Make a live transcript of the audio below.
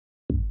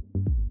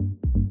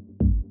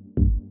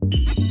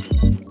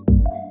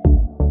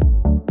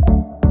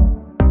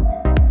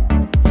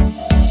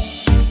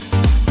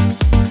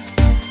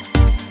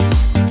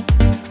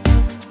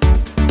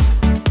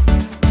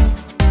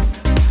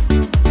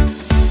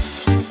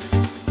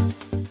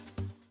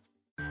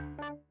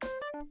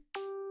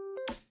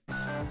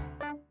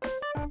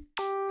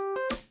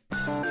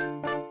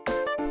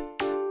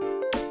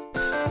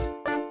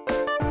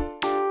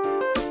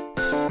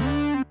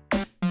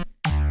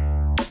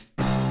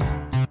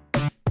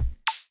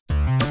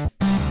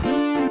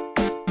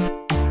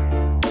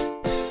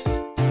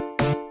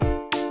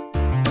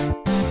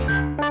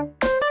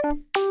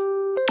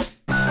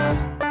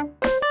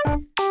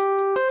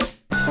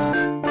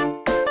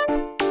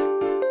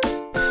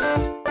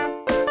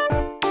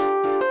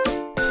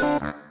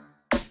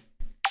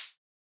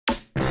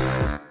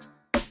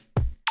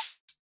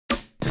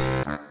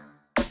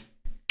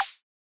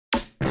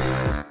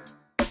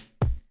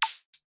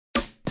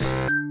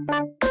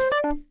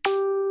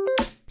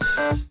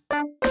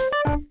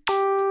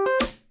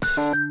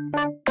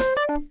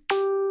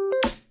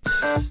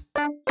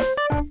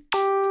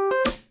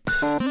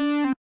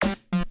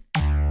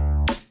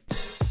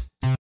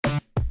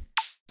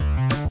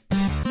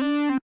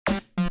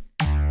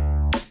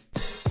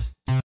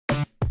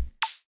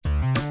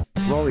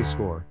Quality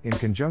Score, in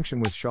conjunction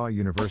with Shaw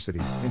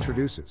University,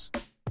 introduces.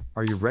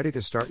 Are you ready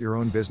to start your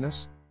own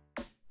business?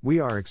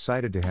 We are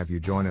excited to have you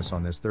join us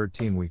on this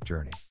 13-week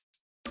journey.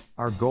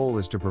 Our goal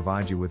is to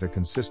provide you with a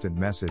consistent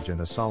message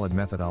and a solid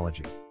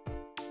methodology.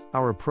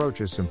 Our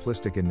approach is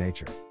simplistic in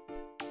nature.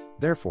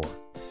 Therefore,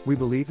 we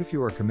believe if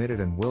you are committed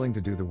and willing to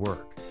do the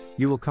work,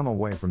 you will come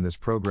away from this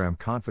program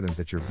confident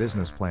that your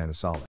business plan is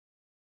solid.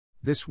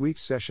 This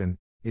week's session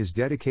is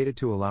dedicated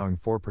to allowing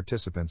 4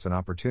 participants an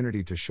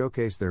opportunity to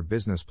showcase their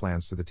business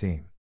plans to the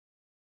team.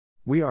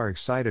 We are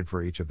excited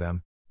for each of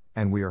them,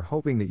 and we are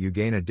hoping that you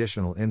gain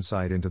additional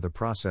insight into the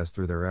process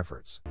through their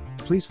efforts.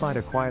 Please find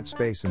a quiet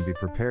space and be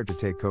prepared to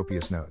take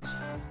copious notes.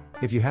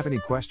 If you have any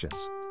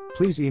questions,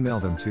 please email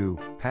them to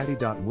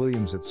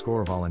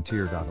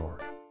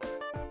patty.williams@scorevolunteer.org.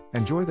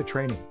 Enjoy the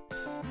training.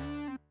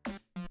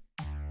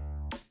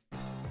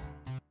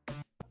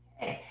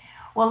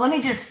 Well, let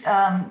me just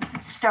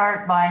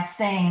start by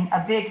saying a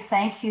big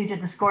thank you to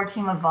the SCORE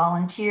team of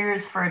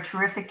volunteers for a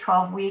terrific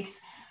 12 weeks.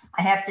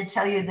 I have to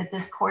tell you that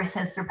this course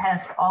has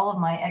surpassed all of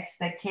my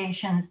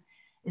expectations.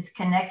 It's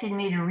connected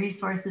me to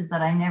resources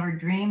that I never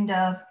dreamed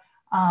of.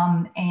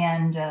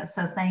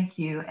 So thank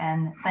you.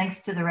 And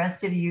thanks to the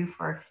rest of you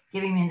for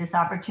giving me this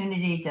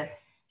opportunity to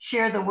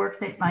share the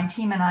work that my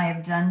team and I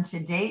have done to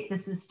date.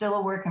 This is still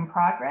a work in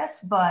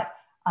progress, but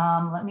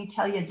let me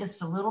tell you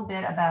just a little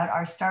bit about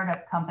our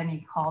startup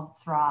company called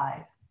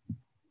Thrive.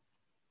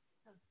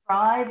 So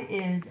Thrive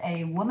is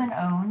a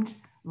woman-owned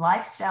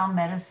lifestyle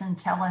medicine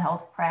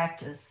telehealth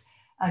practice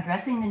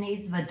addressing the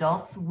needs of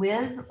adults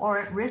with or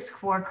at risk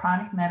for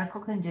chronic medical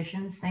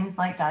conditions, things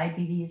like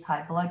diabetes,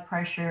 high blood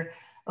pressure,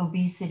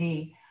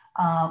 obesity,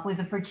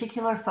 with a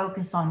particular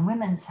focus on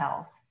women's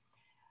health,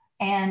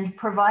 and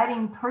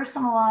providing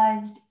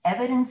personalized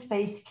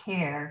evidence-based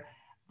care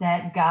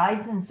that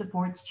guides and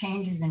supports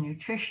changes in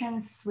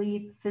nutrition,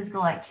 sleep,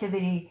 physical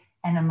activity,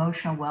 and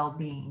emotional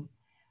well-being.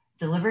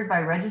 Delivered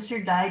by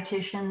registered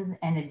dietitians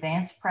and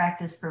advanced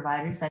practice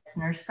providers, that's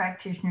nurse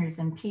practitioners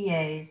and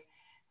PAs,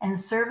 and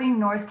serving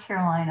North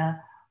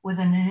Carolina with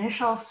an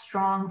initial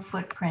strong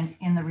footprint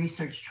in the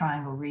Research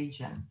Triangle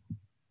region.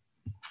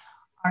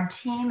 Our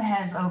team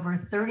has over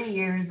 30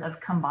 years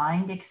of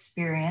combined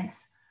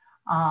experience.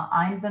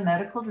 I'm the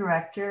medical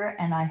director,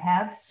 and I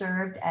have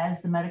served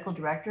as the medical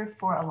director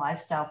for a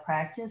lifestyle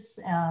practice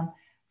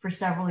for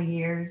several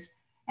years.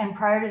 And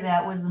prior to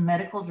that was the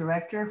medical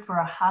director for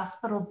a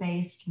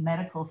hospital-based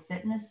medical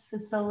fitness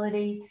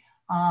facility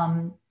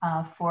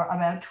for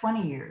about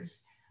 20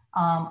 years.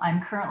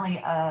 I'm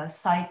currently a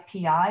site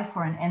PI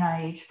for an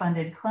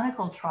NIH-funded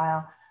clinical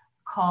trial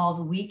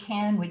called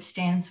WeCan, which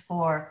stands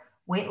for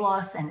Weight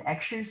Loss and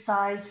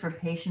Exercise for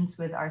Patients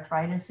with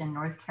Arthritis in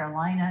North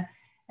Carolina.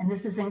 And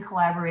this is in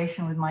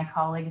collaboration with my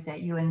colleagues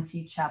at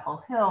UNC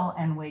Chapel Hill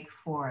and Wake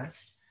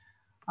Forest.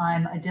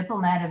 I'm a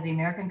diplomat of the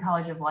American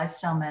College of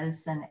Lifestyle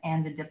Medicine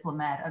and a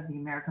diplomat of the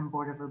American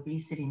Board of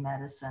Obesity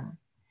Medicine.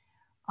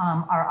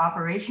 Our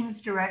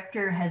operations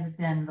director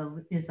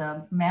is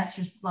a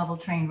master's level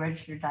trained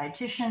registered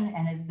dietitian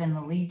and has been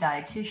the lead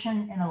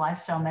dietitian in a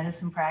lifestyle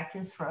medicine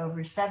practice for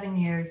over 7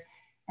 years,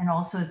 and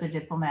also is a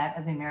diplomat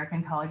of the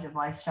American College of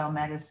Lifestyle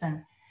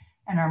Medicine.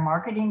 And our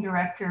marketing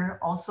director,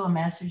 also a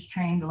master's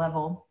trained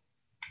level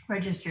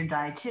registered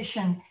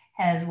dietitian,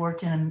 has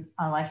worked in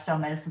a lifestyle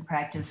medicine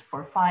practice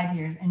for 5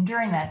 years. And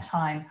during that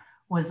time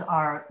was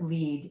our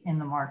lead in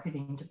the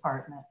marketing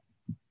department.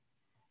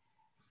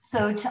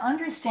 So to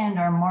understand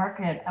our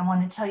market, I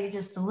want to tell you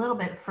just a little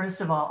bit,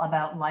 first of all,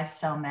 about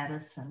lifestyle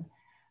medicine.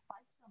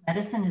 Lifestyle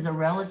medicine is a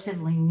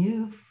relatively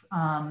new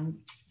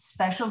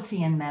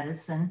specialty in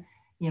medicine.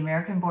 The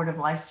American Board of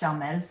Lifestyle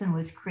Medicine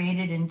was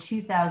created in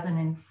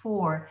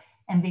 2004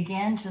 and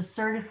began to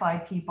certify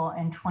people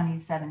in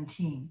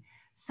 2017.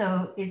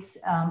 So it's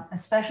a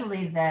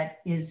specialty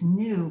that is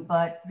new,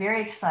 but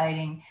very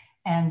exciting.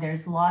 And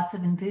there's lots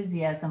of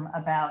enthusiasm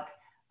about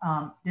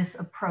this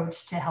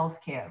approach to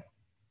healthcare.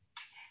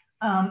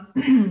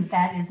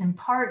 That is in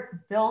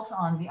part built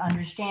on the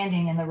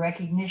understanding and the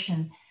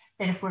recognition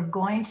that if we're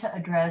going to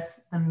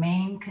address the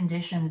main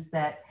conditions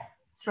that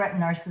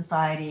threaten our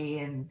society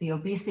and the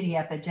obesity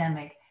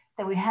epidemic,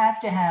 that we have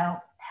to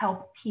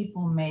help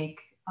people make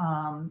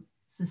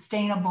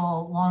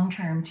sustainable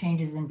long-term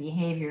changes in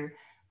behavior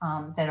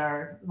that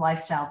are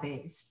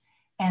lifestyle-based,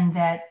 and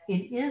that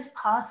it is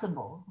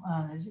possible.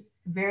 There's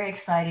very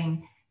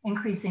exciting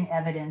increasing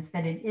evidence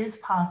that it is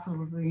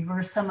possible to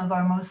reverse some of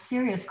our most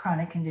serious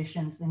chronic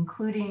conditions,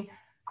 including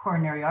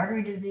coronary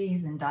artery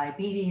disease and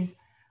diabetes,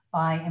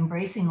 by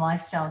embracing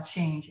lifestyle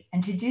change,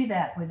 and to do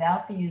that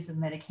without the use of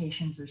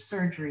medications or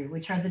surgery,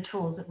 which are the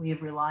tools that we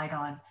have relied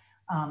on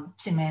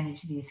to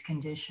manage these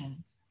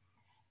conditions.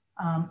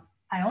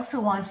 I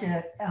also want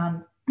to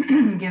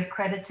give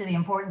credit to the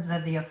importance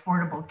of the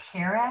Affordable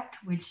Care Act,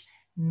 which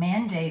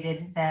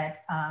mandated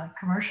that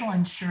commercial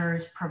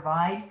insurers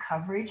provide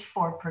coverage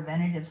for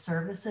preventative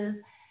services.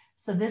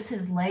 So this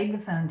has laid the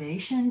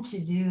foundation to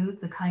do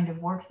the kind of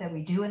work that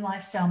we do in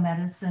lifestyle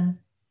medicine,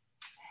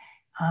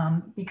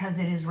 because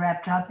it is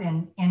wrapped up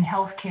in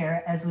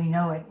healthcare as we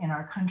know it in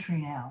our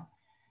country now.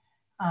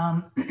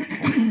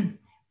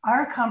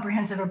 Our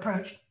comprehensive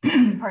approach,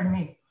 pardon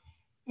me,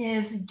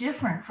 is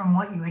different from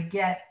what you would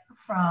get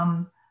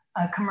from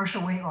a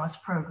commercial weight loss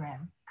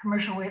program.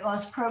 Commercial weight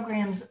loss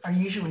programs are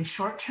usually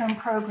short-term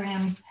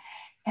programs,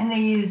 and they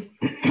use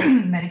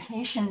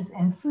medications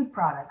and food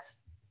products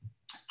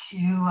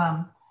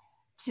to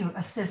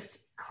assist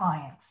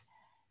clients.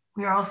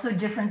 We are also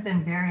different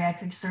than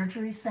bariatric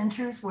surgery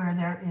centers, where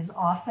there is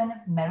often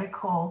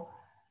medical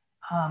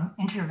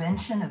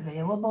intervention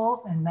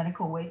available and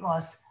medical weight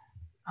loss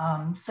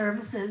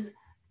services.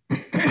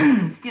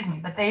 Excuse me,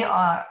 but they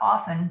are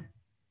often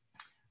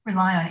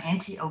rely on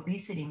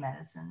anti-obesity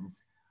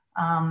medicines.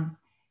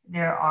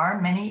 There are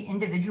many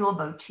individual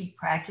boutique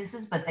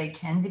practices, but they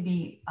tend to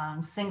be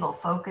single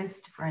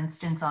focused, for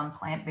instance, on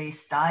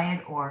plant-based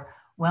diet or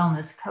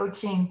wellness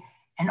coaching,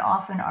 and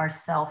often are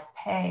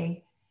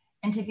self-pay.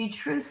 And to be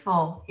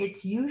truthful,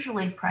 it's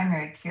usually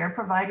primary care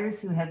providers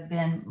who have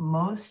been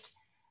most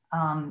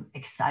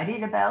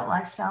excited about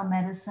lifestyle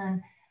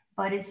medicine,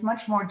 but it's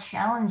much more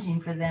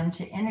challenging for them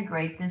to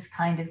integrate this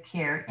kind of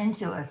care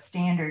into a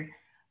standard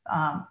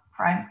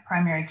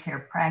primary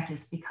care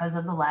practice because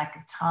of the lack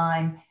of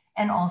time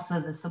and also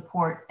the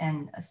support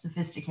and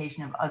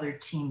sophistication of other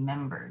team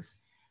members.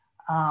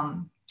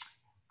 Our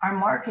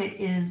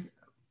market is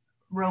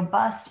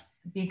robust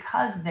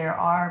because there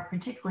are,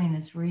 particularly in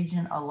this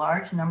region, a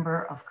large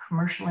number of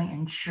commercially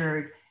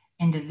insured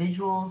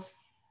individuals.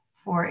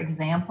 For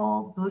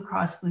example, Blue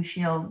Cross Blue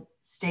Shield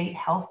state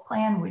health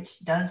plan, which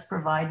does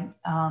provide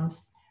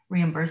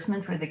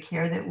reimbursement for the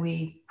care that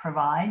we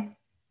provide,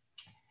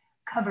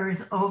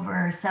 covers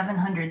over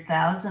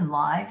 700,000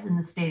 lives in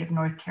the state of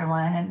North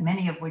Carolina,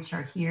 many of which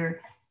are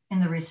here in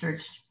the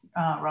research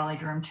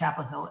Raleigh-Durham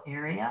Chapel Hill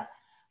area.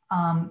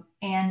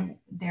 And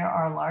there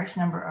are a large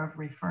number of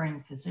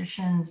referring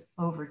physicians,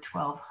 over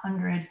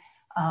 1,200,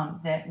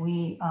 that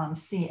we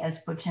see as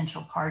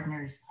potential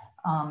partners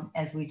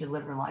as we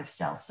deliver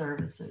lifestyle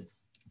services.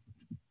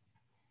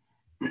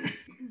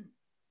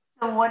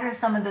 So what are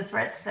some of the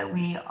threats that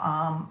we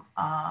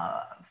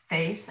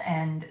face,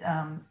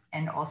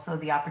 and also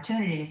the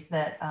opportunities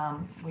that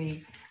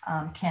we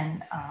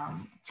can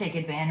take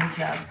advantage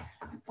of?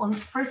 Well,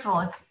 first of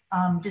all, it's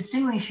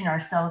distinguishing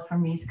ourselves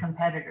from these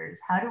competitors.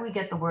 How do we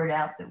get the word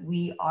out that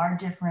we are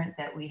different,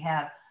 that we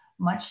have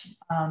much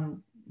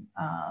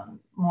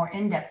more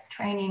in-depth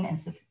training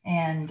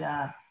and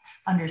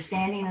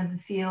understanding of the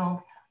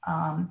field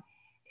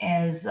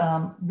as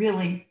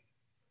really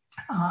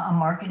a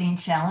marketing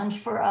challenge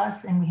for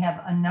us? And we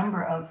have a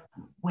number of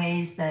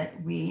ways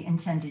that we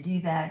intend to do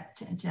that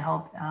to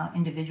help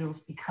individuals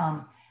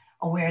become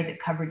aware that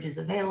coverage is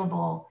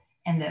available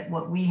and that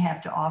what we have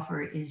to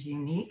offer is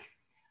unique.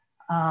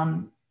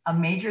 A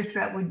major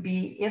threat would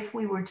be if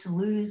we were to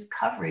lose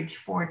coverage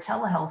for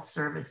telehealth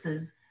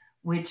services,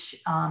 which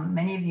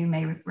many of you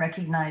may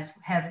recognize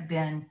have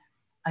been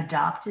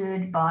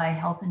adopted by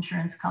health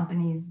insurance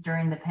companies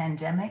during the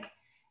pandemic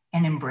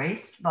and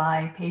embraced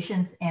by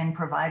patients and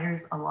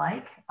providers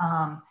alike.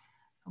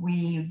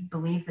 We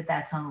believe that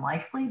that's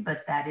unlikely,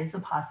 but that is a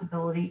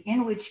possibility,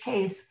 in which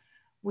case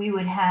we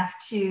would have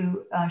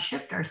to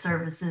shift our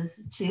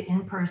services to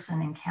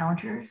in-person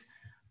encounters,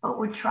 but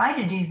would try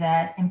to do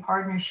that in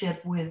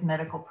partnership with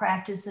medical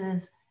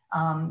practices,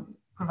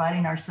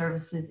 providing our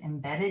services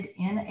embedded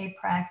in a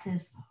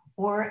practice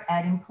or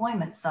at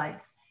employment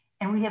sites.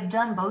 And we have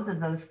done both of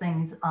those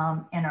things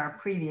in our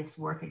previous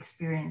work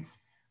experience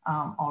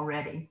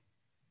already.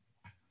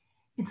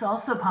 It's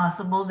also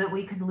possible that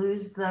we could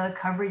lose the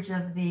coverage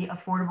of the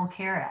Affordable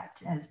Care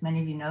Act. As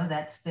many of you know,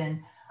 that's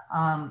been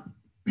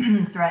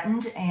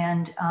threatened,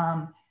 and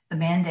the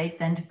mandate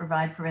then to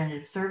provide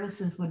preventative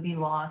services would be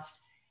lost.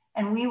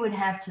 And we would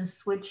have to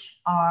switch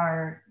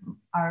our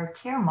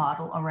care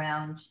model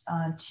around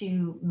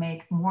to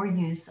make more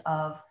use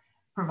of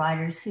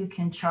providers who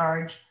can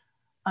charge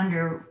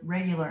under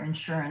regular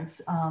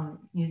insurance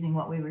using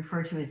what we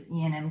refer to as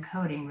E&M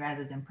coding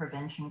rather than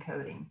prevention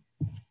coding.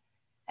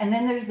 And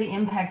then there's the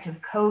impact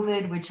of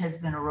COVID, which has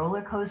been a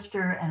roller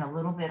coaster and a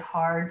little bit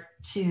hard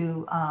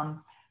to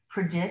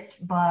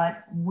predict,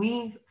 but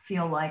we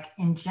feel like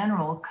in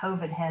general,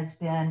 COVID has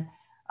been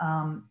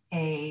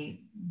a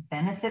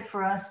benefit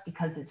for us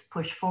because it's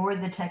pushed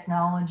forward the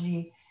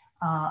technology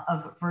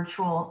of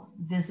virtual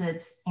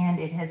visits, and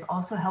it has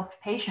also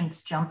helped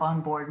patients jump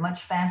on board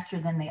much faster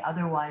than they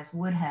otherwise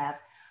would have.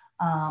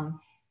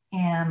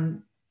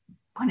 And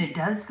when it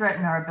does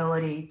threaten our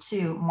ability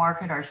to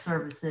market our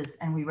services,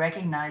 and we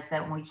recognize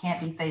that when we can't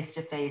be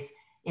face-to-face,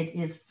 it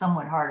is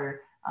somewhat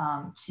harder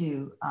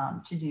to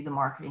do the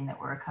marketing that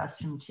we're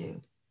accustomed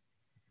to.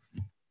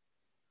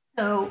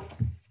 So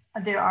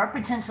there are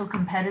potential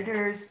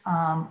competitors.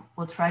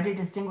 We'll try to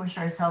distinguish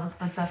ourselves,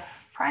 but the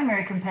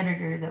primary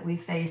competitor that we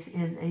face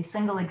is a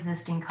single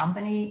existing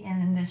company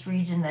in this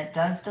region that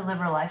does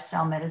deliver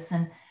lifestyle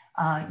medicine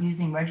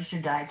using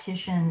registered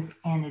dietitians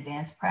and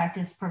advanced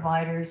practice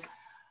providers.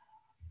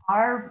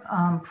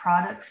 Our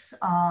products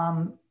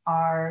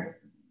are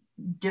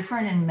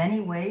different in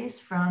many ways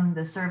from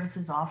the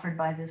services offered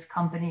by this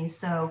company.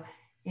 So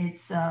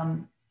it's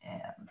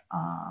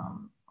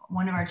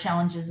one of our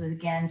challenges is,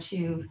 again,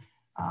 to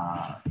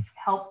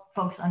help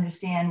folks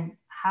understand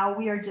how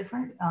we are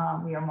different.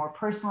 We are more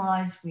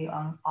personalized. We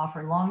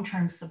offer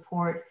long-term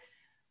support.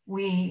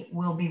 We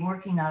will be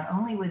working not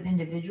only with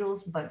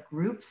individuals, but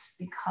groups,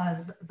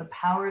 because the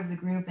power of the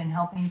group in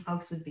helping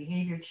folks with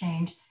behavior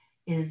change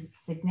is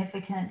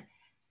significant.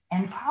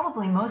 And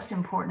probably most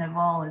important of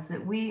all is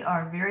that we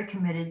are very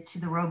committed to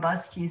the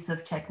robust use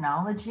of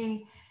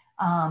technology,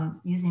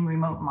 using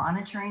remote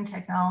monitoring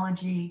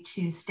technology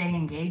to stay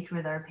engaged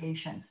with our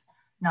patients,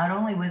 not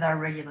only with our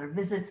regular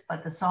visits,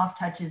 but the soft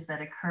touches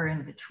that occur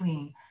in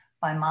between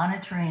by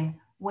monitoring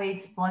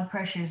weights, blood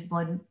pressures,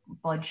 blood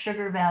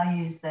sugar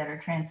values that are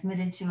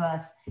transmitted to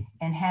us,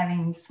 and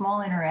having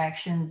small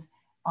interactions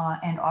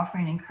and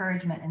offering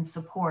encouragement and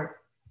support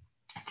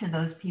to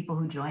those people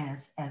who join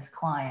us as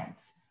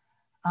clients.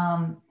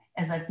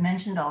 As I've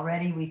mentioned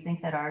already, we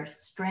think that our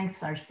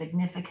strengths are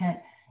significant.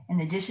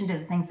 In addition to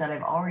the things that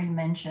I've already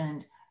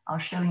mentioned, I'll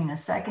show you in a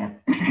second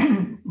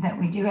that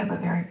we do have a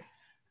very,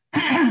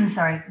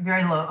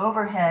 very low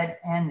overhead,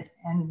 and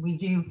we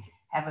do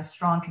have a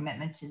strong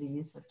commitment to the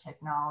use of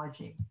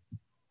technology.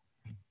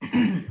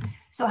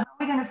 So how are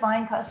we going to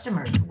find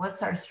customers?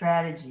 What's our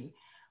strategy?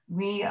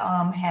 We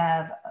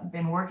have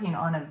been working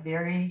on a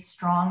very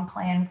strong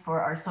plan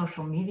for our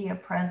social media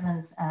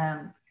presence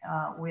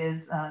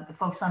with the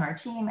folks on our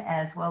team,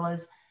 as well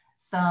as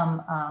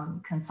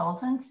some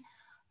consultants.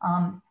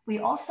 We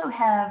also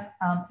have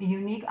a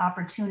unique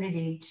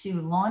opportunity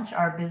to launch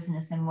our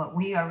business in what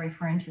we are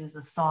referring to as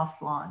a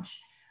soft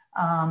launch.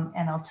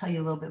 And I'll tell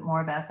you a little bit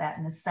more about that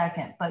in a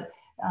second, but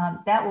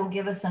that will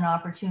give us an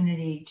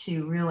opportunity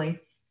to really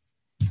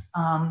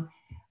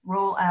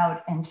roll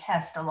out and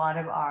test a lot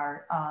of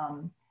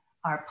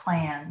our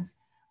plans.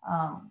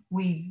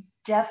 We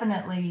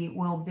definitely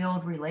will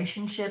build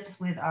relationships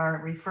with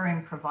our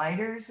referring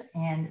providers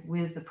and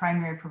with the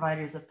primary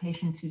providers of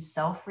patients who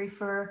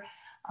self-refer,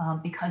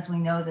 because we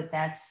know that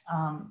that's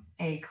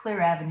a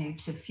clear avenue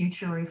to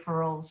future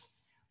referrals.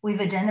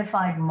 We've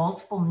identified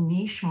multiple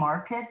niche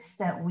markets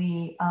that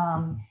we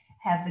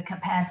have the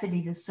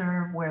capacity to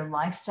serve, where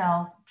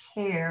lifestyle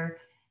care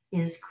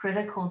is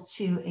critical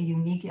to a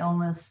unique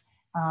illness,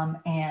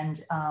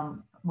 and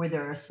where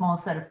there are a small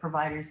set of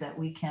providers that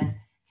we can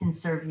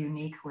serve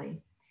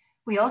uniquely.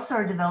 We also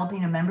are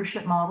developing a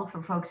membership model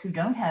for folks who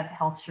don't have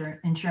health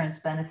insurance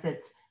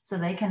benefits, so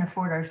they can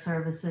afford our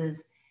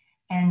services.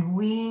 And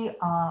we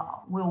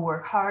will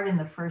work hard in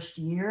the first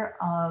year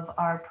of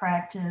our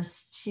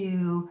practice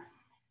to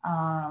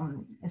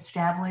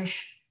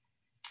establish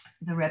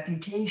the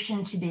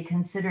reputation to be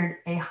considered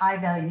a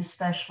high-value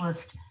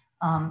specialist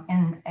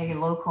in a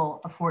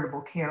local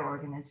affordable care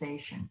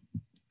organization.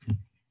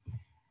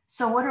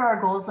 So what are our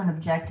goals and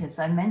objectives?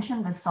 I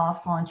mentioned the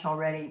soft launch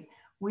already.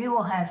 We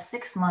will have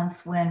 6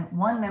 months when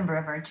one member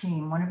of our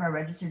team, one of our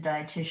registered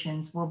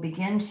dietitians, will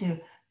begin to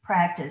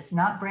practice,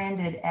 not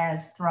branded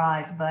as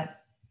Thrive,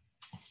 but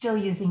still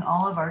using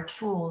all of our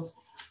tools,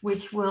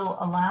 which will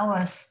allow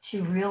us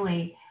to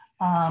really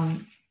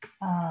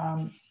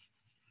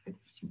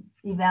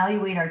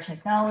evaluate our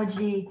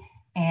technology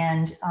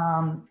and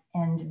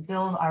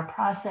build our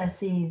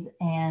processes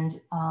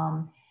and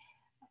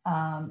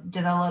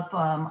develop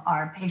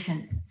our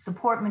patient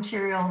support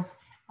materials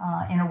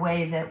in a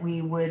way that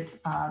we would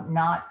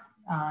not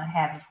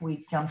have if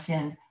we jumped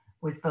in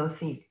with both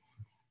feet.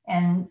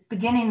 And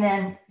beginning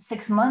then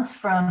 6 months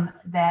from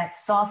that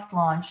soft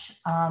launch,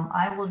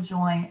 I will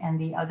join and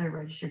the other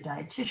registered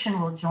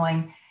dietitian will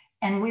join,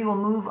 and we will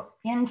move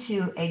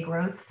into a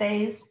growth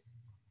phase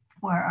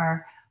where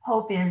our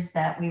hope is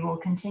that we will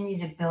continue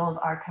to build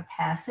our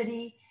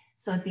capacity.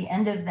 So at the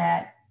end of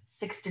that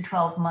 6 to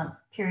 12 month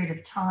period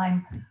of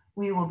time,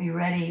 we will be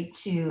ready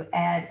to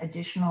add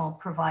additional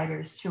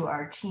providers to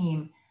our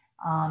team.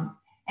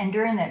 And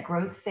during that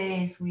growth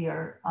phase, we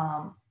are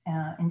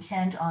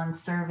intent on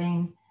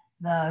serving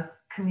the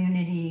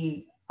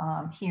community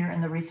here in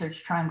the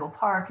Research Triangle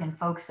Park and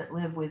folks that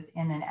live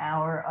within an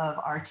hour of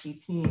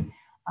RTP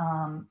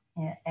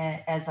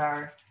as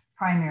our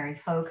primary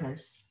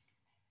focus.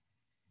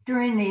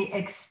 During the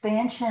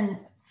expansion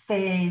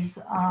phase,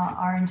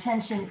 our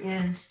intention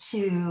is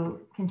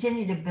to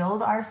continue to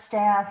build our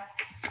staff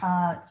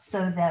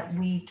so that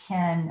we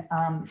can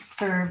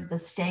serve the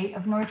state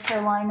of North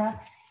Carolina.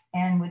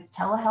 And with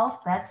telehealth,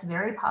 that's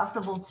very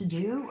possible to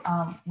do.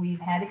 We've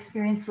had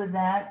experience with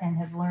that and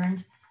have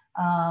learned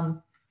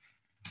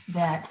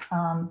that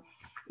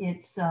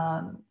it's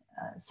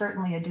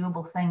certainly a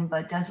doable thing,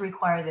 but does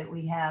require that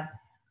we have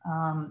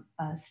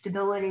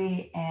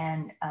stability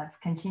and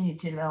continue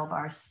to develop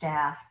our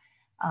staff.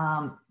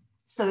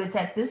 So it's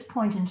at this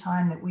point in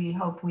time that we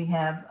hope we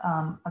have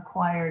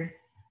acquired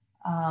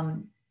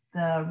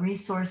the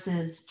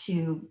resources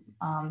to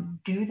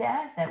do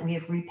that we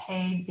have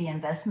repaid the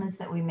investments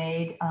that we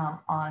made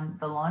on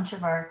the launch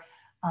of our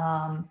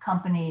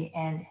company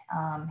and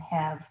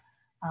have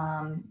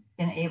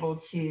been able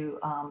to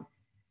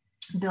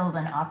build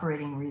an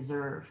operating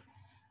reserve.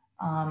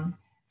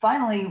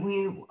 Finally,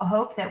 we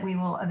hope that we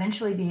will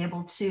eventually be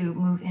able to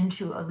move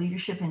into a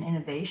leadership and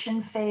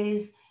innovation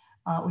phase.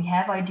 We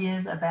have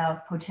ideas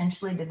about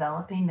potentially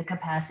developing the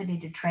capacity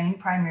to train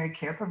primary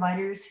care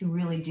providers who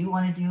really do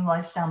want to do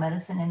lifestyle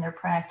medicine in their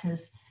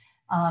practice,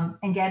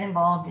 and get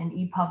involved in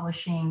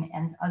e-publishing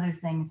and other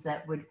things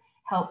that would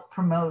help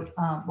promote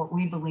what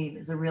we believe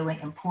is a really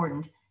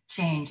important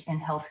change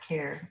in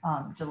healthcare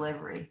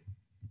delivery.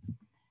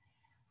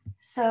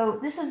 So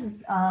this is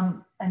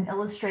an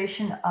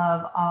illustration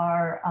of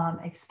our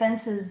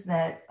expenses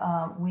that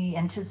we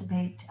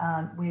anticipate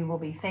we will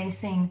be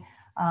facing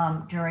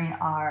during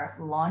our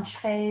launch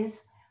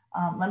phase.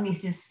 Let me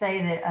just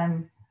say that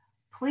I'm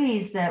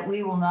pleased that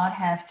we will not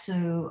have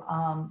to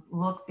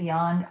look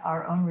beyond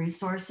our own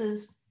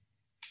resources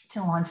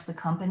to launch the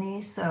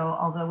company. So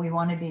although we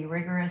want to be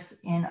rigorous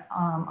in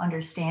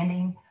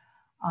understanding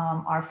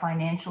our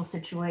financial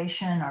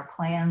situation, our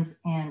plans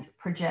and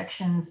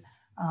projections,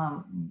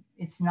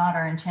 it's not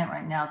our intent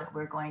right now that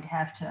we're going to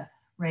have to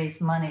raise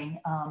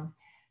money.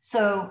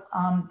 So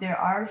there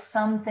are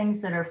some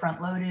things that are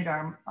front loaded,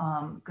 are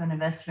going to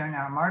invest in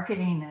our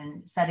marketing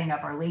and setting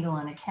up our legal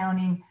and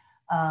accounting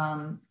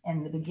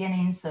in the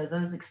beginning. So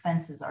those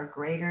expenses are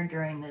greater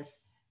during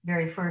this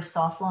very first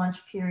soft launch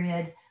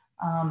period.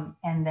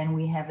 And then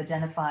we have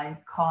identified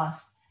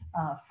costs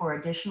for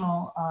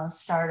additional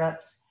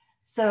startups.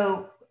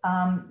 So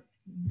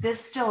this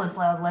still is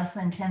less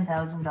than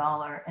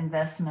 $10,000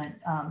 investment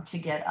to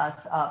get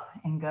us up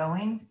and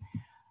going.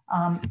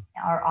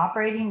 Our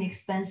operating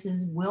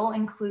expenses will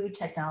include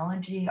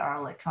technology, our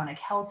electronic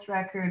health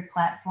record,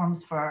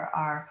 platforms for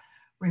our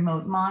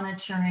remote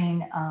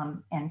monitoring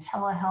and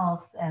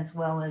telehealth, as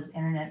well as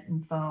internet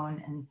and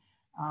phone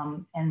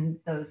and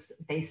those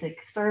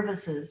basic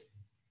services.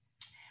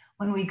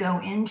 When we go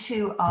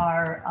into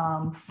our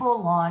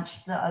full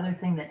launch, the other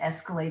thing that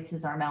escalates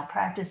is our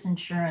malpractice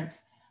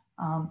insurance.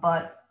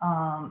 But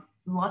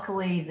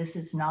luckily, this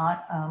is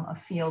not a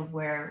field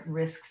where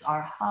risks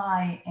are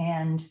high,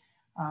 and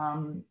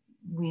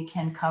we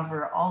can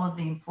cover all of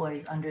the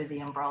employees under the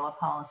umbrella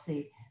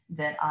policy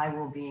that I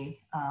will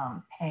be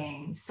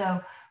paying.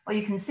 So what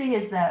you can see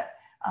is that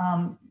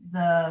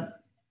the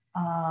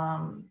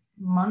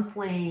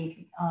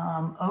monthly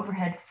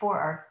overhead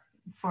for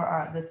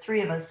the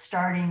three of us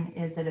starting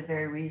is at a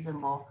very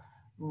reasonable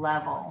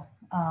level.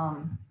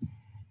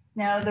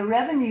 Now, the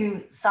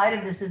revenue side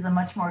of this is a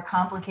much more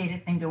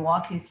complicated thing to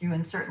walk you through,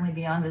 and certainly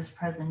beyond this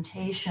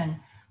presentation.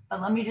 But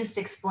let me just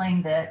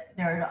explain that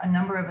there are a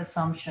number of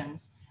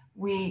assumptions.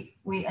 We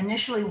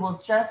initially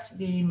will just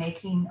be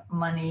making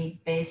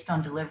money based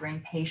on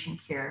delivering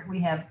patient care. We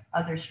have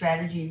other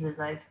strategies, as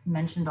I've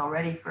mentioned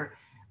already, for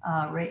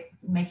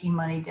making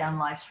money down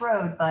life's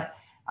road, but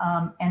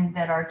and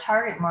that our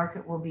target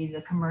market will be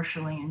the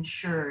commercially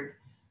insured.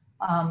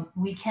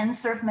 We can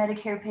serve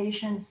Medicare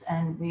patients,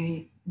 and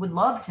we would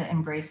love to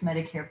embrace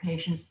Medicare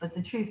patients, but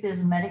the truth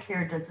is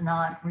Medicare does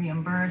not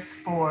reimburse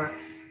for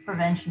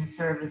prevention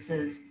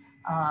services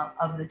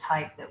of the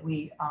type that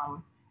we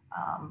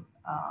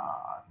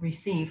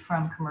receive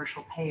from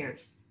commercial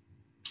payers.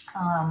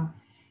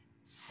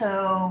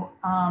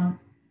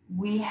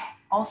 We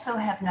also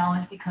have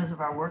knowledge, because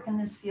of our work in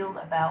this field,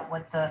 about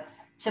what the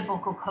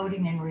typical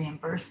coding and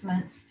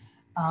reimbursements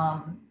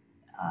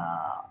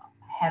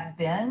have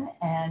been.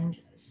 And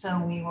so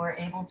we were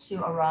able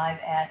to arrive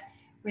at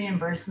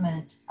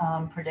reimbursement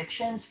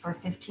predictions for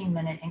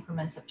 15-minute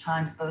increments of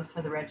times, both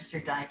for the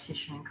registered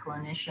dietitian and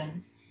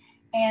clinicians,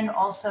 and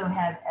also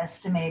have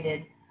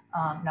estimated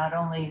not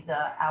only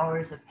the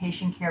hours of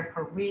patient care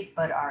per week,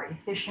 but our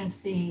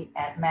efficiency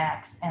at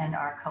max and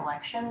our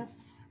collections,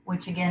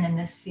 which again in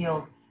this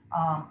field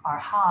are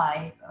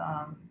high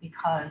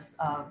because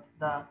of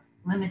the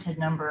limited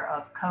number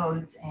of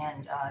codes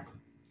and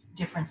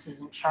differences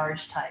in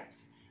charge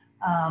types.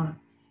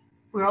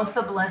 We're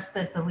also blessed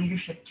that the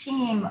leadership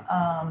team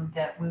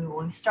that we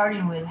will be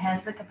starting with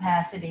has the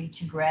capacity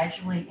to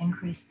gradually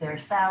increase their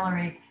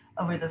salary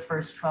over the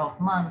first 12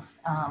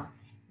 months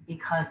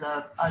because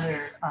of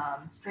other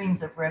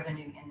streams of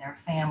revenue in their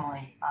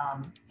family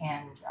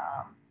and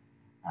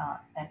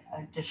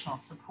additional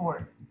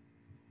support.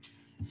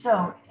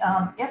 So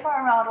if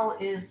our model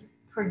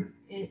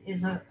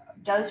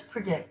does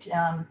predict,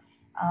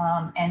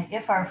 and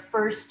if our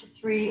first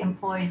 3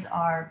 employees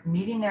are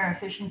meeting their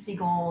efficiency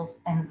goals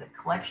and the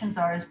collections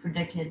are as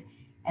predicted,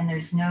 and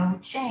there's no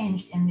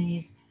change in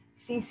these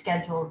fee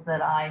schedules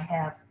that I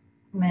have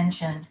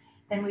mentioned,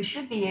 then we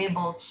should be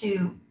able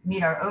to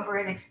meet our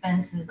overhead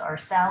expenses, our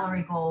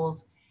salary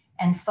goals,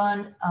 and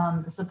fund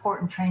the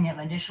support and training of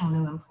additional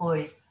new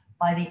employees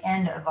by the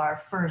end of our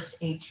first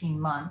 18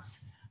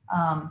 months.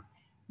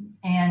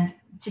 And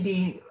to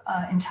be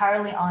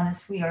entirely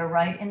honest, we are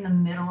right in the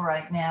middle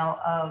right now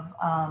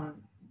of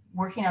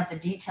working out the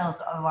details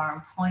of our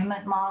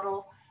employment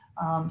model.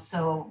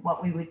 So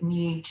what we would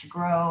need to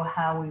grow,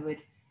 how we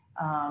would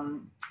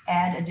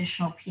add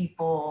additional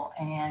people,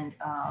 and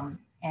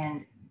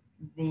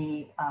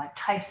the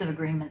types of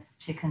agreements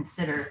to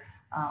consider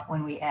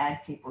when we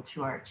add people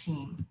to our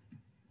team.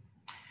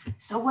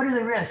 So what are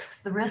the risks?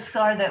 The risks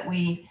are that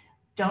we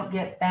don't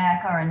get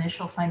back our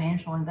initial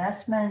financial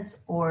investments,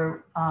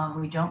 or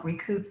we don't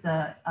recoup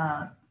the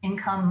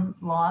income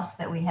loss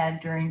that we had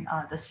during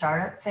the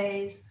startup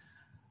phase,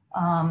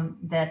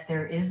 that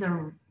there is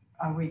a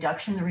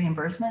reduction in the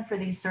reimbursement for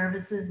these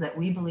services that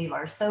we believe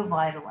are so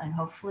vital and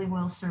hopefully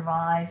will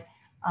survive,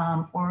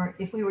 or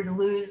if we were to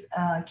lose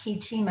key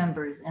team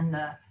members in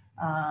the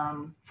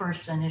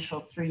first initial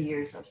 3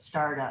 years of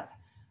startup.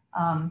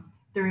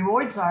 The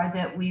rewards are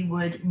that we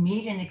would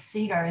meet and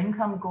exceed our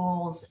income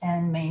goals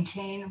and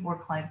maintain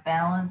work-life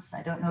balance.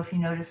 I don't know if you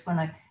noticed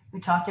when we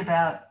talked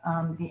about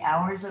the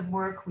hours of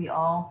work, we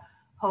all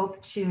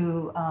hope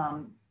to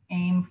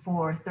aim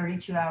for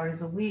 32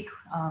 hours a week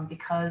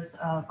because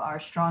of our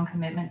strong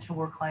commitment to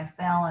work-life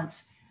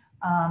balance.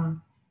 And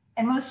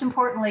most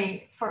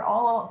importantly, for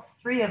all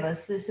three of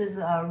us, this is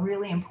a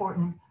really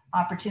important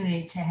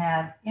opportunity to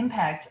have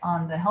impact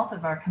on the health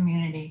of our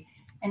community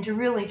and to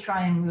really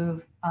try and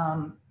move,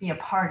 be a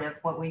part of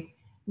what we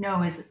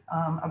know is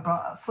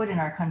a foot in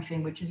our country,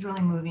 which is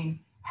really moving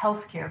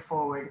healthcare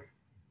forward,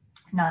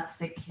 not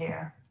sick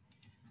care.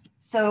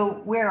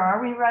 So where are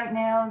we right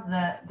now?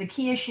 The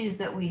key issues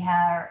that we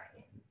have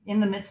in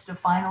the midst of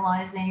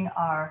finalizing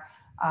are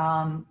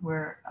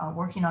we're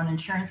working on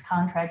insurance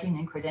contracting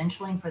and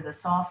credentialing for the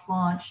soft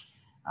launch,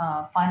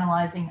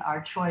 finalizing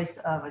our choice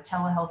of a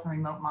telehealth and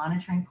remote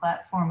monitoring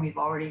platform. We've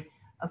already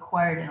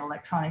acquired an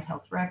electronic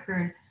health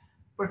record.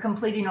 We're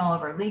completing all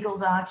of our legal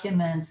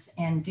documents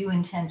and do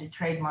intend to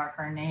trademark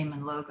our name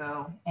and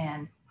logo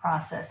and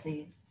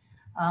processes.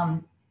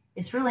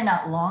 It's really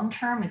not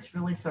long-term, it's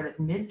really sort of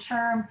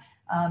mid-term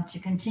to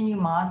continue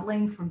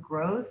modeling for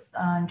growth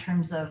in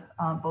terms of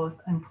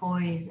both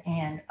employees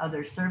and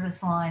other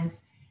service lines,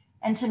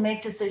 and to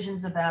make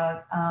decisions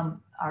about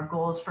our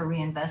goals for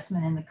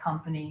reinvestment in the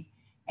company.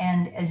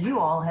 And as you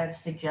all have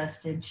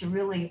suggested, to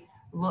really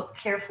look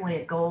carefully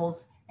at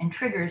goals and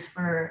triggers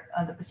for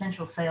the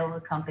potential sale of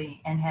the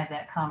company and have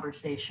that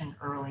conversation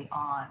early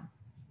on.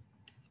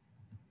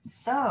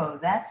 So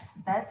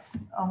that's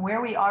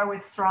where we are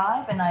with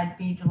Thrive, and I'd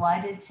be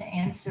delighted to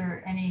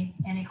answer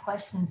any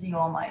questions you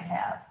all might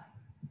have.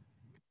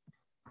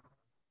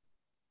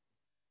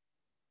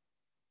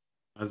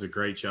 That's a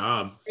great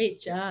job.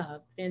 Great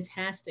job.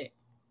 Fantastic.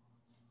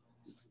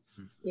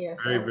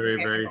 Yes. Very, very,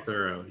 very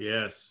thorough.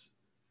 Yes.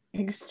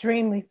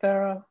 Extremely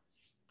thorough.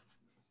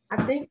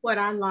 I think what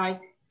I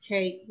liked,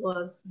 Kate,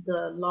 was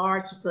the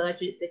large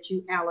budget that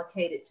you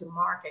allocated to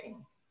marketing.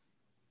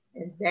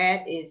 And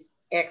that is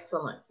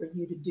excellent for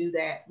you to do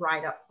that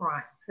right up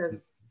front,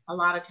 because a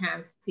lot of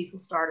times people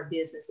start a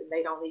business and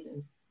they don't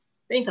even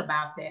think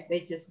about that. They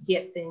just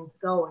get things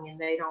going and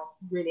they don't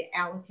really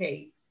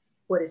allocate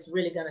what it's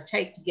really going to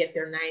take to get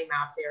their name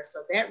out there.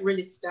 So that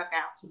really stuck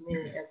out to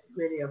me as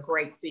really a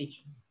great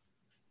feature.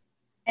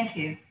 Thank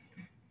you.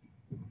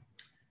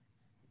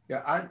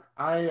 Yeah,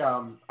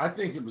 I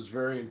think it was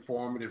very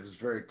informative. It was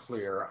very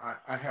clear.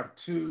 I have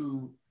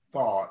two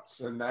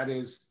thoughts, and that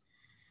is,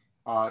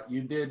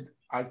 you did,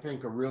 I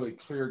think, a really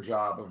clear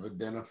job of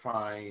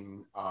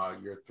identifying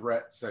your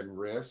threats and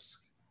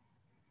risks.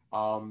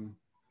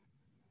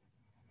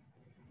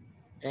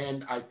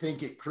 And I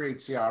think it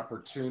creates the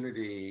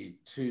opportunity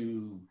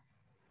to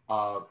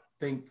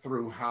think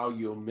through how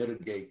you'll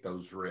mitigate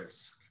those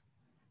risks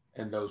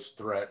and those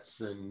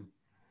threats,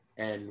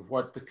 and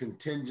what the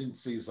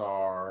contingencies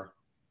are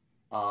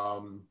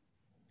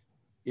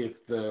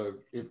if the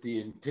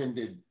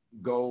intended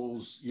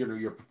goals,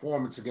 your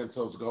performance against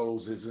those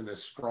goals isn't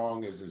as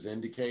strong as is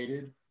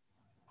indicated,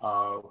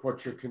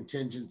 what your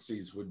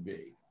contingencies would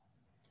be.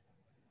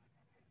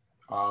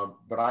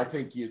 But I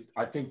think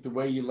the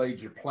way you laid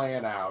your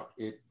plan out,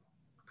 it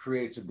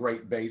creates a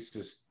great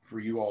basis for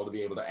you all to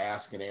be able to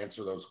ask and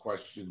answer those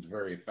questions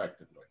very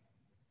effectively.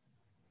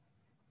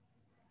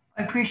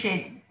 I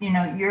appreciate,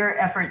 your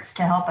efforts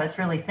to help us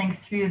really think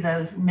through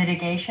those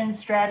mitigation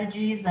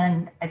strategies,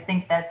 and I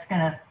think that's going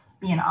to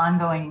be an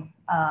ongoing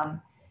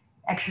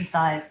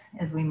exercise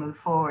as we move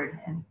forward.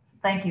 And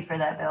thank you for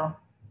that, Bill.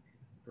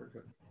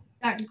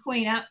 Dr.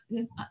 Queen,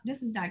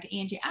 this is Dr.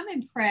 Angie. I'm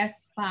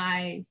impressed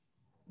by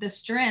the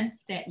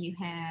strengths that you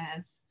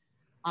have,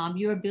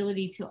 your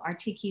ability to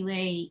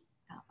articulate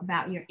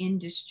about your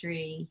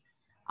industry,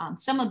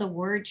 some of the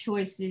word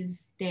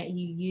choices that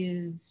you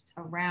used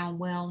around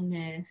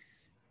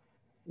wellness,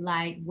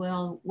 like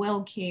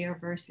well care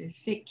versus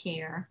sick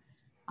care.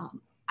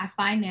 I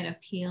find that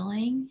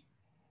appealing.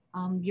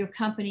 Your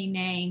company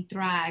name,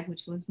 Thrive,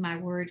 which was my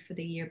word for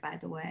the year, by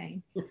the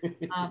way,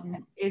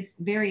 is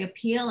very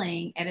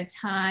appealing at a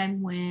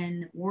time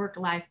when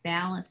work-life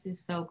balance is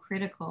so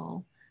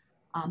critical.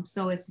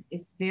 So it's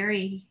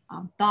very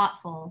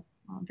thoughtful,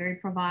 very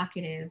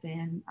provocative,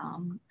 and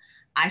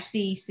I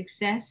see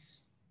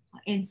success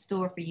in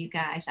store for you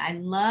guys. I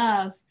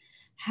love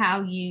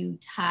how you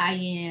tie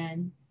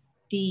in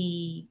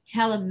the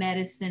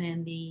telemedicine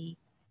and the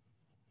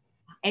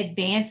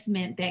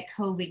advancement that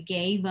COVID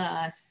gave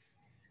us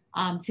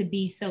to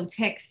be so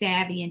tech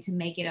savvy and to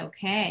make it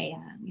okay.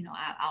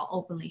 I'll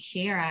openly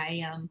share.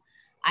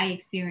 I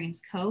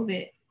experienced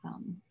COVID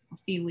a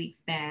few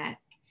weeks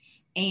back.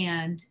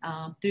 And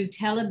through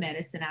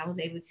telemedicine, I was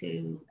able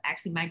to,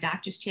 actually my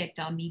doctors checked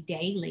on me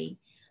daily.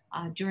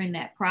 During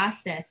that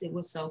process, it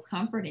was so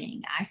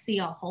comforting. I see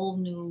a whole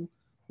new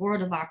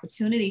world of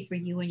opportunity for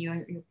you and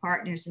your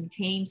partners and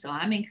team. So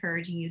I'm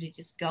encouraging you to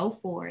just go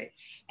for it.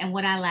 And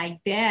what I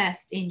like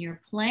best in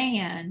your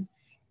plan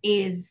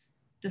is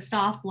the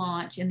soft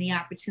launch and the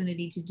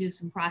opportunity to do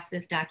some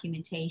process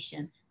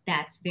documentation.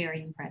 That's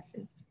very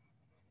impressive.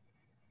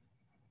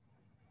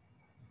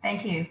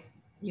 Thank you.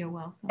 You're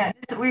welcome. Yeah,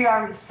 we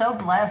are so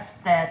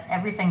blessed that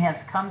everything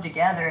has come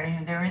together.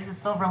 And there is a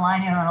silver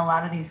lining on a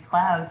lot of these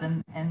clouds.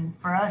 And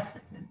for us,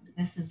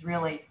 this is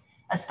really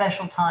a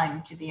special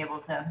time to be able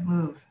to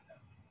move.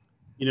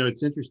 You know,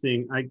 it's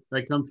interesting.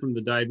 I come from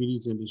the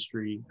diabetes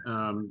industry.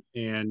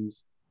 And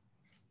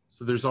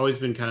so there's always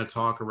been kind of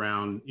talk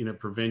around, you know,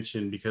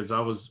 prevention, because I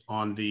was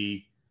on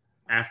the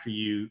after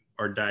you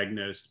are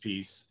diagnosed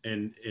piece.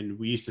 And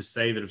we used to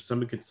say that if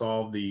someone could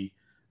solve the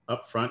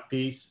upfront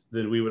piece,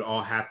 then we would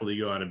all happily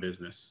go out of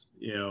business,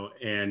 you know,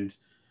 and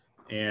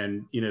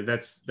you know,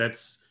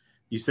 that's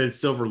you said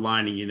silver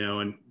lining, you know,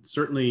 and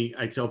certainly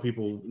I tell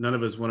people none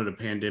of us wanted a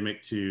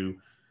pandemic to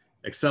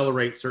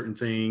accelerate certain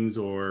things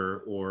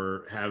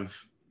or have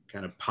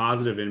kind of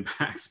positive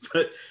impacts,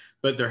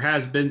 but there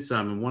has been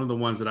some. And one of the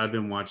ones that I've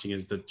been watching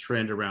is the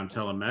trend around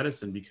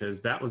telemedicine,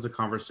 because that was a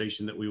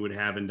conversation that we would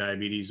have in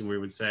diabetes. And we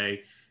would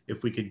say,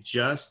 if we could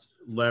just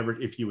leverage,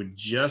 if you would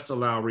just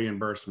allow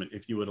reimbursement,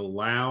 if you would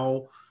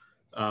allow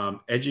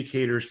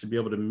educators to be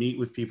able to meet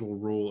with people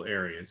in rural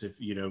areas, if,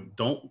 you know,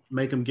 don't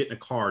make them get in a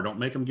car, don't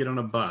make them get on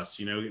a bus,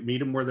 you know, meet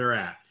them where they're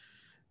at.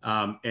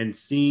 And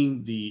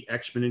seeing the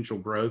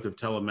exponential growth of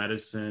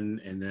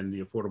telemedicine, and then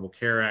the Affordable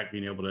Care Act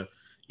being able to,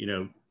 you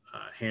know,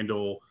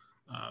 handle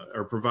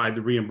or provide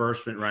the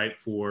reimbursement, right,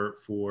 for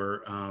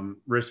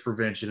risk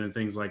prevention and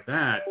things like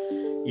that,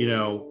 you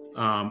know,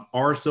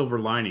 are silver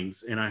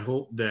linings. And I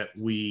hope that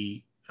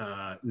we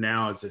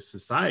now as a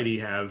society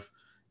have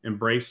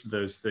embraced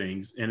those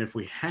things. And if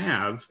we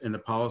have, and the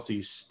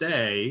policies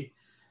stay,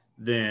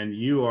 then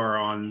you are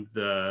on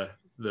the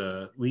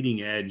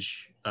leading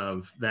edge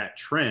of that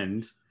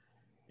trend.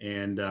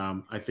 And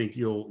I think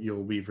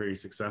you'll be very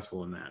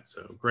successful in that.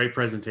 So great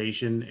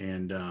presentation,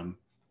 and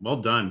well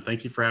done.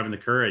 Thank you for having the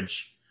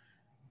courage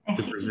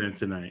to present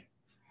tonight.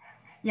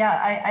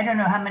 Yeah, I don't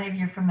know how many of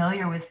you are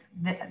familiar with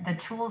the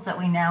tools that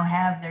we now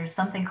have. There's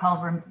something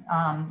called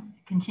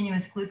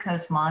continuous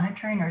glucose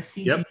monitoring, or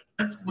CGMs,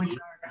 yep, which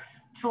are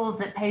tools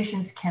that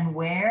patients can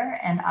wear.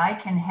 And I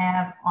can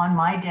have on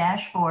my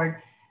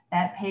dashboard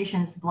that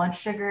patient's blood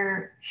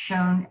sugar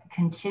shown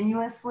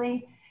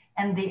continuously,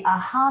 and the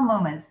aha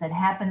moments that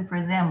happen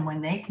for them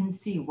when they can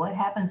see what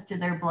happens to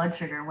their blood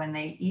sugar when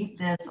they eat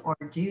this or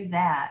do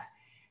that.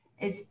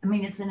 It's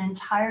an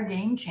entire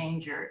game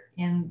changer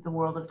in the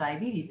world of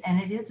diabetes.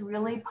 And it is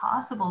really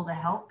possible to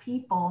help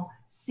people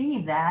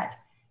see that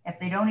if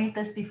they don't eat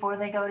this before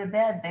they go to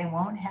bed, they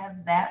won't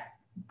have that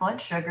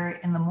blood sugar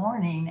in the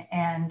morning.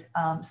 And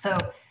so,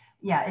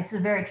 yeah, it's a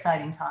very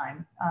exciting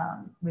time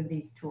with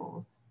these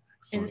tools.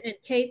 And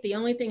Kate, the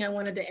only thing I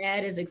wanted to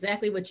add is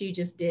exactly what you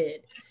just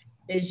did,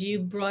 is you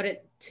brought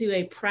it to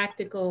a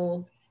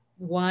practical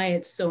why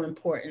it's so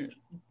important,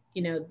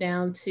 you know,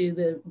 down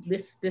to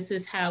this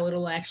is how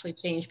it'll actually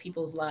change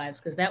people's lives,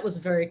 because that was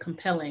very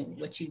compelling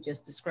what you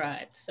just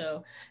described.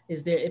 So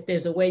if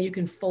there's a way you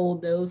can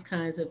fold those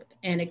kinds of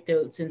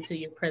anecdotes into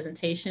your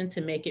presentation to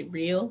make it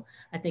real,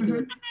 I think it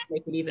would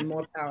make it even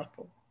more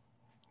powerful.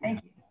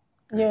 Thank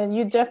you. Yeah,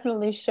 you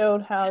definitely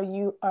showed how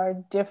you are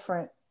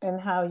different and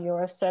how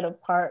you're set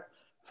apart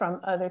from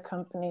other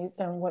companies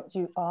and what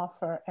you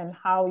offer and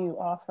how you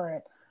offer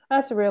it.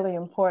 That's really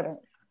important,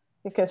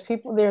 because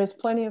there's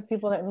plenty of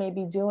people that may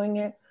be doing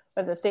it,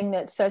 but the thing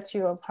that sets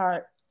you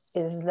apart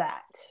is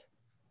that.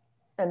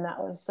 And that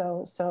was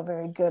so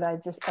very good. I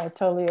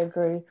totally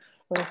agree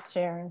with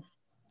Sharon.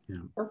 Yeah.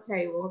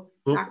 Okay, well,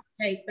 Dr.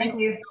 Kate, thank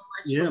you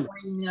so much for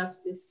bringing us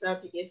this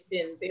subject. It's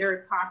been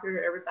very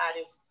popular.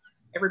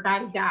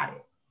 Everybody got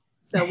it.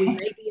 So we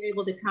may be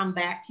able to come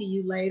back to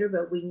you later,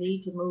 but we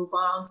need to move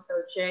on.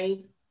 So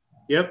Jay.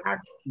 Yep.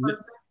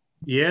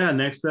 Yeah,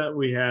 next up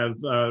we have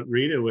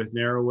Rita with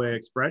Narrowway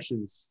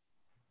Expressions.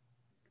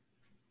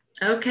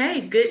 Okay,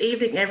 good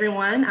evening,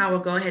 everyone. I will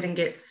go ahead and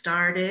get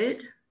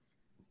started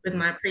with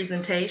my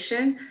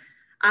presentation.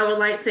 I would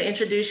like to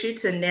introduce you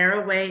to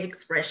Narrowway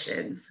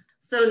Expressions.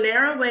 So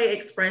Narrowway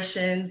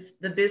Expressions,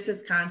 the business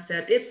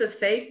concept, it's a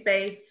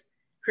faith-based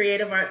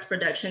creative arts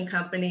production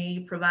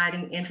company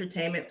providing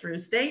entertainment through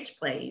stage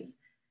plays.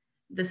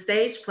 The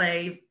stage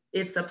play,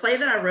 it's a play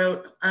that I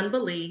wrote,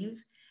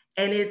 Unbelieve,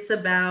 and it's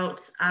about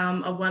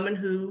a woman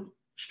who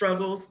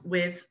struggles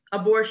with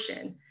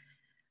abortion.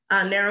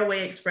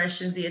 Narrowway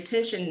Expressions, the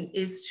intention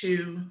is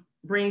to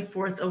bring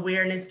forth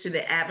awareness to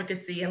the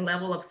advocacy and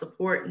level of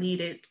support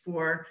needed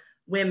for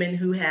women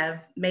who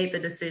have made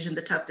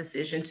the tough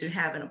decision to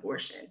have an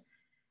abortion.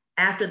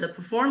 After the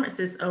performance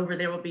is over,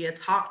 there will be a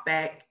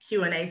talkback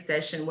Q&A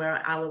session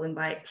where I will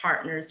invite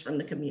partners from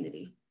the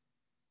community.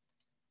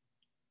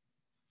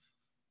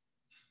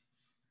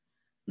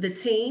 The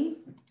team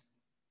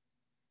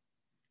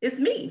is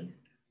me.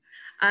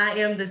 I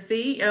am the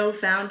CEO,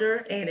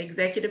 founder, and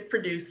executive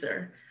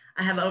producer.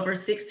 I have over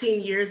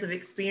 16 years of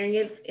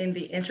experience in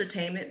the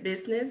entertainment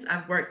business.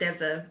 I've worked as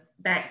a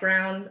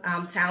background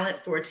talent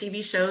for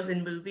TV shows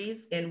and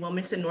movies in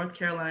Wilmington, North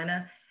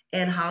Carolina,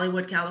 and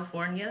Hollywood,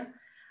 California.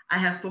 I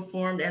have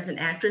performed as an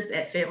actress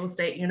at Fayetteville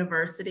State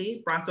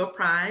University, Bronco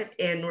Pride,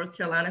 and North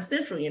Carolina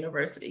Central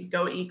University,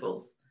 Go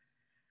Eagles.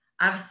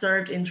 I've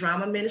served in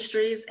drama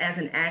ministries as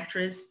an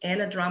actress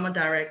and a drama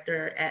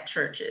director at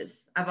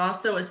churches. I've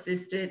also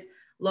assisted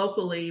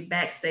locally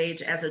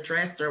backstage as a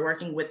dresser,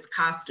 working with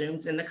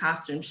costumes in the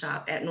costume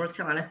shop at North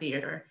Carolina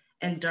Theater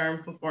and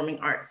Durham Performing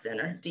Arts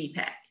Center,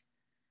 DPAC.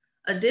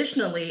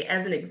 Additionally,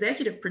 as an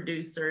executive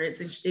producer,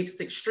 it's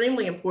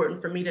extremely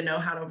important for me to know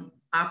how to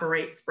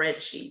operate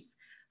spreadsheets.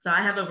 So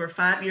I have over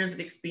 5 years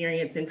of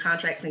experience in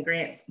contracts and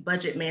grants,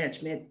 budget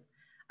management.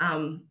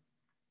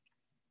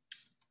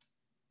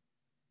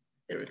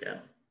 There we go.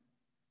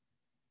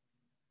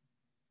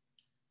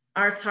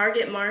 Our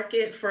target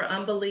market for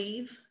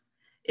Unbelieve,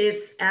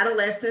 it's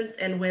adolescents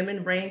and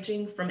women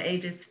ranging from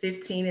ages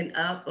 15 and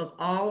up of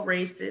all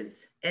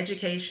races,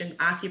 education,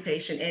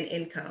 occupation, and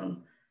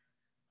income.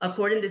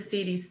 According to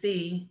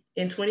CDC,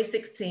 in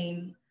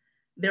 2016,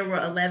 there were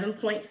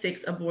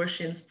 11.6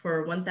 abortions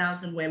per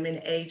 1,000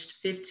 women aged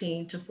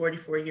 15 to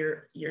 44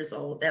 years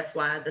old. That's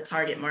why the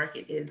target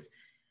market is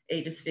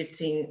ages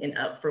 15 and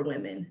up for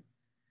women.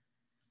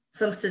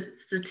 Some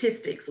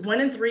statistics: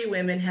 1 in 3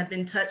 women have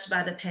been touched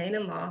by the pain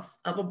and loss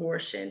of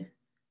abortion.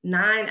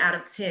 9 out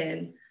of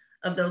 10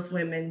 of those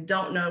women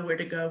don't know where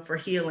to go for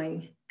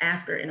healing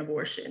after an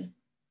abortion.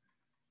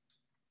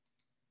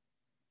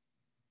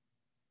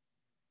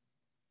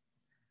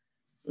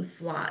 The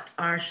SWOT,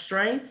 our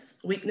strengths,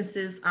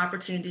 weaknesses,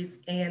 opportunities,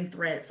 and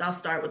threats. I'll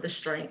start with the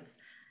strengths.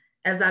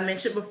 As I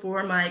mentioned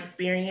before, my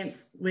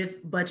experience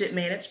with budget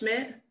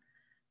management,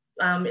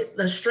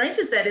 the strength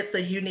is that it's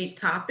a unique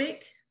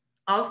topic.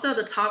 Also,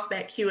 the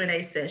talkback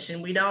Q&A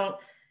session, we don't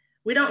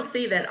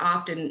see that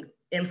often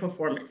in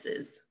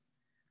performances.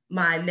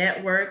 My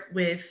network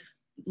with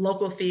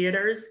local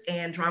theaters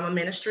and drama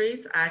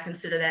ministries, I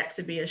consider that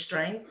to be a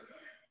strength.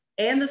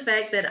 And the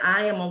fact that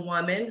I am a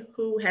woman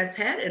who has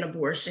had an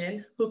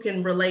abortion, who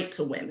can relate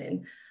to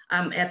women.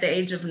 At the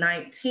age of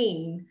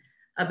 19,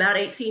 about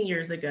 18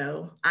 years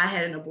ago, I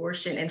had an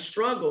abortion and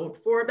struggled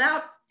for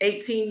about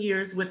 18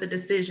 years with the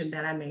decision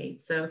that I made.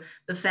 So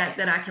the fact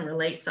that I can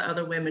relate to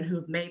other women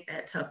who've made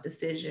that tough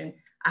decision,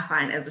 I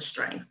find as a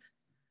strength.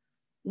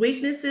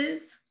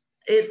 Weaknesses,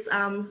 it's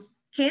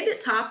candid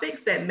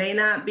topics that may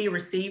not be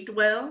received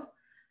well.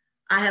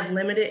 I have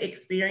limited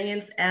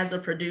experience as a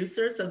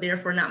producer, so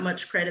therefore not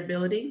much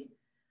credibility.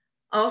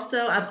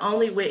 Also, I've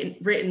only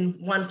written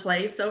 1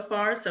 play so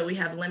far, so we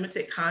have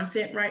limited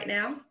content right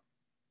now.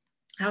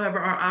 However,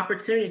 our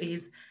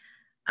opportunities,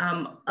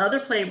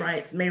 other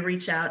playwrights may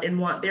reach out and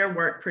want their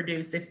work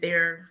produced if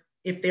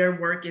their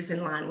work is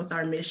in line with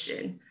our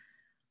mission.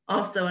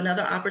 Also,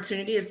 another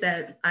opportunity is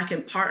that I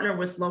can partner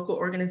with local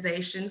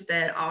organizations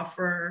that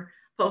offer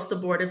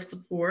post-abortive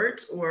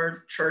support,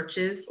 or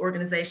churches,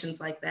 organizations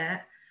like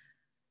that.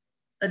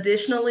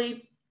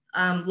 Additionally,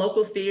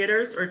 local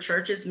theaters or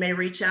churches may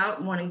reach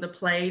out wanting the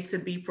play to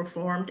be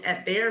performed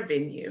at their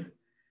venue.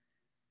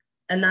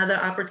 Another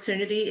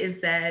opportunity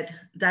is that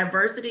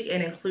diversity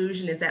and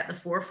inclusion is at the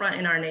forefront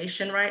in our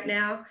nation right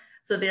now.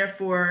 So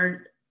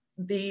therefore,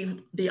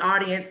 the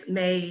audience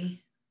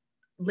may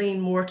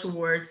lean more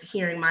towards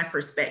hearing my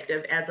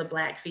perspective as a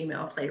Black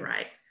female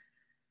playwright.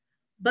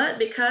 But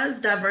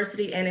because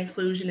diversity and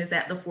inclusion is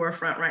at the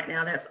forefront right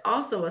now, that's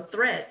also a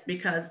threat,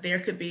 because there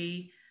could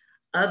be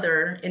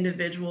other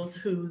individuals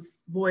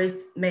whose voice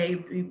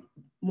may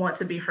want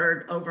to be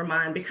heard over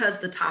mine, because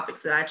the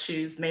topics that I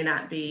choose may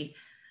not be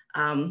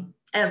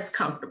as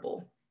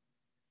comfortable.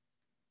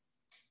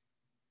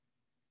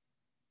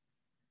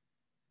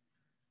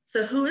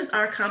 So who is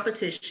our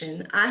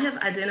competition? I have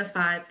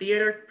identified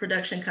theater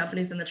production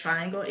companies in the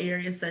Triangle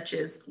area, such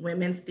as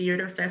Women's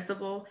Theater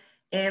Festival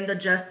and the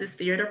Justice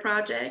Theater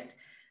Project.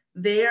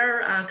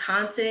 Their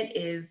content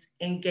is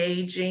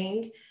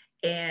engaging,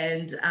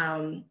 and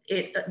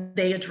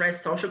they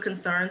address social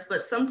concerns,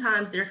 but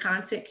sometimes their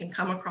content can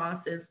come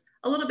across as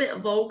a little bit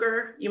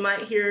vulgar. You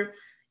might hear,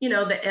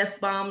 the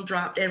F-bomb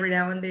dropped every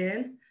now and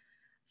then.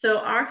 So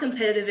our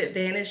competitive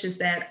advantage is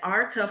that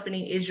our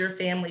company is your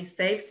family's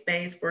safe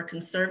space for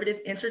conservative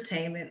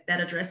entertainment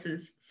that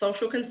addresses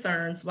social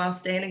concerns while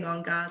standing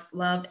on God's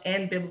love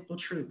and biblical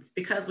truths.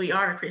 Because we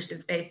are a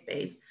Christian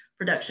faith-based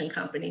production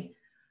company,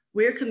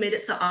 we're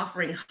committed to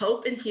offering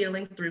hope and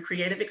healing through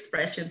creative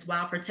expressions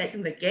while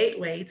protecting the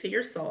gateway to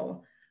your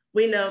soul.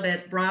 We know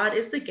that broad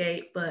is the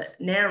gate, but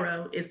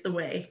narrow is the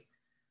way.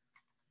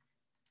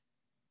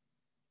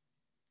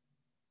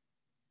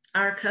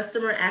 Our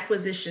customer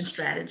acquisition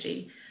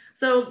strategy.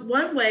 So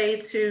one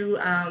way to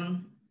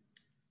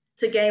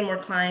gain more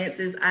clients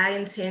is I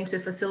intend to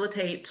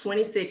facilitate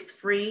 26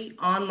 free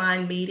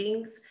online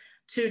meetings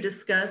to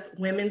discuss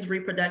women's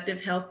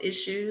reproductive health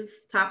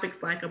issues,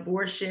 topics like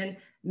abortion,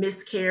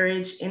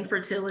 miscarriage,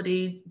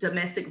 infertility,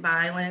 domestic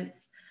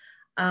violence.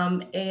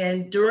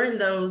 And during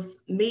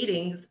those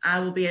meetings, I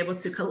will be able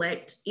to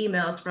collect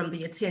emails from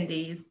the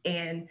attendees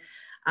and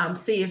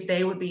see if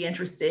they would be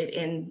interested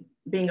in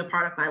being a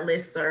part of my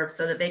listserv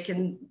so that they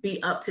can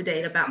be up to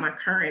date about my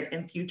current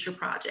and future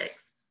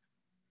projects.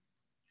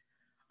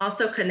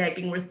 Also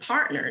connecting with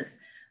partners.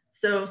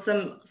 So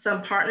some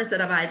partners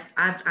that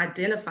I've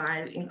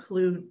identified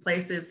include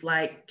places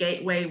like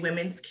Gateway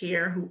Women's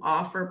Care, who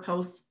offer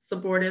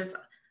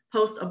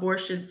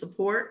post-abortion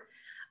support.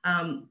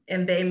 And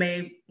they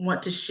may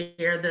want to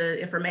share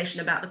the information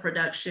about the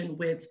production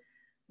with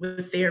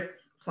their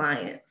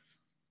clients.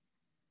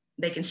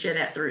 They can share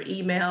that through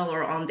email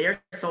or on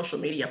their social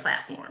media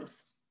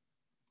platforms.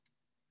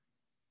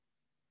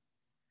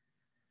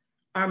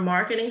 Our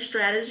marketing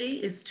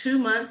strategy is 2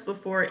 months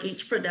before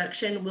each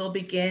production. We'll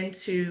begin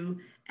to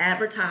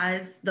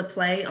advertise the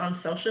play on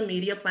social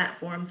media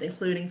platforms,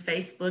 including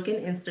Facebook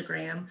and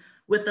Instagram,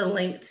 with a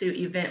link to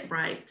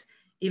Eventbrite.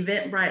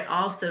 Eventbrite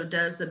also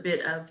does a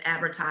bit of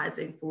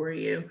advertising for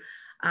you.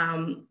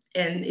 And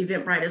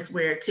Eventbrite is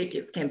where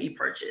tickets can be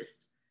purchased.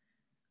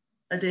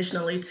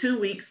 Additionally, 2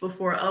 weeks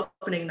before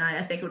opening night,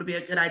 I think it would be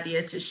a good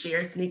idea to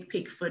share sneak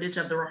peek footage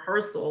of the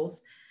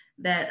rehearsals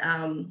that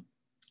can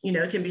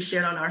be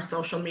shared on our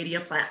social media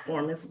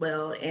platform as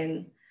well.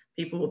 And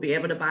people will be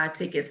able to buy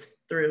tickets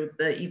through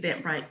the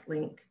Eventbrite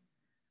link.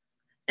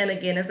 And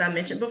again, as I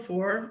mentioned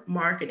before,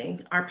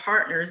 marketing. Our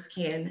partners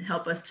can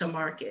help us to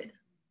market.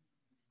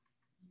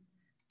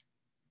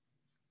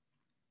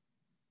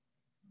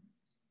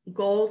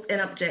 Goals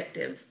and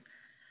objectives.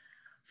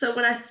 So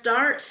when I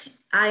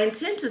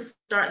intend to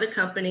start the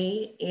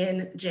company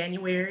in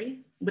January.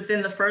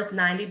 Within the first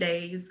 90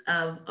 days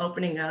of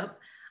opening up,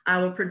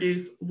 I will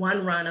produce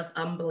 1 run of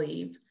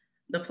Unbelieve,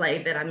 the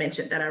play that I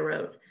mentioned that I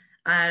wrote.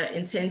 I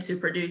intend to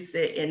produce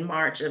it in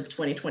March of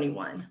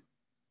 2021.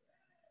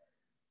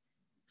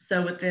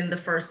 So within the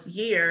first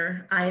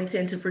year, I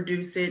intend to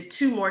produce it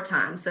 2 more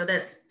times. So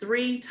that's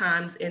 3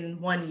 times in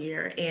 1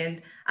 year.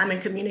 And I'm in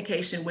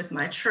communication with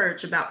my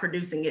church about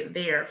producing it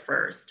there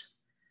first.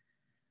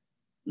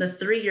 The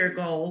 3-year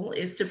goal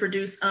is to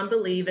produce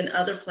Unbelieve and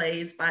other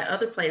plays by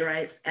other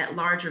playwrights at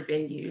larger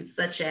venues,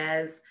 such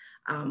as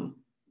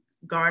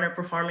Garner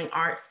Performing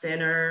Arts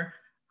Center,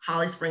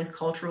 Holly Springs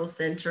Cultural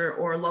Center,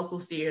 or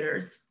local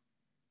theaters.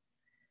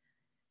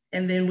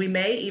 And then we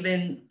may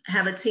even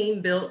have a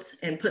team built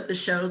and put the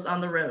shows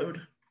on the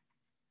road.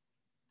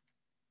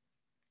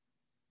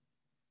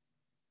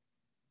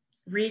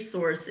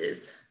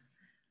 Resources,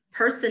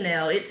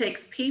 personnel. It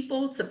takes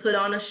people to put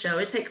on a show.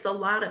 It takes a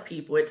lot of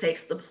people. It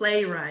takes the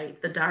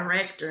playwright, the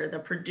director, the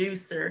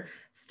producer,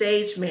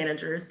 stage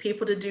managers,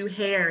 people to do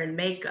hair and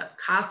makeup,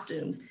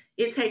 costumes.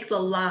 It takes a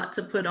lot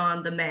to put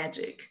on the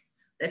magic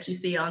that you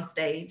see on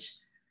stage.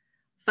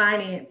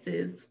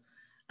 Finances.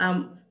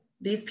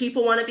 These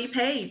people want to be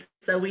paid,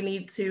 so we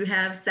need to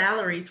have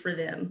salaries for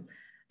them.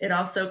 It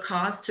also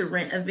costs to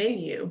rent a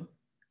venue,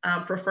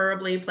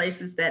 preferably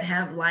places that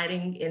have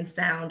lighting and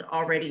sound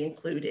already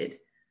included.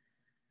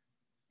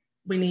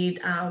 We need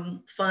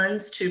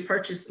funds to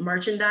purchase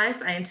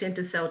merchandise. I intend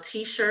to sell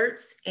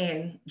t-shirts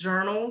and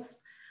journals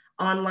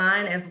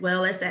online as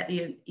well as at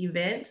the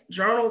event.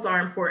 Journals are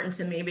important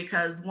to me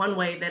because one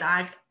way that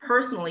I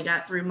personally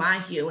got through my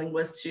healing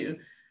was to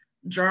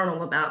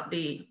journal about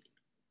the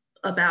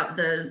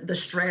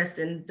stress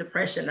and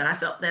depression that I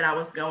felt that I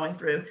was going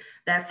through.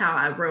 That's how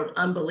I wrote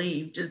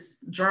Unbelieve,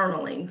 just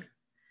journaling.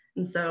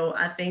 And so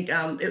I think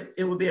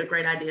it would be a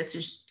great idea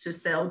to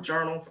sell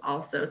journals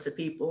also to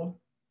people.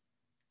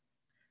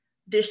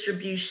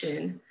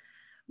 Distribution.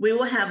 We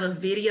will have a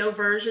video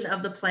version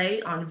of the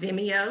play on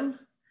Vimeo.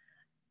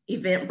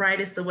 Eventbrite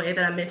is the way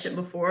that I mentioned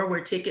before,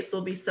 where tickets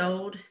will be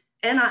sold.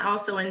 And I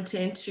also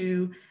intend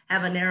to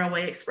have a Narrow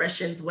Way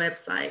Expressions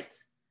website.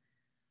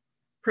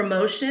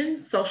 Promotion,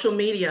 social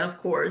media, of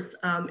course,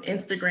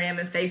 Instagram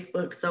and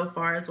Facebook so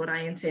far is what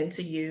I intend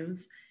to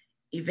use.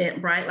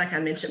 Eventbrite, like I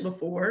mentioned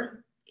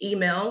before.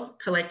 Email,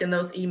 collecting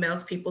those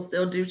emails. People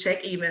still do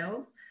check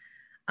emails.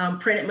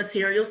 Printed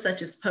materials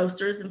such as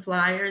posters and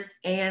flyers,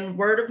 and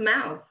word of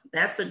mouth.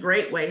 That's a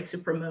great way to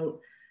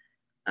promote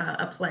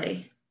a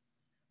play.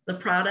 The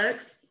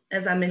products,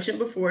 as I mentioned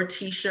before,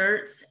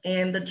 t-shirts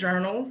and the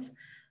journals.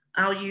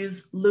 I'll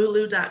use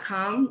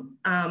lulu.com.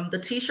 The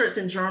t-shirts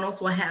and journals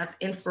will have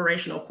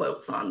inspirational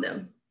quotes on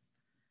them.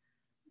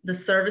 The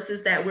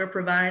services that we're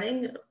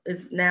providing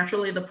is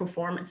naturally the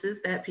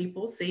performances that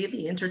people see,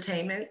 the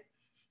entertainment.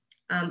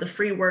 The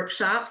free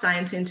workshops, I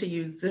intend to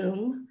use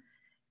Zoom.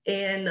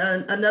 And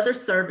another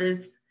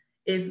service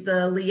is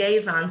the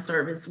liaison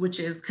service, which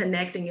is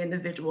connecting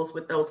individuals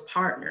with those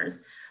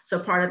partners. So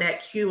part of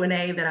that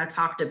Q&A that I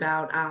talked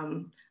about,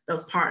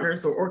 those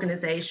partners or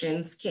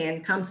organizations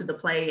can come to the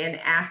play and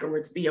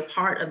afterwards be a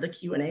part of the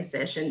Q&A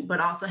session, but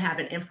also have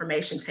an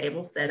information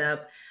table set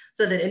up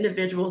so that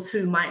individuals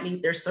who might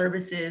need their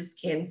services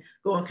can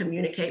go and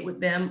communicate with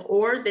them,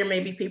 or there may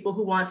be people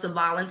who want to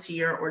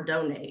volunteer or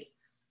donate.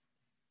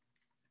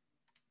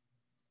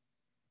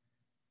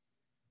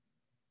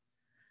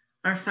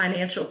 our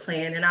financial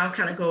plan, and I'll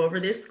kind of go over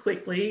this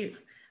quickly.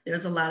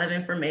 There's a lot of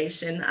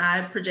information.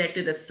 I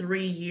projected a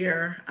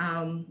three-year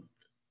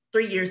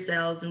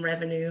sales and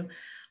revenue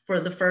for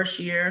the first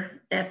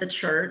year at the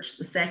church,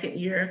 the second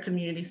year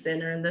community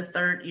center, and the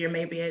third year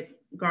maybe at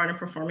Garner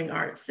Performing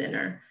Arts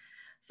Center.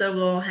 So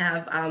we'll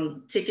have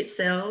ticket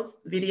sales,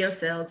 video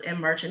sales, and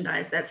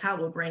merchandise. That's how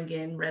we'll bring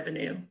in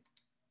revenue.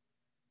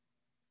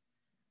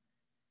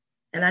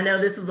 And I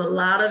know this is a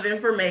lot of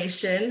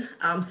information,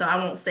 so I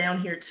won't stay on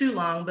here too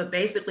long, but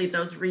basically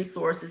those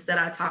resources that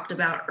I talked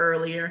about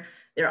earlier,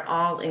 they're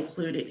all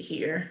included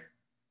here.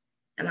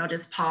 And I'll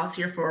just pause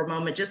here for a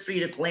moment just for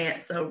you to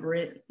glance over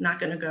it. Not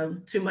gonna go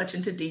too much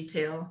into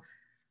detail.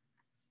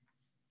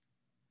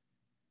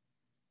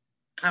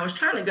 I was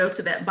trying to go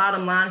to that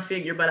bottom line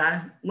figure, but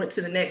I went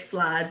to the next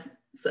slide.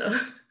 So,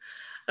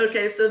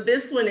 okay, so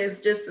this one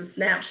is just a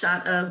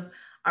snapshot of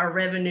our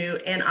revenue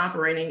and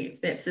operating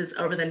expenses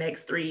over the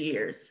next 3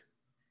 years.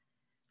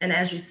 And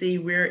as you see,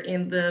 we're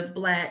in the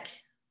black.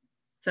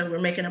 So we're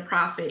making a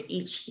profit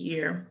each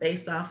year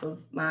based off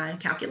of my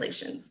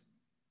calculations.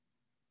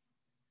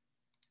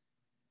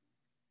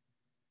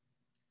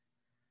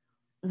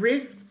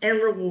 Risks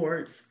and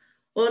rewards.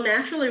 Well,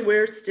 naturally,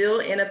 we're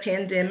still in a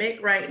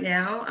pandemic right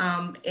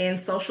now, and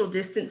social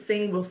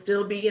distancing will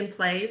still be in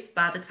place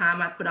by the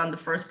time I put on the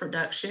first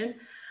production.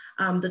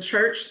 The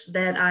church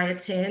that I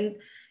attend,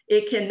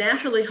 it can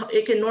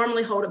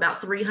normally hold about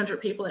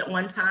 300 people at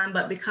one time,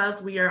 but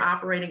because we are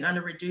operating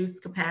under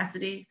reduced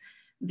capacity,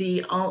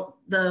 the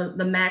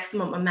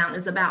maximum amount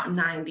is about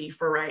 90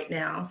 for right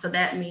now. So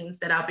that means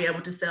that I'll be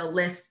able to sell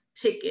less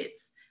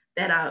tickets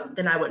than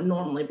I would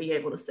normally be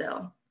able to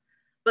sell.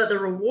 But the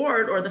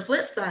reward, or the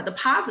flip side, the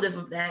positive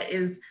of that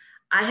is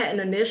I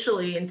hadn't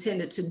initially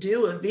intended to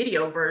do a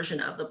video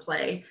version of the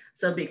play.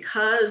 So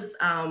because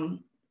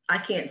I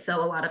can't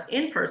sell a lot of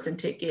in-person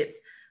tickets,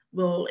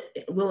 we'll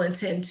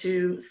intend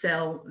to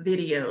sell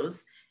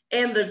videos.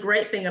 And the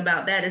great thing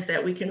about that is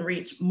that we can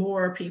reach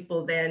more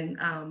people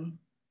than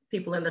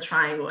people in the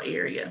Triangle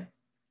area.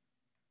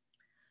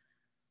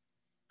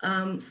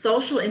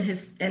 Social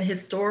and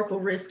historical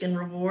risk and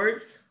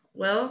rewards.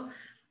 Well,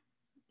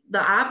 the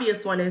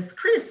obvious one is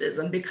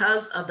criticism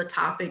because of the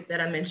topic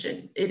that I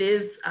mentioned. It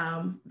is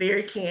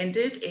very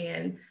candid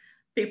and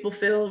people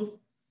feel,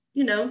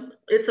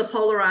 it's a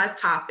polarized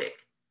topic.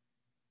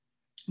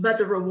 But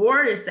the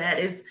reward is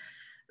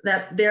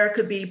that there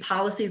could be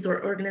policies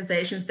or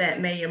organizations that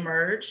may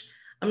emerge.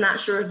 I'm not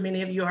sure if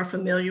many of you are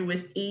familiar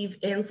with Eve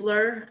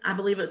Ensler. I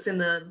believe it's in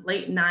the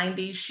late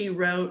 90s. She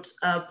wrote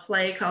a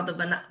play called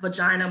The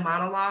Vagina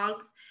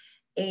Monologues,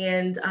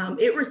 and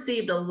it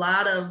received a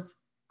lot of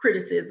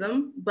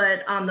criticism,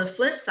 but on the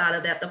flip side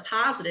of that, the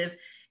positive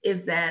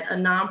is that a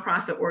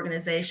nonprofit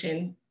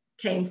organization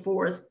came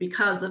forth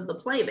because of the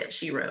play that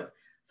she wrote.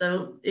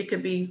 So it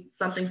could be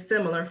something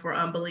similar for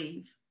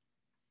Unbelieve.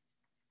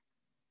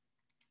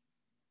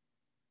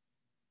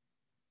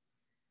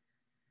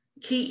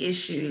 Key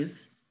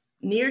issues.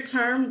 Near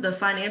term, the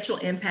financial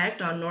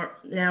impact on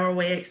Narrow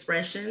Way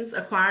Expressions,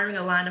 acquiring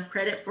a line of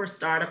credit for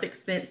startup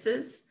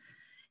expenses.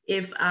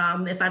 If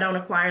I don't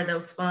acquire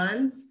those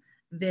funds,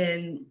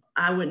 then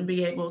I wouldn't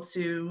be able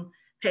to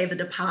pay the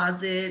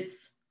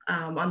deposits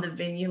on the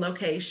venue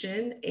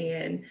location.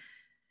 And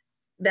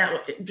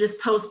that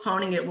just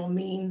postponing it will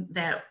mean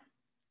that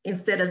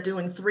instead of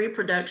doing 3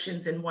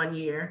 productions in 1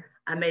 year,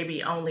 I may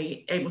be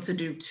only able to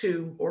do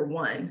 2 or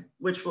 1,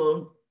 which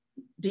will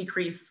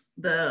decrease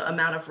the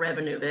amount of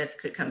revenue that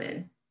could come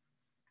in.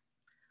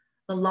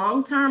 The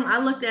long term, I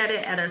looked at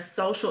it at a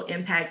social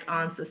impact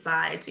on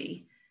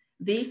society.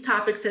 These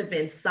topics have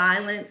been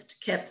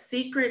silenced, kept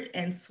secret,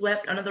 and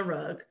swept under the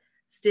rug.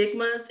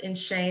 Stigmas and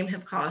shame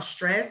have caused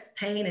stress,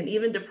 pain, and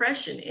even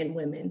depression in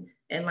women.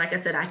 And like I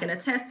said, I can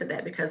attest to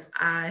that because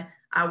I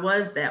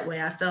was that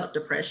way. I felt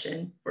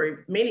depression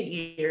for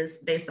many years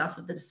based off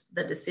of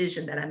the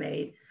decision that I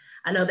made.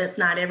 I know that's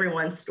not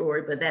everyone's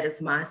story, but that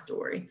is my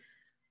story.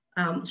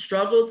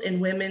 Struggles in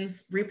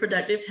women's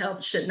reproductive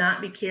health should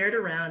not be carried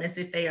around as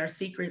if they are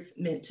secrets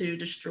meant to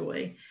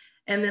destroy.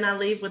 And then I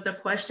leave with the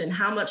question,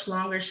 how much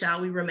longer shall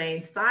we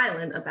remain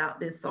silent about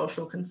this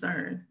social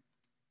concern?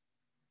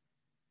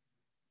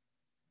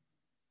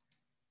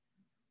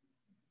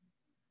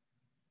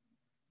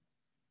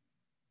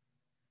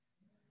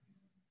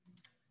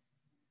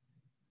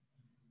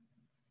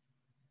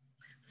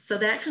 So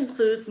that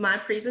concludes my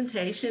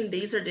presentation.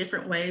 These are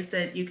different ways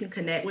that you can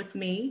connect with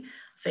me: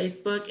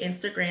 Facebook,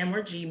 Instagram,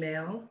 or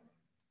Gmail.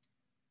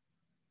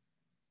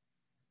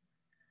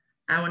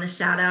 I want to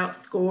shout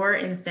out SCORE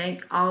and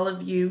thank all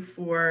of you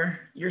for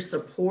your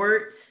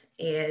support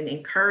and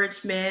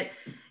encouragement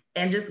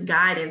and just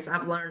guidance.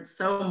 I've learned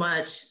so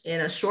much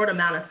in a short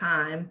amount of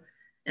time,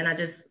 and I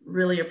just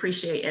really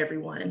appreciate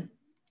everyone.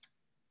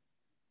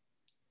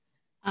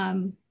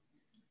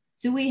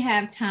 Do we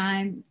have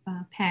time,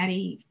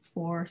 Patty,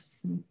 for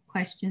some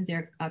questions?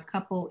 There are a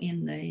couple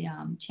in the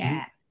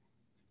chat.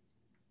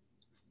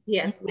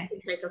 Yes, we can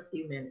take a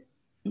few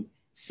minutes.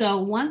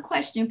 So one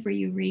question for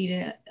you,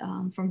 Rita,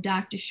 from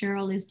Dr.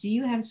 Cheryl is, do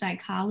you have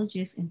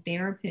psychologists and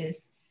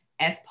therapists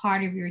as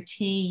part of your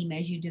team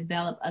as you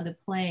develop other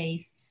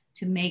plays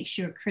to make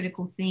sure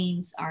critical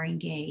themes are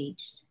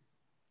engaged?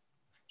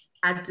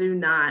 I do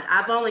not.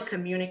 I've only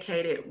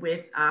communicated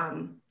with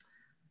a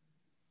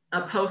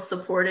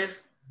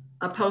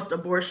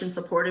post-abortion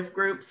supportive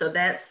group. So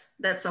that's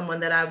someone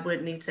that I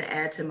would need to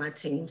add to my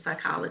team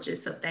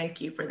psychologist. So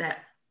thank you for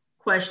that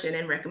question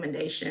and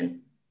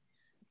recommendation.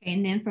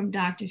 And then from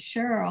Dr.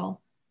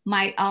 Sherrill,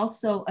 might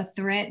also a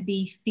threat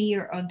be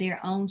fear of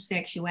their own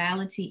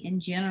sexuality in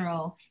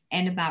general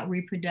and about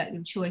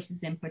reproductive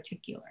choices in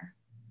particular?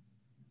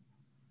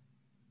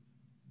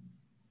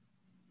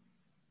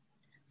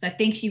 So I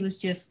think she was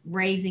just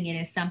raising it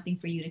as something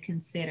for you to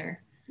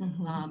consider.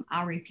 Mm-hmm.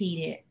 I'll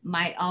repeat it.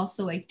 Might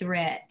also a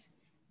threat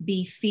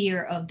be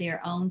fear of their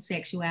own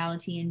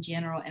sexuality in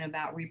general and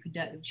about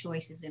reproductive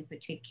choices in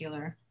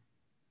particular,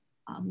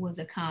 was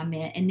a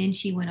comment. And then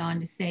she went on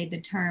to say the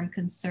term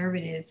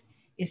conservative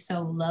is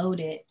so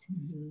loaded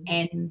mm-hmm.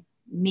 and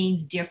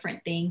means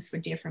different things for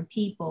different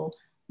people.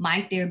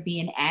 Might there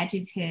be an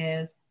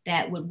adjective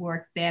that would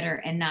work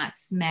better and not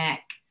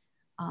smack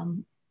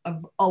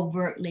of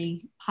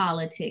overtly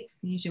politics?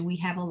 Usually we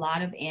have a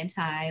lot of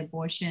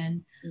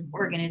anti-abortion mm-hmm.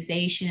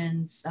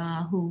 organizations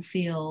who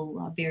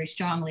feel very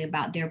strongly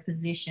about their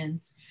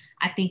positions,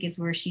 I think is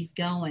where she's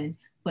going.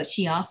 But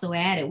she also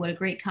added, what a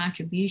great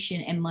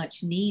contribution and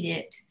much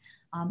needed.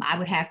 I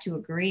would have to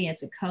agree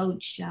as a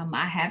coach.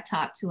 I have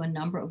talked to a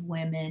number of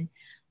women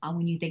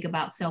when you think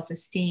about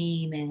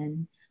self-esteem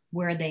and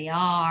where they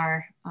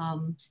are,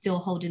 still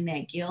holding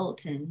that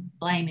guilt and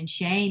blame and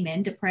shame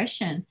and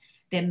depression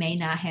that may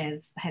not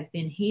have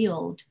been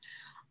healed.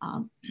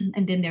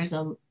 And then there's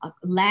a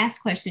last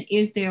question.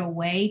 Is there a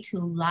way to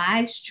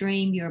live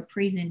stream your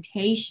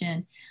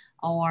presentation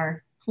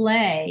or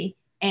play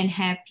and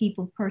have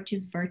people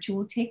purchase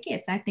virtual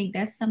tickets? I think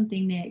that's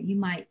something that you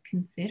might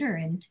consider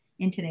in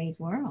today's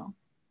world.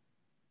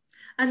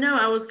 I know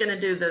I was going to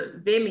do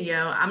the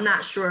Vimeo. I'm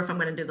not sure if I'm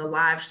going to do the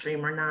live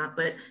stream or not,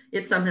 but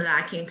it's something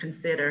that I can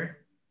consider.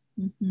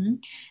 Mm-hmm.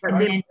 But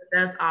then it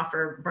does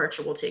offer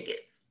virtual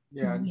tickets.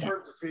 Yeah, in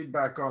terms of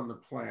feedback on the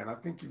plan, I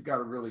think you've got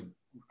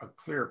a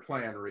clear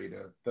plan,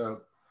 Rita.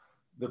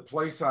 The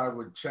place I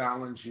would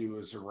challenge you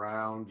is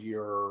around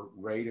your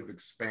rate of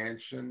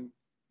expansion.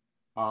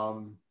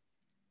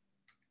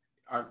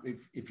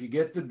 If you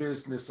get the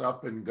business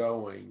up and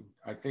going,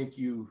 I think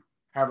you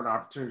have an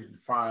opportunity to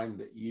find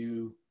that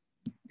you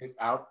get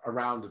out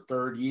around the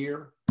third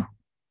year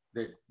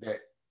that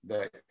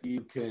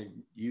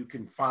you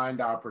can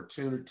find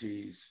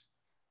opportunities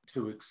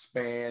to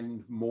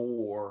expand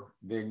more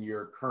than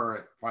your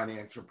current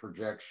financial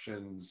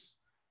projections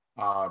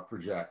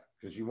project,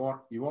 because you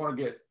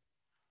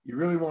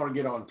really want to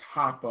get on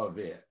top of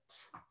it,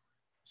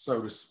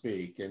 so to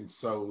speak. And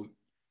so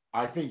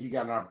I think you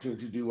got an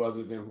opportunity to do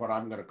other than what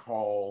I'm going to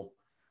call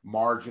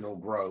marginal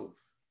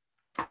growth.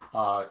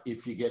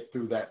 If you get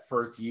through that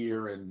first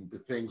year and the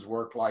things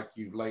work like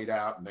you've laid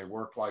out and they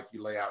work like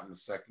you lay out in the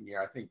second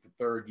year, I think the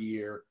third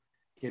year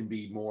can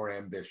be more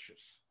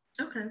ambitious.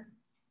 Okay.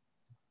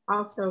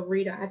 Also,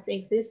 Rita, I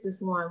think this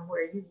is one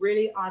where you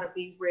really ought to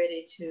be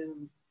ready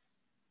to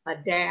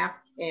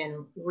adapt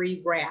and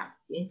rewrap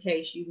in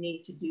case you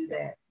need to do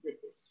that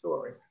with this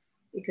story,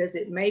 because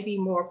it may be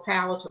more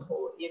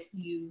palatable if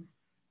you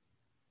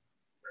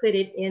put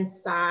it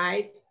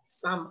inside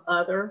some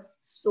other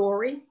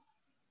story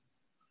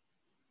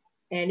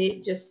and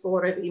it just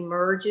sort of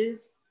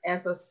emerges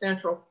as a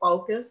central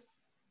focus.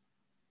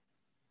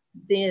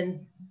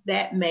 Then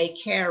that may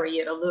carry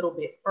it a little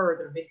bit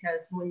further,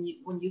 because when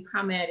you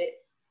come at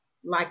it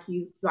like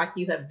you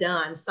have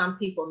done, some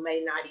people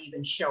may not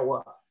even show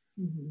up.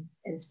 Mm-hmm.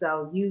 And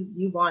so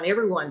you want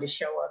everyone to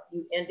show up.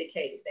 You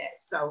indicated that.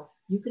 So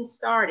you can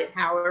start it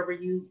however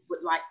you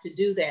would like to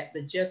do that,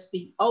 but just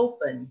be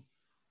open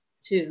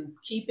to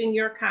keeping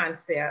your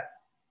concept,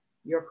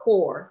 your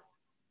core,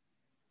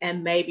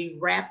 and maybe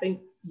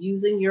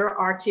using your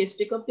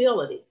artistic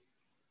ability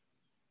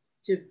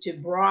to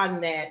broaden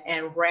that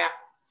and wrap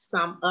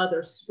some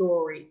other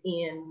story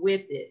in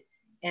with it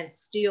and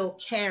still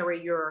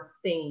carry your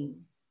theme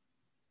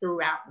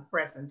throughout the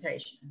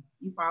presentation.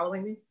 You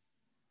following me?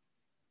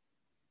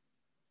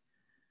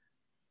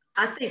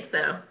 I think so.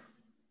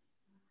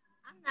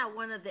 I'm not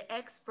one of the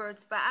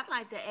experts, but I'd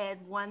like to add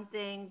one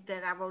thing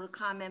that I wrote a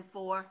comment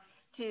for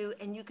too,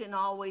 and you can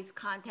always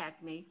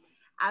contact me.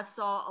 I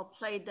saw a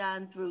play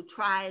done through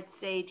Triad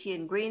Stage here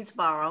in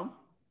Greensboro.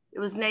 It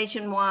was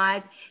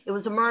nationwide. It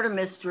was a murder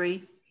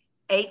mystery,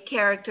 8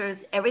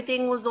 characters.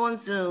 Everything was on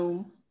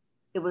Zoom.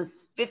 It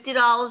was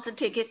 $50 a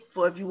ticket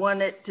for if you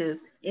wanted to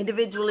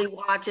individually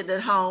watch it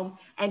at home,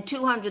 and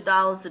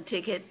 $200 a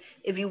ticket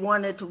if you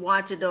wanted to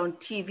watch it on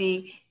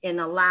TV in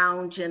a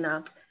lounge in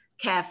a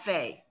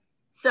cafe.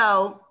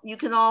 So you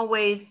can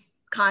always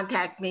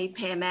contact me,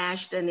 Pam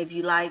Ashton, if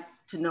you like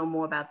to know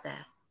more about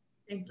that.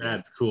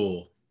 That's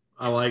cool.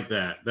 I like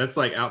that. That's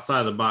like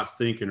outside the box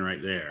thinking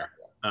right there.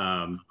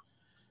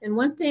 And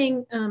one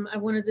thing I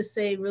wanted to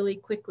say really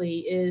quickly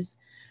is,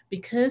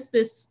 because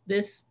this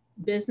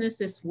business,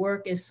 this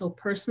work is so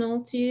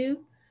personal to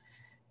you,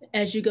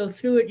 As you go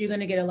through it, you're going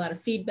to get a lot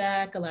of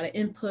feedback, a lot of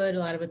input, a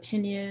lot of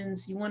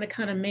opinions. You want to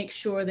kind of make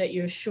sure that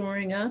you're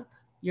shoring up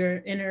your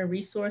inner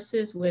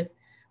resources with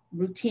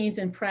routines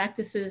and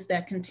practices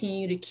that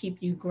continue to keep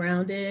you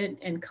grounded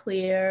and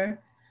clear,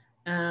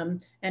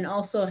 and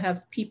also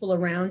have people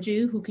around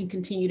you who can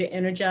continue to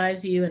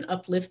energize you and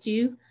uplift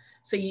you.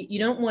 So you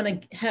don't want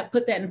to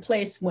put that in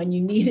place when you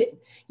need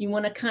it. You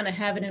want to kind of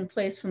have it in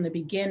place from the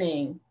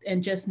beginning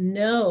and just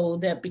know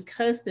that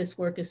because this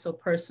work is so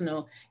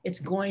personal,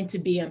 it's going to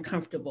be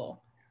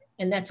uncomfortable,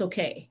 and that's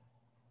okay.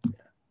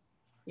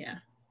 Yeah.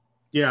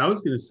 Yeah, I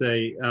was going to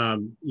say, I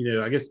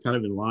guess kind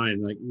of in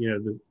line, like,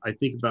 I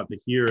think about the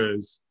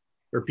heroes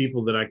or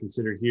people that I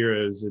consider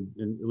heroes, and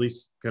at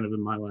least kind of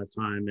in my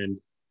lifetime, and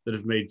that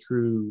have made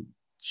true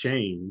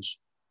change.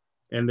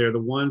 And they're the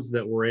ones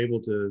that were able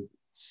to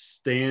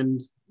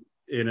stand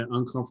in an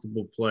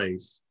uncomfortable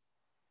place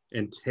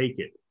and take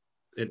it,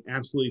 and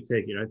absolutely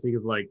take it. I think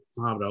of like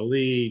Muhammad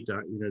Ali,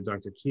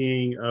 Dr.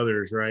 King,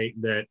 others, right,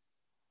 that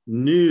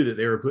knew that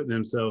they were putting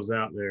themselves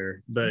out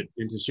there, but,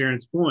 and to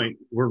Sharon's point,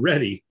 we're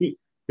ready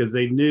because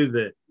they knew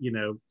that,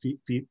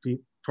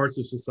 parts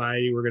of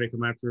society were going to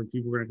come after them,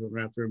 people were going to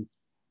come after them.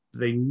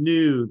 They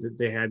knew that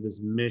they had this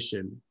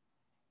mission.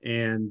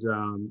 And,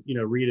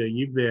 Rita,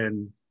 you've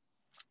been,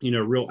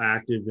 real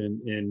active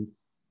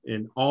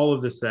in all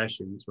of the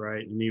sessions,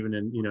 right? And even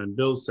in, in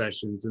Bill's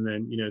sessions, and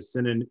then,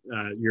 sending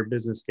your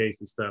business case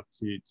and stuff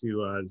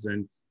to us.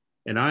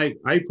 And I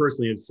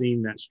personally have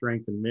seen that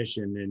strength and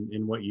mission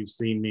in what you've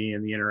seen me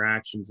and the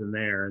interactions in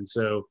there. And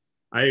so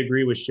I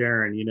agree with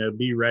Sharon,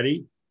 be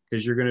ready,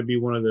 because you're going to be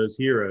one of those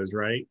heroes,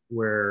 right?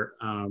 Where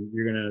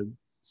you're going to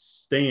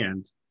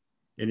stand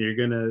and you're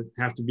going to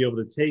have to be able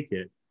to take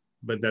it,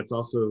 but that's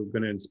also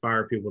going to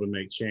inspire people to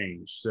make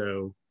change.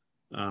 So,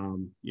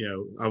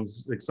 I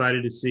was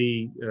excited to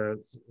see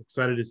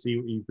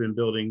what you've been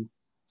building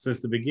since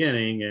the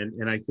beginning.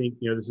 And I think,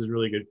 this is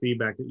really good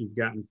feedback that you've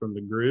gotten from the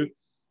group.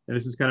 And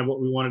this is kind of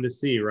what we wanted to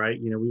see, right?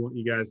 We want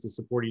you guys to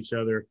support each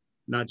other,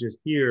 not just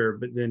here,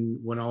 but then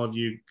when all of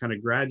you kind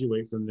of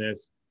graduate from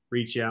this,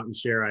 reach out and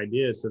share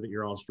ideas so that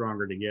you're all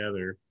stronger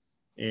together.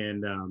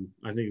 And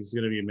I think it's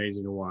going to be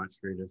amazing to watch,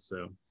 Rita.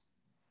 So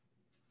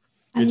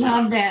I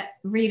love that,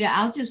 Rita.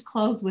 I'll just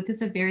close with,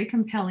 it's a very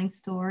compelling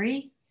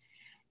story.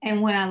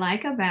 And what I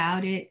like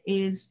about it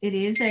is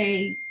it's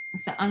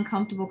an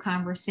uncomfortable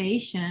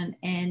conversation.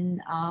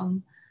 And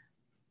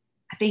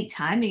I think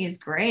timing is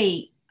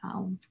great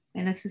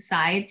in a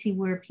society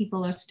where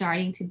people are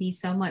starting to be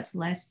so much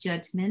less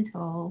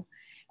judgmental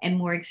and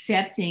more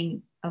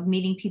accepting of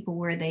meeting people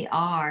where they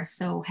are.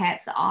 So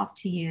hats off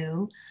to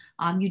you.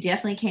 You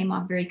definitely came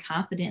off very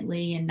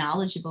confidently and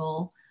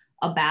knowledgeable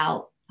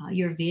about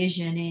your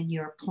vision and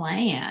your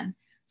plan.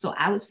 So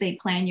I would say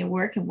plan your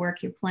work and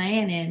work your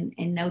plan,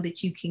 and know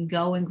that you can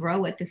go and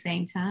grow at the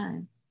same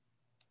time.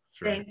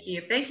 Right. Thank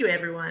you. Thank you,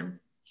 everyone.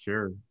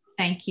 Sure.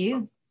 Thank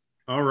you.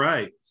 All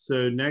right.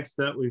 So next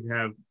up, we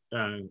have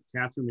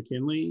Catherine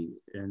McKinley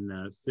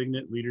and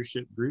Signet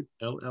Leadership Group,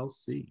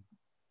 LLC.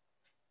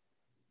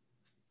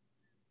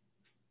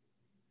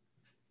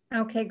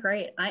 Okay,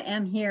 great. I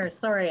am here.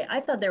 Sorry,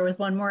 I thought there was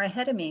one more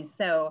ahead of me.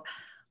 So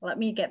let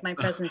me get my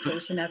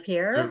presentation up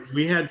here. So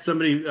we had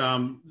somebody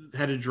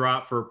had to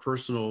drop for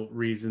personal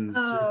reasons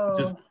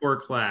just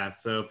before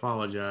class, so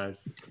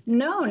apologize.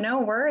 No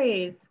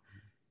worries.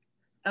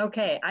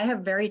 Okay, I have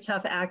very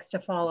tough acts to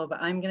follow,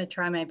 but I'm going to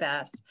try my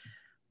best.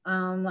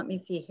 Let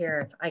me see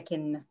here if I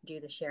can do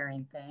the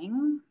sharing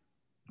thing.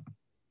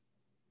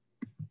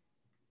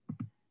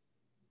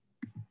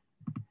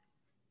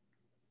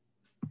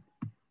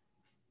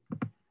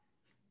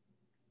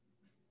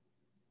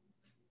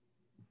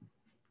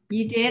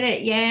 You did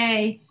it.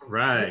 Yay.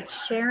 Right.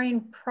 It's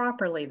sharing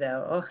properly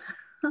though.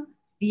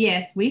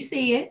 Yes, we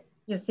see it.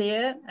 You see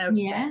it? Okay.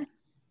 Yes.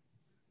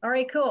 All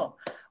right, cool.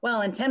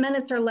 Well, in 10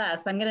 minutes or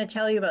less, I'm going to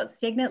tell you about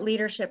Signet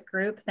Leadership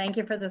Group. Thank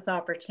you for this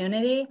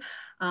opportunity.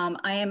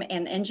 I am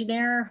an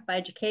engineer by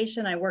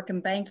education. I work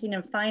in banking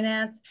and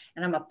finance,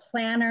 and I'm a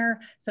planner.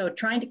 So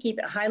trying to keep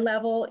it high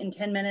level in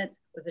 10 minutes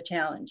was a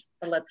challenge,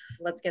 but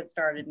let's get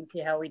started and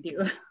see how we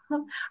do.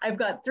 I've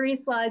got 3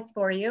 slides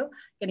for you. I'm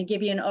going to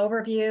give you an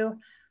overview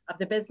of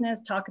the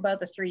business, talk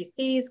about the 3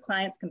 C's,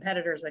 clients,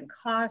 competitors, and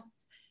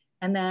costs.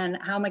 And then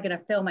how am I going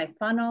to fill my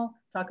funnel?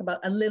 Talk about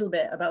a little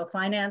bit about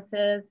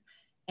finances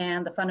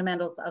and the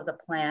fundamentals of the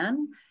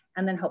plan.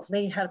 And then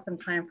hopefully have some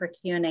time for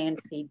Q&A and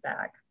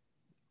feedback.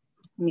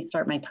 Let me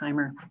start my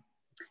timer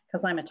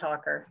because I'm a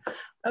talker.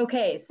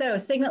 Okay, so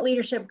Signet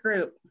Leadership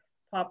Group,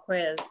 pop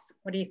quiz.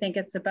 What do you think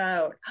it's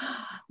about?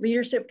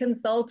 Leadership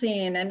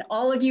consulting. And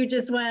all of you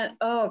just went,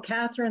 oh,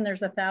 Catherine,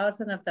 there's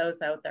 1,000 of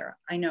those out there.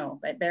 I know,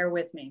 but bear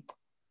with me.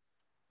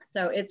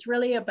 So it's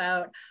really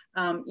about,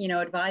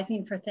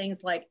 advising for things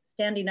like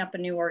standing up a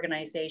new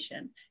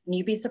organization. And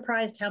you'd be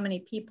surprised how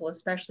many people,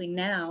 especially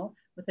now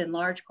within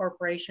large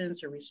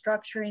corporations, are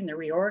restructuring, they're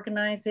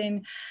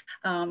reorganizing.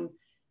 And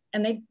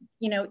they,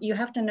 you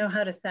have to know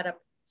how to set up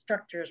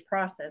structures,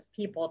 process,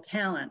 people,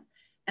 talent.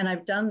 And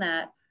I've done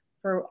that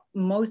for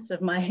most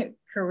of my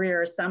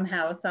career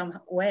somehow, some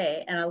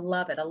way, and I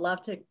love it. I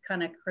love to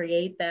kind of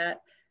create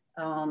that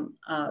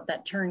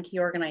that turnkey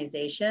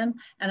organization,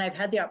 and I've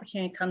had the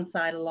opportunity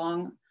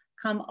to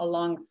come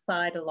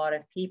alongside a lot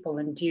of people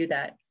and do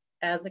that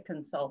as a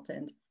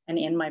consultant and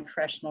in my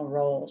professional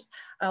roles.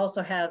 I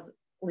also have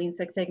Lean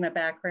Six Sigma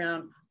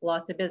background,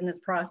 lots of business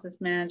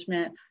process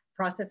management,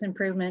 process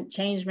improvement,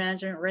 change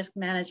management, risk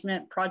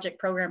management, project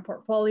program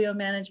portfolio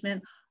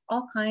management,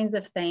 all kinds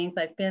of things.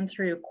 I've been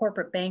through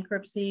corporate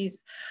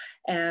bankruptcies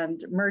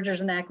and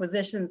mergers and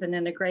acquisitions and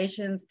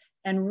integrations.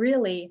 And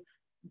really,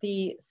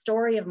 the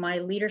story of my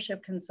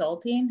leadership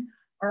consulting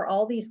are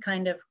all these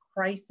kind of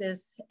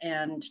crisis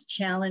and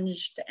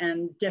challenged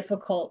and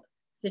difficult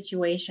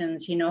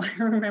situations. You know, I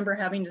remember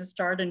having to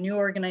start a new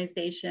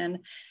organization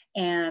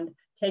and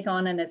take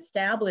on an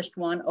established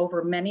one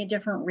over many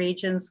different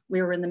regions.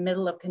 We were in the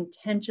middle of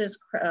contentious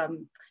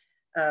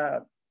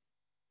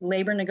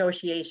labor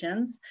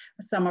negotiations.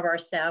 Some of our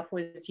staff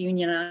was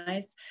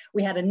unionized.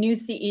 We had a new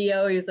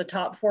CEO. He was a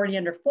top 40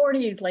 under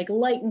 40. He's like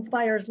lighting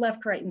fires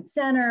left, right, and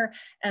center.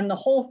 And the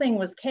whole thing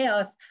was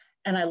chaos.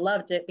 And I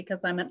loved it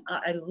because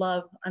I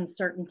love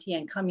uncertainty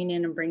and coming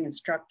in and bringing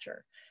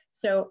structure.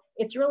 So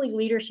it's really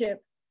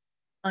leadership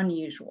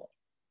unusual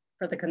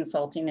for the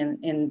consulting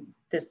in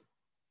this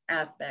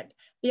aspect.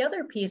 The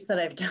other piece that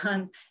I've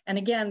done, and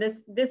again,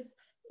 this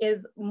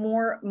is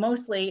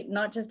mostly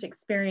not just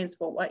experience,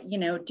 but what, you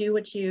know, do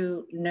what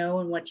you know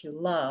and what you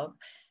love.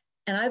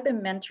 And I've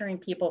been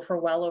mentoring people for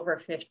well over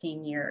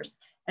 15 years.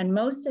 And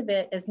most of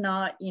it is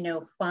not, you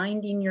know,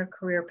 finding your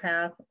career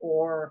path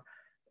or,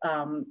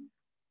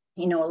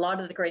 you know, a lot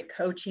of the great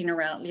coaching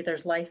around,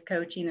 there's life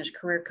coaching, there's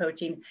career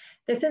coaching.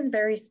 This is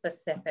very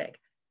specific.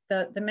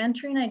 The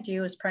mentoring I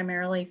do is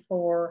primarily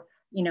for,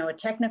 you know, a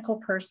technical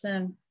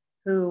person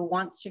who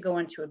wants to go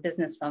into a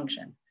business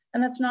function.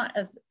 And that's not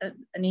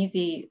an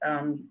easy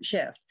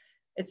shift.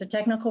 It's a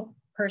technical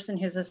person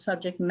who's a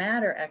subject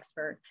matter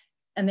expert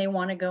and they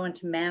want to go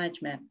into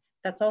management.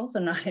 That's also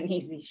not an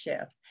easy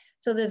shift.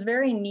 So there's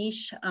very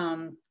niche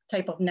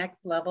type of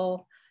next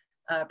level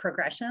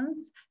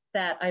progressions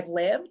that I've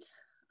lived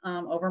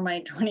over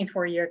my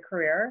 24-year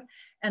career.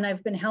 And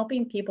I've been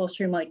helping people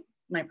through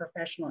my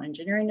professional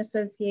engineering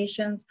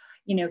associations,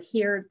 you know,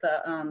 here at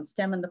the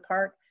STEM in the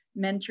Park,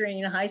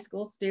 mentoring high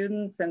school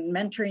students and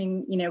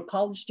mentoring, you know,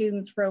 college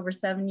students for over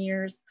 7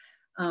 years,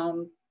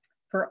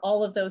 for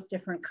all of those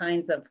different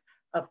kinds of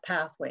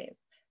pathways.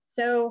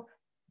 So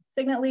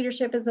Signet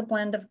Leadership is a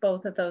blend of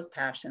both of those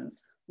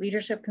passions.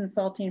 Leadership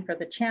consulting for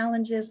the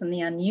challenges and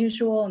the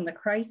unusual and the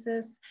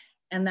crisis,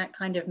 and that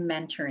kind of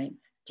mentoring,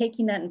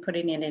 taking that and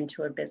putting it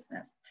into a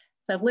business.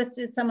 So I've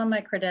listed some of my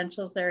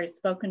credentials there. I've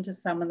spoken to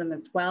some of them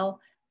as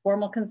well.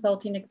 Formal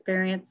consulting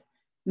experience,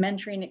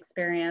 mentoring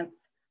experience,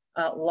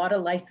 a lot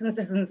of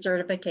licenses and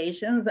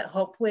certifications that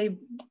hopefully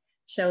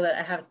show that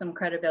I have some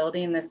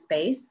credibility in this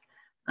space.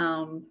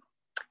 And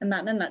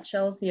that in a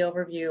nutshell is the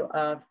overview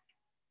of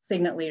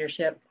Signet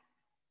Leadership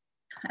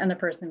and the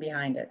person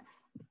behind it.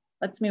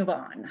 Let's move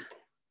on.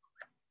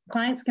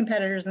 Clients,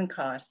 competitors, and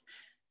costs.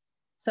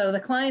 So the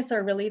clients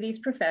are really these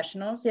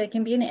professionals. They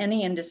can be in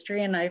any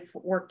industry, and I've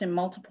worked in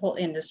multiple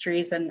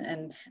industries,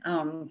 and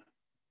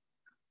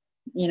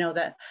you know,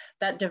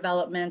 that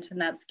development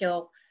and that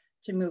skill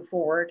to move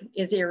forward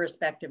is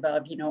irrespective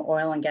of, you know,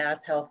 oil and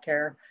gas,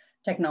 healthcare,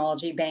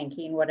 technology,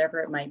 banking,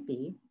 whatever it might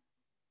be.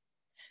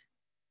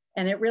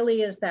 And it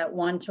really is that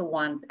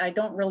one-to-one. I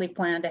don't really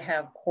plan to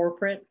have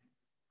corporate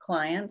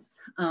clients.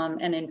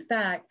 And in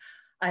fact,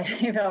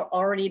 I've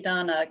already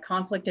done a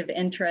conflict of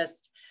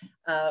interest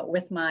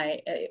with my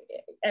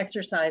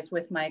exercise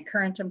with my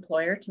current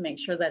employer to make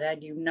sure that I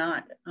do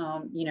not,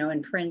 you know,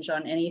 infringe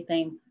on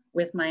anything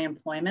with my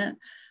employment.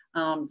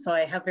 So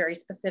I have very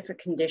specific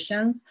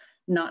conditions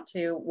not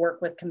to work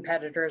with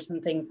competitors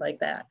and things like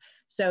that.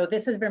 So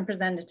this has been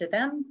presented to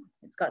them.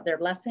 It's got their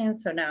blessing.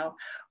 So now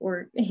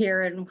we're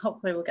here and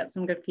hopefully we'll get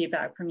some good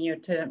feedback from you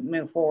to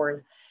move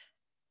forward.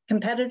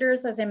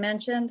 Competitors, as I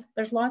mentioned,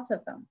 there's lots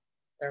of them.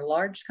 They're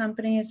large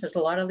companies. There's a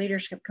lot of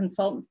leadership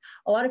consultants,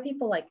 a lot of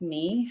people like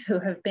me who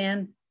have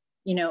been,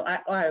 you know,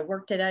 I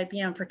worked at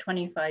IBM for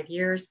 25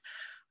 years.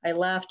 I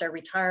left, I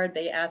retired.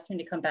 They asked me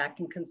to come back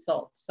and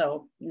consult.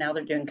 So now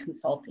they're doing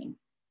consulting.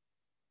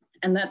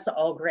 And that's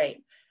all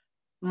great.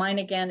 Mine,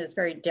 again, is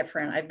very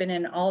different. I've been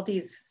in all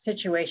these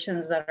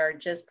situations that are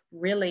just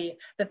really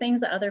the things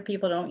that other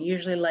people don't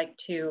usually like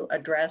to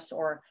address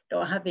or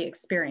don't have the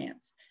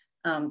experience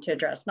to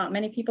address. Not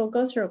many people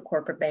go through a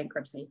corporate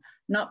bankruptcy.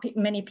 Not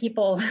many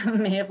people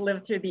may have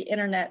lived through the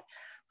internet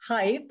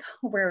hype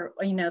where,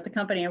 you know, the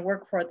company I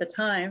worked for at the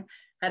time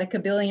had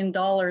 $1 billion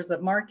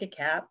of market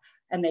cap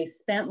and they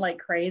spent like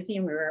crazy.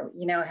 And we were,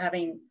 you know,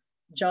 having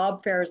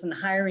job fairs and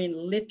hiring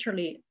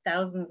literally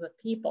thousands of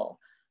people.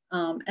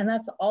 And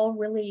that's all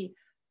really,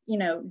 you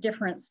know,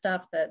 different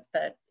stuff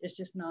that is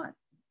just not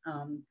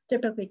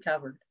typically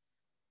covered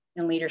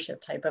in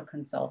leadership type of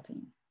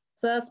consulting.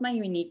 So that's my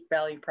unique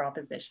value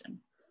proposition.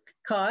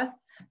 Costs.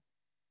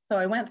 So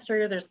I went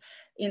through, there's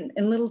in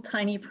little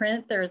tiny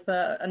print, there's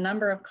a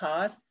number of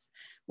costs.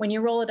 When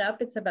you roll it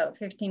up, it's about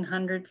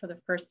 $1,500 for the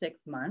first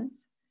 6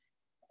 months,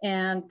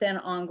 and then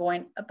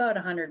ongoing about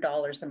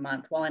 $100 a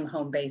month while I'm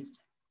home-based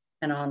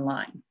and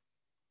online.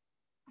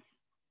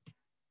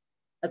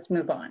 Let's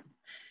move on.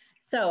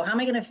 So how am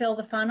I going to fill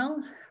the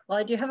funnel? Well,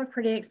 I do have a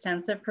pretty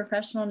extensive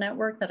professional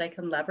network that I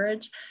can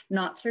leverage,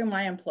 not through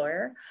my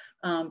employer,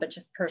 but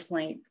just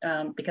personally,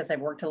 because I've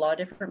worked a lot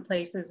of different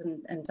places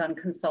and done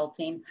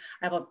consulting.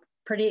 I have a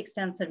pretty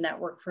extensive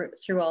network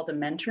through all the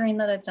mentoring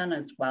that I've done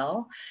as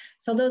well.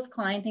 So those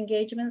client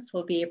engagements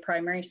will be a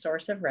primary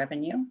source of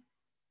revenue.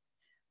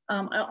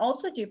 I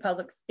also do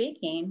public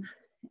speaking,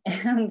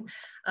 and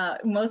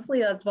mostly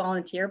that's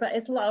volunteer, but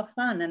it's a lot of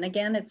fun. And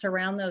again, it's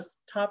around those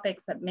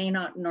topics that may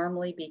not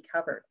normally be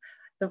covered.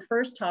 The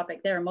first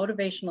topic there,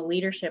 motivational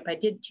leadership, I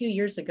did 2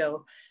 years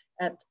ago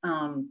at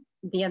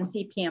the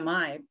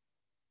NCPMI,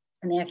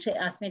 and they actually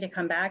asked me to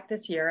come back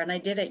this year, and I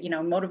did it,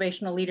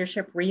 motivational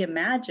leadership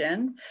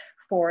reimagined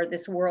for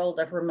this world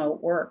of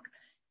remote work.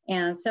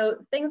 And so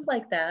things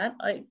like that,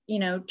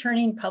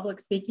 turning public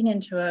speaking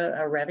into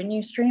a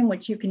revenue stream,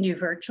 which you can do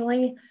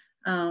virtually,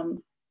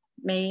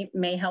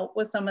 may help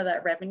with some of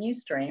that revenue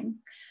stream.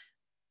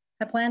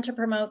 I plan to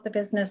promote the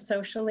business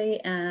socially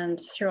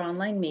and through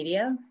online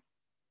media,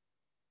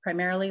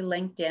 primarily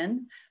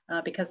LinkedIn,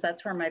 because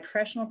that's where my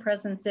professional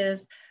presence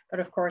is. But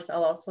of course,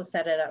 I'll also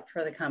set it up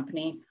for the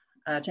company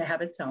to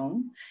have its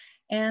own.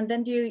 And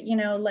then do,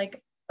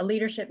 like a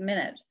leadership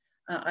minute,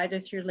 either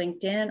through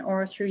LinkedIn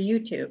or through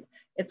YouTube.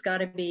 It's got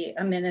to be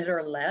a minute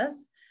or less.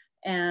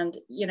 And,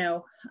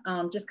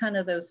 just kind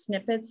of those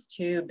snippets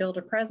to build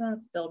a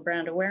presence, build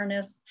brand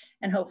awareness,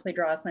 and hopefully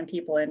draw some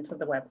people into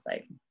the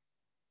website.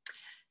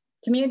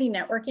 Community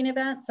networking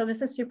events. So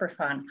this is super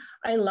fun.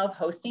 I love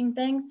hosting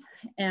things.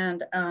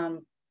 And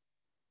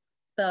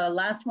the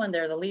last one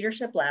there, the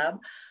Leadership Lab,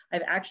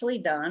 I've actually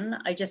done.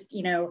 I just,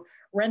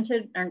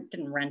 rented, or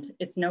didn't rent,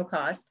 it's no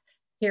cost.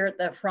 Here at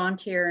the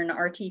Frontier and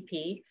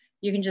RTP,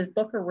 you can just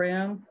book a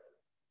room.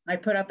 I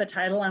put up a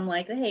title, I'm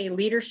like, hey,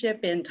 leadership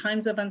in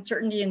times of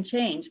uncertainty and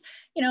change.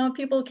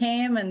 People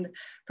came and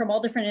from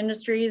all different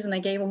industries, and I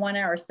gave a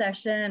 1-hour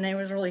session, and it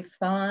was really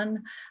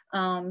fun.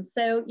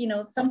 So,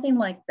 something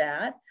like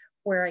that,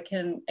 where I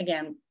can,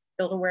 again,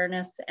 build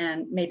awareness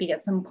and maybe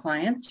get some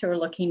clients who are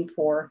looking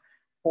for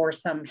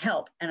some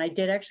help. And I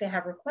did actually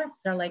have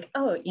requests. They're like,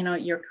 oh,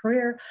 your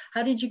career,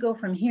 how did you go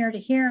from here to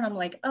here? And I'm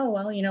like, oh,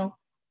 well,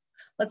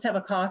 let's have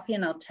a coffee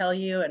and I'll tell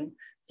you and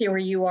see where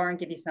you are and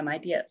give you some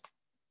ideas.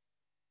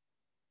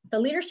 The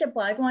Leadership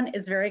Live one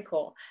is very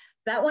cool.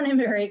 That one I'm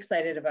very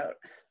excited about.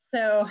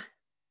 So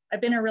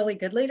I've been a really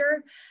good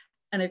leader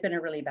and I've been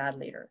a really bad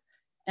leader.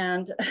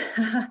 And,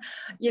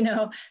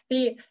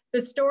 the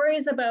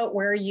stories about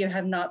where you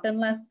have not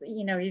been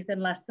you've been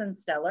less than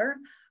stellar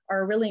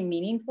are really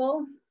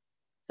meaningful.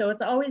 So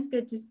it's always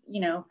good to,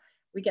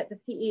 we get the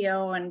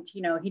CEO and,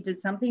 he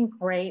did something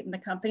great and the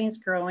company's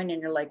growing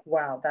and you're like,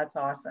 wow, that's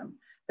awesome.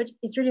 But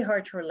it's really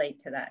hard to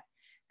relate to that.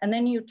 And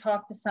then you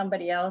talk to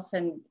somebody else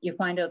and you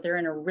find out they're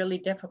in a really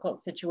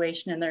difficult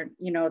situation and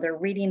they're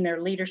reading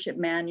their leadership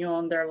manual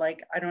and they're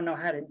like, I don't know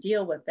how to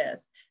deal with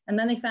this. And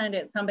then they find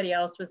out somebody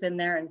else was in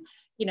there and,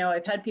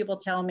 I've had people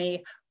tell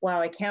me, wow,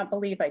 I can't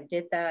believe I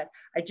did that.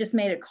 I just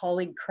made a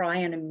colleague cry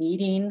in a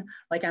meeting,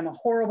 like I'm a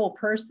horrible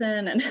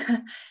person. And,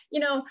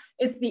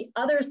 it's the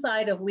other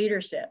side of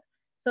leadership.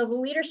 So the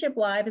Leadership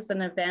Live is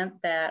an event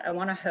that I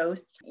want to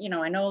host.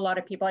 I know a lot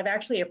of people, I've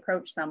actually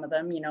approached some of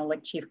them,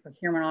 like Chief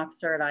Procurement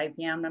Officer at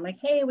IBM. I'm like,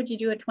 hey, would you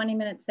do a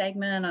 20-minute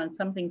segment on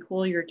something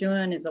cool you're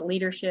doing as a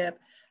leadership,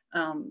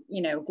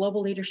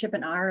 global leadership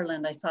in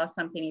Ireland? I saw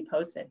something he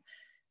posted.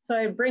 So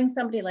I'd bring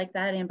somebody like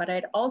that in, but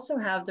I'd also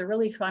have the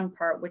really fun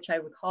part, which I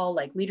would call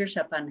like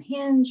Leadership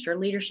Unhinged or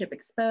Leadership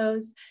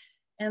Exposed.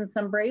 And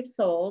some brave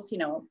souls,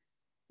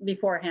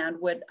 beforehand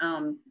would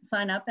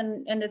sign up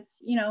and it's,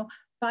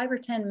 5 or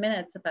 10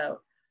 minutes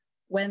about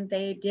when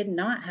they did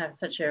not have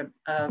such a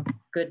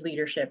good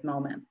leadership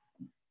moment.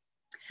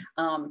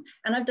 And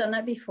I've done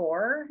that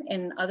before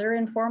in other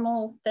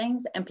informal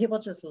things and people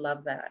just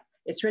love that.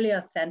 It's really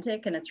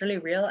authentic and it's really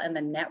real and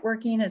the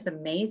networking is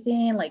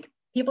amazing. Like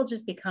people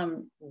just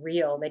become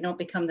real. They don't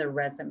become their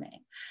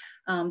resume.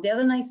 The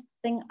other nice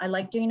thing I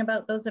like doing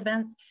about those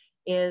events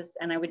is,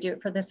 and I would do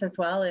it for this as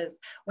well, is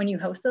when you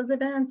host those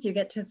events, you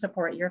get to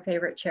support your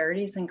favorite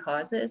charities and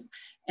causes.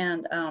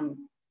 And,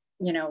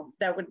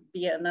 that would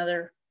be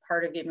another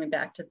part of giving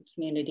back to the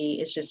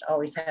community is just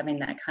always having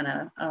that kind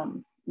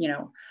of,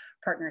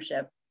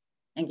 partnership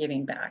and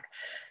giving back.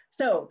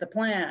 So the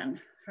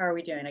plan, how are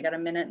we doing? I got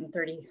 1 minute and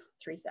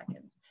 33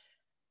 seconds.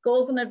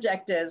 Goals and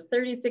objectives,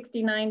 30,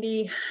 60,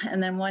 90,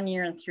 and then 1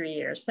 year and 3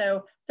 years.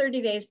 So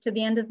 30 days to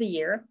the end of the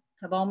year,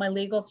 have all my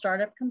legal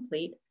startup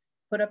complete,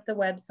 put up the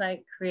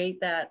website, create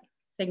that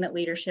Signet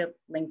Leadership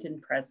LinkedIn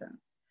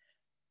presence.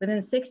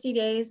 Within 60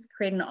 days,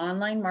 create an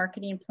online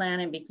marketing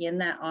plan and begin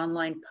that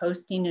online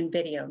posting and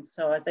video.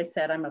 So as I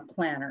said, I'm a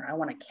planner. I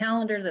want a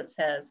calendar that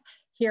says,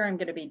 here I'm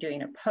going to be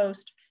doing a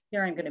post,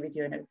 here I'm going to be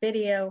doing a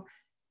video,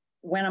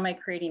 when am I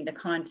creating the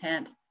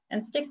content,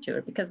 and stick to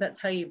it because that's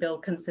how you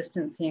build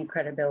consistency and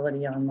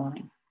credibility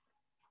online.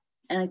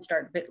 And I'd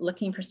start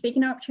looking for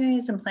speaking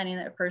opportunities and planning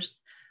that first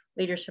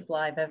Leadership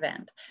Live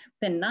event.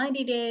 Within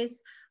 90 days,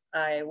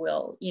 I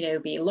will,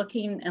 be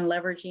looking and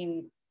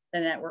leveraging the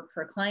network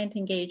for client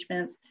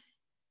engagements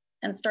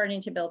and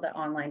starting to build that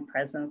online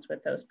presence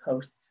with those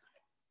posts.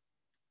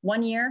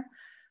 1 year,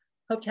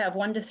 hope to have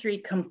 1 to 3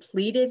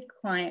 completed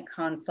client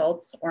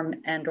consults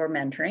and or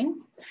mentoring,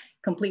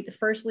 complete the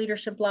first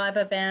Leadership Live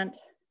event,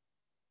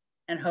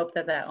 and hope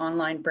that that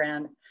online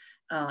brand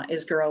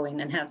is growing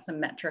and have some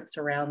metrics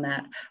around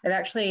that. I've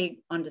actually,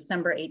 on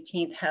December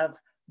 18th, have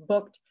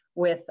booked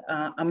with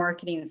a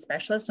marketing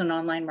specialist, an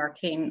online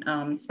marketing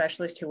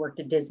specialist who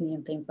worked at Disney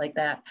and things like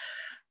that,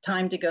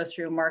 time to go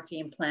through a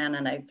marketing plan,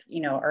 and I've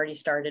already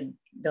started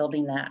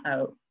building that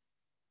out.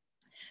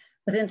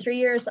 Within 3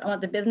 years, I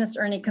want the business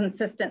earning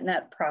consistent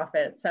net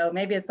profit. So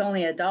maybe it's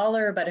only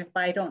 $1, but if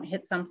I don't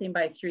hit something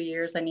by 3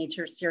 years, I need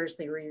to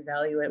seriously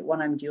reevaluate what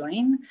I'm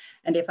doing.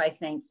 And if I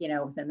think,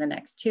 within the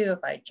next 2, if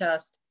I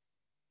adjust,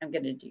 I'm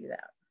going to do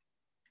that.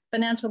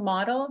 Financial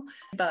model,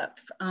 but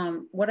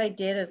what I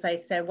did is I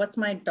said, what's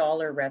my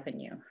dollar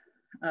revenue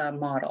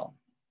model?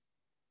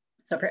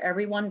 So for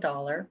every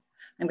 $1,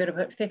 I'm going to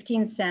put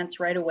 15 cents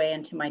right away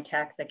into my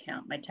tax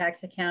account. My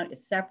tax account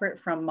is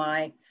separate from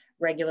my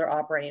regular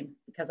operating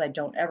because I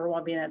don't ever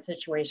want to be in that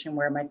situation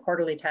where my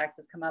quarterly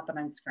taxes come up and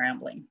I'm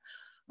scrambling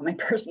on my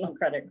personal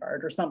credit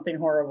card or something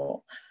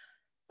horrible.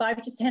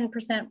 5 to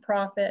 10%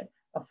 profit,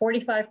 a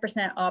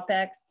 45%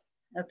 OPEX,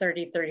 a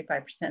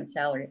 30-35%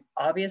 salary.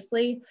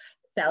 Obviously,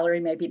 salary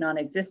may be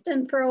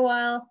non-existent for a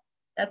while.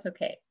 That's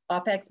okay.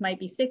 OPEX might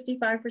be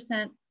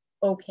 65%.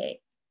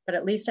 Okay. But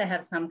at least I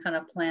have some kind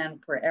of plan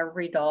for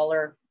every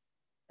dollar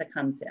that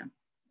comes in.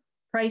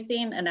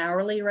 Pricing, an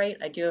hourly rate,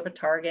 I do have a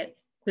target,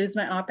 includes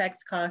my OPEX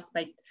costs,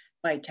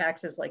 my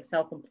taxes like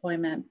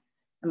self-employment,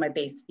 and my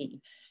base fee.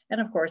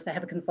 And of course, I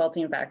have a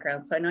consulting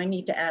background, so I know I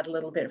need to add a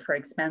little bit for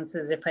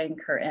expenses if I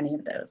incur any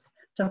of those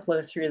to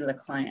flow through to the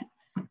client.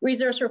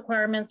 Resource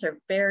requirements are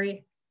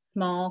very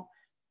small.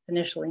 It's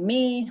initially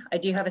me. I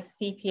do have a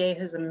CPA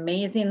who's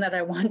amazing that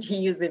I want to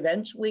use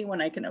eventually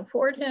when I can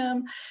afford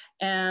him,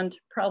 and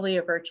probably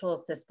a virtual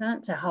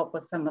assistant to help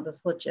with some of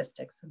this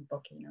logistics and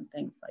booking and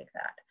things like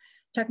that.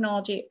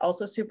 Technology,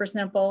 also super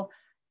simple.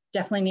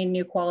 Definitely need a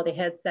new quality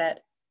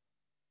headset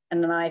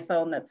and an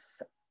iPhone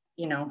that's,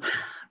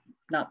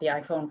 not the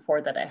iPhone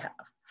 4 that I have.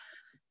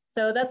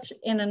 So that's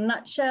in a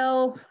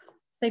nutshell,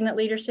 Signet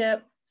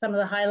Leadership, some of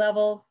the high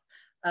levels.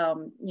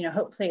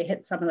 Hopefully it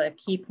hits some of the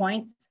key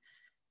points.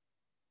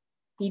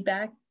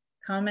 Feedback,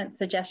 comments,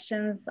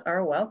 suggestions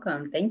are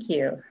welcome. Thank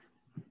you.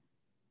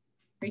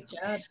 Great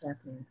job,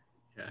 Catherine.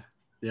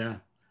 Yeah.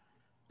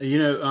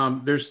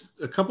 There's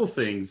a couple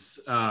things,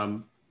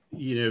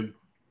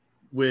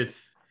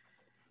 with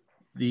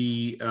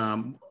the,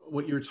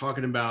 what you were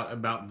talking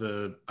about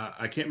the,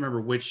 I can't remember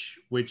which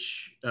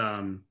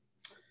kind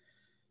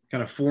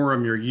of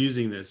forum you're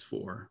using this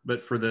for,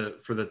 but for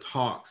the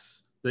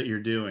talks that you're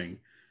doing.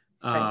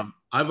 Right.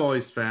 I've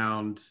always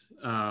found,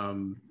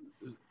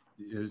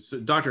 so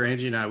Dr.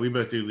 Angie and I, we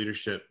both do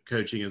leadership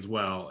coaching as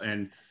well.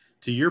 And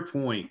to your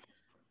point,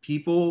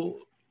 people,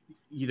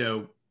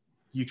 you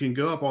can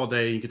go up all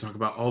day and you can talk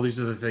about all these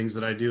other things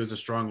that I do as a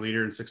strong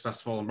leader and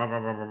successful and blah, blah,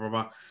 blah, blah, blah,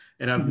 blah.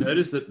 And I've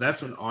noticed that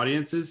that's when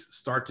audiences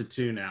start to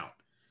tune out.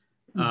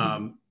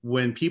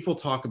 When people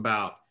talk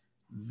about,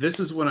 this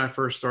is when I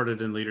first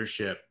started in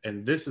leadership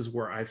and this is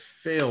where I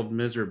failed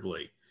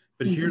miserably,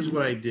 but here's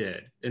what I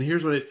did. And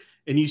here's what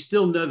and you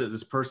still know that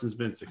this person's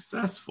been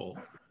successful.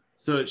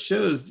 So it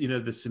shows,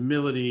 the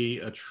humility,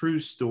 a true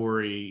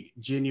story,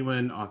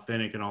 genuine,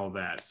 authentic, and all of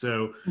that.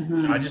 So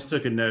I just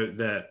took a note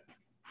that,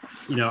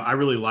 I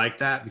really like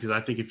that, because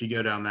I think if you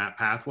go down that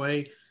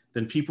pathway,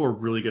 then people are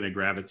really going to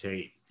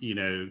gravitate,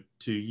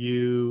 to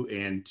you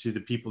and to the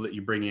people that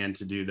you bring in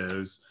to do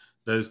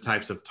those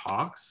types of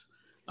talks.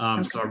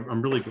 So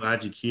I'm really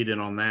glad you keyed in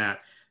on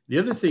that. The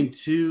other thing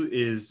too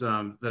is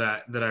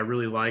that I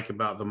really like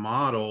about the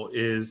model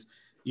is,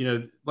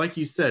 like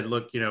you said,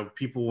 look,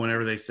 people,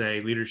 whenever they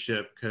say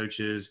leadership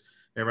coaches,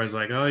 everybody's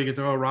like, oh, you can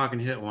throw a rock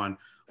and hit one.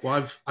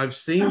 Well, I've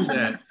seen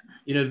that,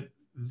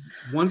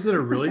 ones that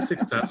are really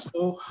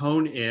successful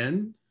hone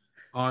in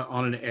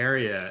on an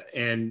area.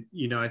 And,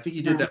 I think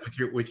you did that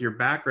with your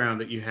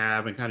background that you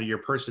have and kind of your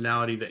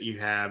personality that you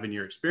have and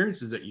your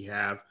experiences that you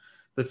have.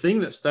 The thing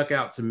that stuck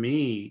out to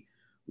me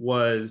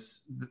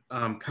was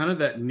kind of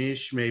that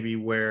niche, maybe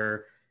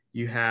where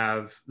you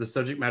have the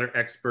subject matter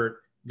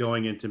expert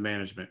going into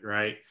management,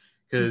 right?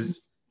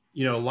 Because,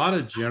 a lot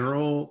of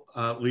general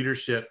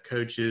leadership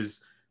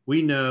coaches,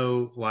 we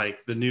know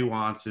like the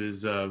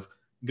nuances of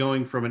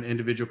going from an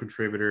individual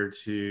contributor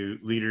to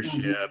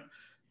leadership,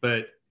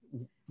 but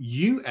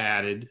you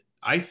added,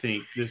 I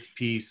think, this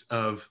piece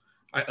of,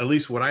 at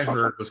least what I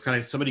heard was kind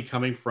of somebody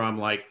coming from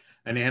like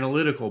an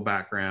analytical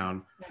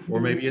background or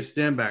maybe a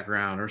STEM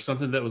background or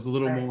something that was a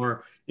little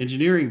more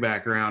engineering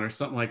background or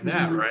something like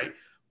that, right?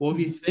 Well, if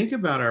you think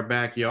about our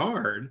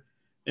backyard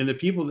and the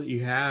people that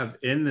you have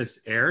in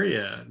this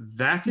area,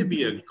 that could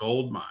be a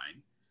gold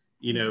mine,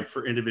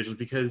 for individuals,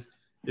 because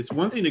it's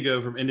one thing to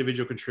go from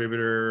individual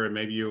contributor, and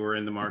maybe you were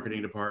in the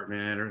marketing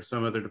department or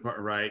some other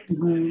department, right?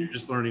 You're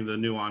just learning the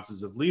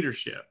nuances of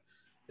leadership.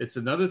 It's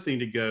another thing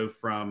to go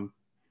from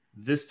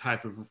this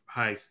type of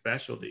high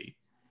specialty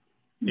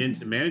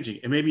into managing,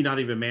 and maybe not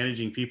even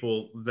managing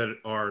people that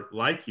are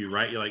like you,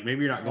 right? You're like,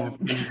 maybe you're not going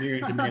from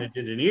engineering to manage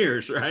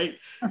engineers, right?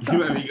 You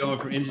might be going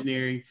from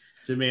engineering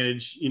to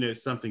manage, you know,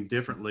 something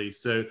differently.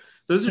 So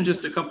those are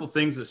just a couple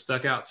things that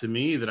stuck out to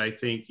me that I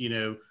think, you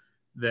know,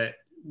 that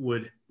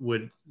would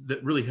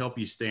that really help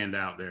you stand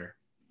out there.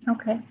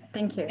 Okay,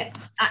 thank you.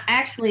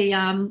 Actually,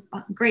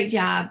 great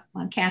job,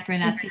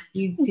 Catherine. I think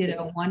you did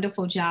a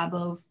wonderful job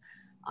of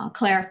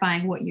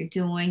clarifying what you're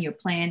doing. Your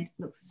plan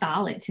looks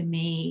solid to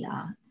me.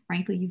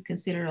 Frankly, you've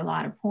considered a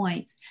lot of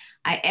points.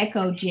 I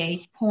echo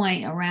Jay's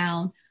point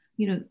around,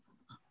 you know,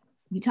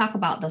 you talk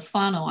about the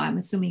funnel. I'm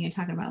assuming you're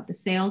talking about the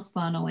sales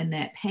funnel and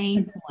that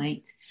pain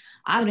point.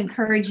 I would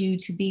encourage you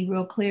to be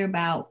real clear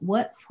about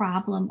what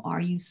problem are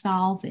you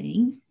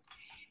solving,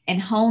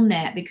 and hone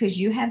that, because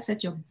you have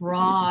such a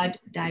broad,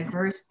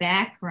 diverse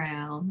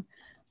background,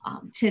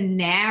 to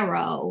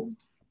narrow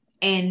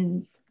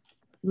and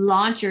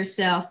launch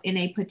yourself in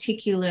a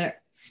particular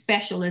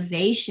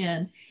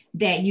specialization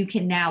that you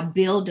can now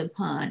build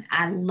upon.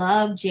 I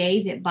love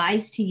Jay's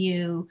advice to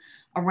you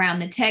around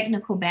the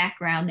technical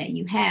background that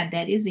you have.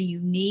 That is a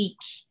unique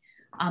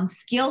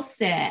skill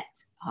set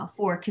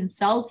for a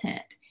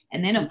consultant.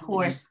 And then, of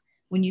course,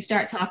 when you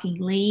start talking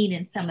lean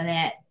and some of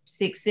that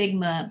Six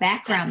Sigma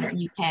background that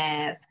you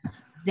have,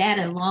 that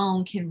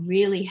alone can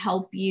really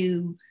help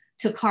you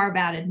to carve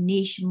out a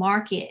niche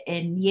market.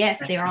 And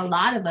yes, there are a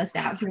lot of us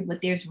out here,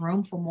 but there's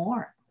room for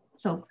more.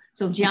 So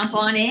jump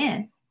on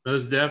in.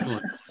 Most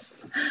definitely.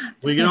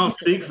 We can all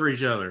speak for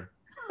each other.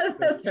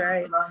 That's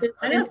right.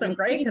 I know some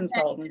great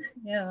consultants.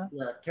 Yeah.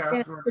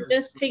 Catherine, so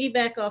just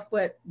piggyback off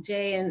what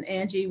Jay and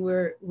Angie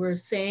were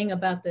saying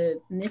about the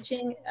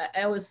niching.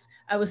 I was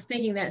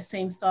thinking that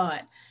same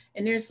thought.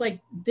 And there's like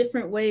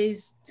different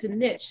ways to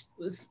niche.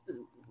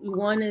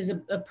 One is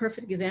a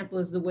perfect example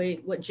is the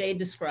way what Jay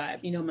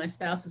described. You know, my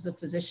spouse is a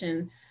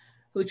physician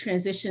who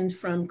transitioned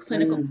from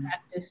clinical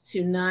practice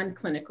to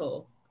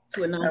non-clinical,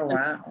 to a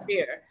non-clinical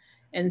career.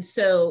 And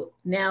so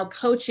now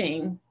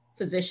coaching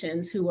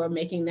physicians who are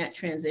making that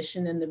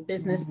transition, and the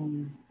business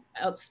is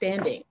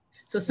outstanding.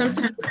 So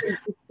sometimes we're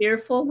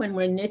fearful when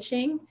we're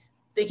niching,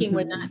 thinking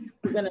we're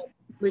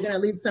gonna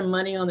leave some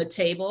money on the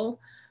table.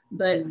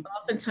 But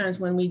oftentimes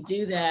when we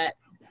do that,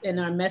 and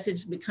our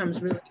message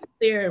becomes really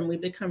clear, and we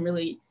become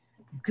really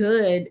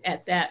good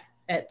at that,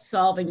 at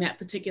solving that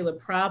particular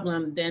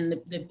problem,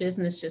 then the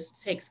business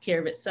just takes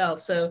care of itself.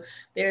 So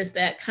there's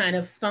that kind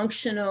of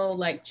functional,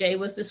 like Jay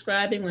was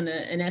describing, when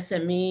an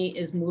SME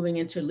is moving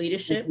into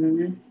leadership.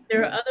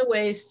 There are other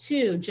ways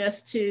too,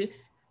 just to,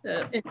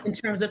 in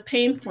terms of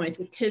pain points,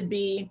 it could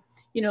be,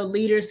 you know,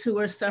 leaders who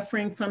are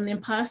suffering from the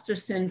imposter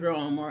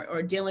syndrome,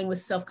 or dealing with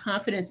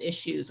self-confidence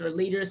issues, or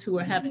leaders who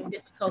are having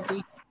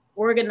difficulty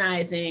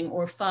organizing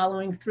or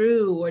following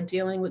through, or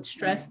dealing with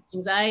stress,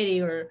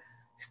 anxiety, or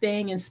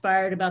staying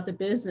inspired about the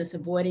business,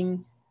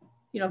 avoiding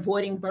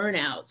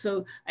burnout.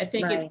 So I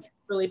think it's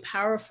really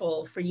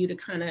powerful for you to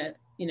kind of,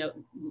 you know,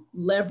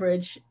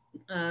 leverage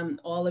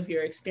all of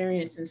your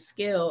experience and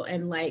skill,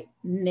 and like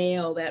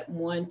nail that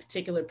one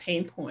particular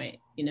pain point,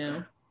 you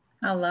know.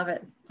 I love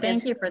it.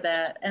 Thank you for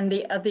that. And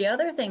the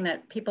other thing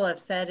that people have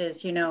said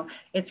is, you know,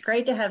 it's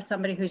great to have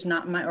somebody who's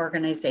not in my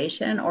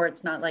organization, or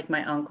it's not like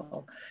my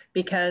uncle,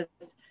 because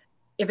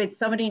if it's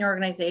somebody in your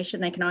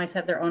organization, they can always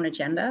have their own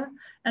agenda.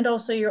 And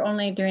also you're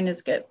only doing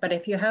as good. But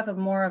if you have a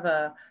more of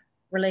a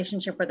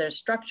relationship where there's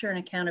structure and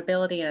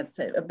accountability, and it's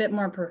a bit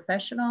more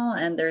professional,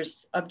 and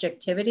there's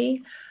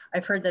objectivity,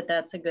 I've heard that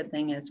that's a good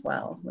thing as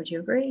well. Would you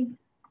agree?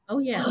 Oh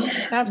yeah,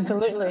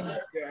 absolutely.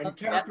 Yeah, and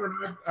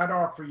Catherine, I'd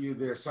offer you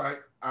this. I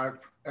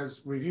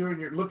as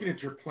looking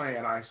at your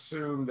plan, I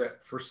assume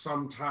that for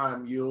some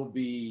time you'll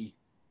be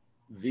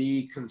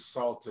the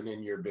consultant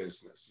in your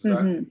business. Is that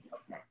okay?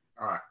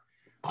 All right.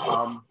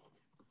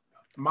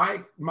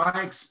 My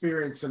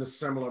experience in a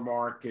similar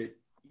market,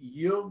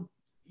 people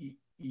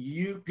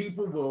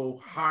will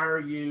hire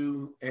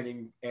you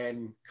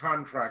and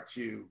contract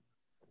you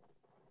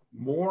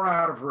more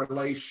out of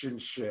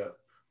relationship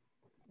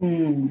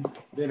than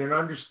an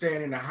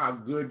understanding of how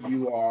good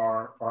you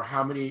are, or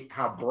how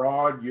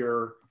broad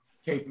your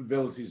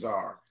capabilities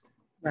are.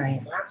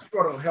 Right. That's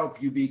what will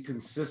help you be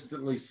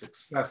consistently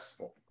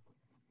successful.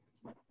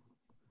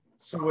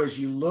 So as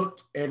you look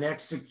and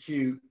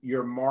execute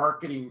your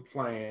marketing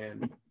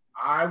plan,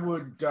 I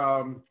would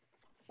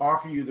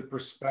offer you the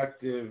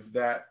perspective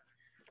that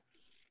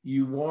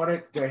you want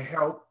it to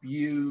help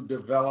you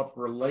develop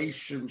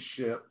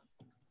relationship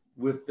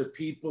with the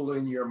people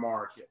in your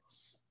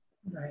markets.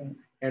 Right.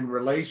 And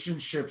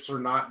relationships are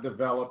not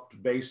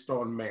developed based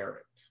on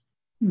merit.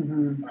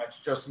 That's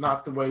just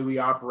not the way we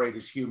operate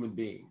as human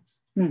beings.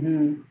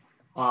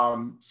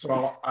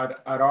 So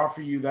I'd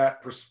offer you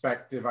that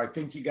perspective. I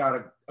think you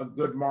got a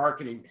good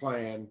marketing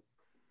plan.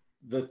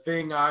 The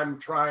thing I'm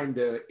trying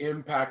to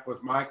impact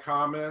with my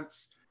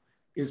comments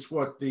is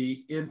what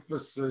the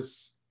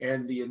emphasis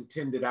and the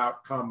intended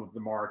outcome of the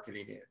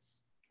marketing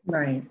is.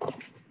 Right.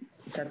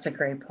 That's a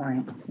great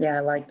point. Yeah, I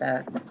like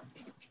that.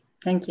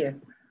 Thank you.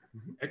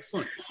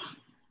 Excellent.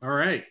 All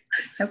right.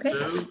 Okay.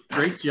 So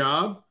great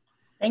job.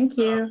 Thank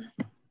you.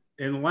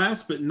 And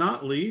last but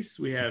not least,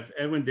 we have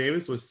Edwin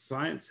Davis with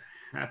Science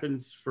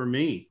Happens for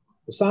Me.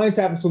 Science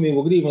Happens for Me.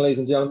 Well, good evening, ladies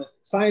and gentlemen.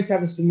 Science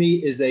Happens for Me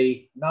is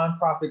a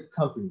nonprofit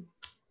company.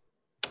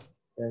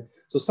 Okay?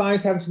 So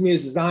Science Happens for Me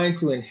is designed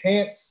to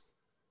enhance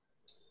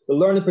the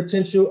learning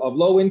potential of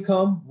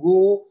low-income,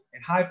 rural,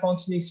 and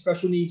high-functioning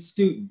special needs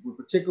students with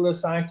particular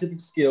scientific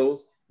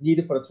skills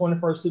needed for the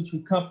 21st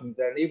century companies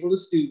that enable the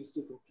students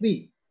to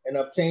complete and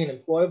obtain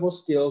employable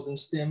skills in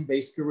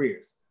STEM-based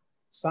careers.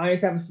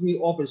 Science Happens for Me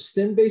offers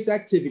STEM-based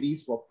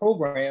activities for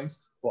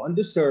programs for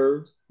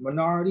underserved,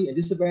 minority, and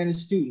disadvantaged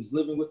students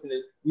living within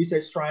the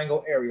Research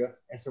Triangle area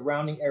and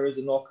surrounding areas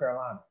of North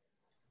Carolina.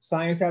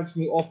 Science Happens for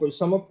Me offers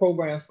summer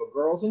programs for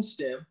girls in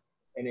STEM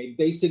and a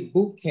basic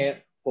boot camp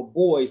for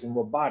boys in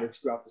robotics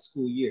throughout the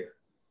school year.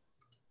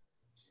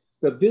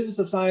 The business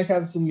of Science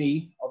Happens for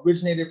Me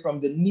originated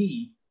from the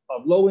need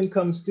of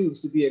low-income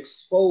students to be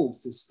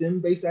exposed to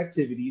STEM-based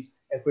activities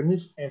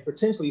and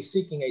potentially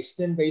seeking a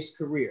STEM-based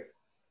career.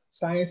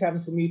 Science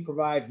Happens for Me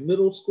provides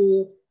middle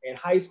school and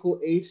high school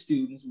age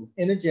students with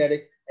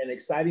energetic and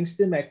exciting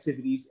STEM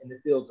activities in the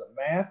fields of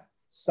math,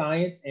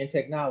 science, and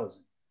technology.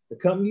 The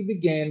company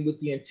began with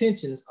the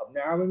intentions of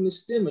narrowing the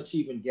STEM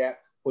achievement gap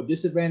for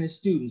disadvantaged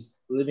students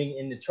living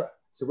in the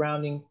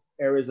surrounding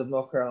areas of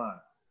North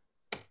Carolina.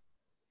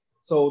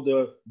 So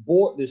the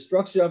board, the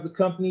structure of the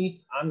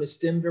company, I'm the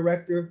STEM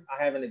director.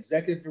 I have an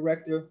executive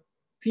director.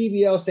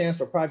 PBL stands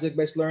for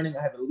project-based learning.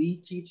 I have a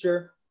lead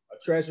teacher, a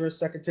treasurer,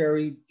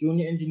 secretary,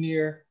 junior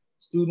engineer,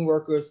 student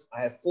workers.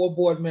 I have 4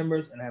 board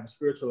members, and I have a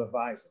spiritual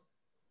advisor.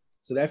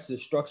 So that's the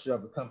structure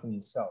of the company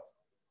itself.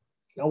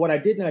 Now, what I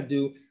did not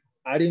do,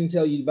 I didn't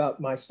tell you about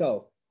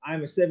myself.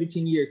 I'm a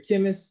 17-year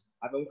chemist.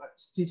 I've been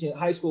teaching at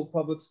high school,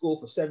 public school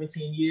for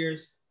 17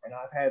 years, and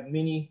I've had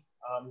many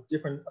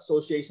different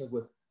associations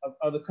with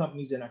other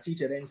companies, and I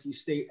teach at NC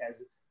State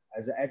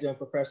as an adjunct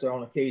professor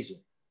on occasion.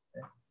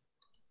 Okay?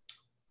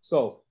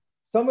 So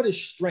some of the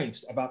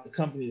strengths about the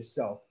company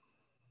itself,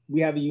 we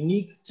have a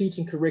unique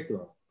teaching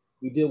curriculum.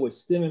 We deal with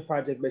STEM and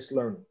project-based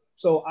learning.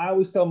 So I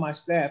always tell my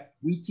staff,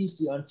 we teach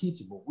the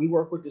unteachable. We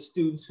work with the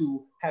students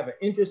who have an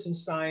interest in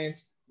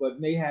science, but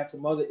may have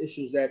some other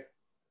issues that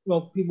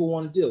people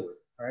want to deal with.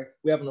 All right.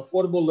 We have an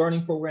affordable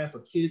learning program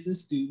for kids and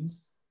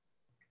students.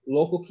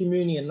 Local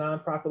community and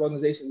nonprofit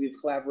organizations we've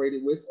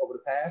collaborated with over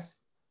the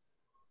past.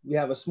 We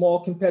have a small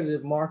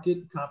competitive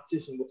market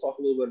competition. We'll talk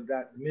a little bit about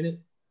that in a minute.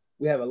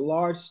 We have a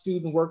large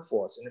student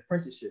workforce and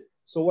apprenticeship.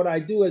 So what I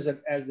do as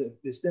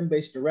the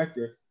STEM-based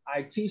director,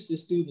 I teach the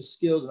students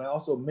skills, and I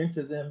also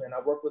mentor them, and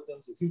I work with them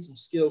to teach them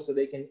skills so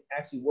they can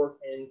actually work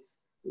in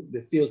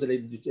the fields that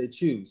they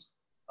choose.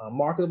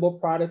 Marketable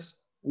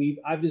products.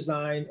 I've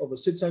designed over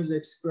 600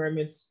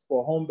 experiments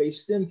for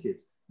home-based STEM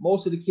kids.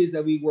 Most of the kids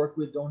that we work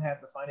with don't have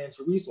the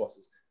financial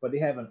resources, but they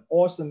have an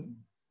awesome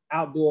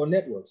outdoor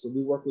network. So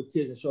we work with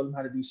kids and show them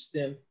how to do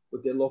STEM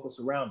with their local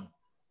surrounding.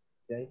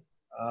 Okay.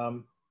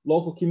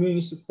 Local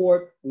community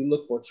support. We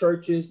look for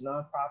churches,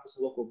 nonprofits,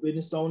 and local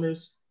business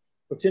owners.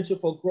 Potential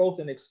for growth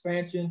and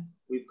expansion.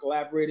 We've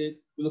collaborated.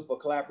 We look for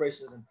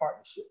collaborations and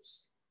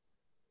partnerships.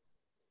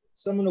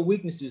 Some of the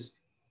weaknesses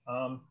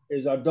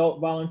is our adult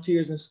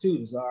volunteers and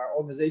students. Our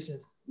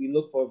organizations, we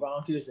look for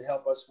volunteers to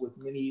help us with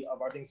many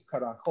of our things to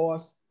cut our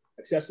costs.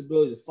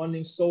 Accessibility to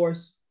funding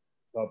source,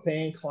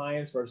 paying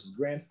clients versus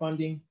grant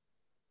funding,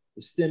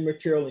 the STEM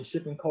material and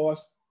shipping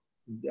costs.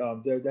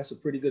 That's a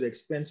pretty good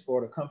expense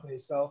for the company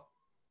itself.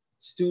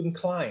 Student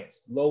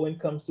clients,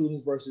 low-income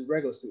students versus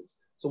regular students.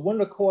 So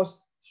one of the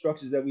cost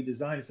structures that we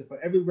designed is that for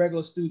every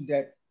regular student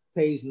that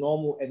pays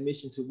normal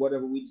admission to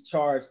whatever we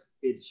charge,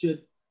 it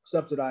should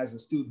subsidize a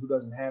student who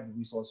doesn't have the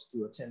resources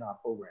to attend our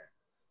program.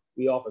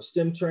 We offer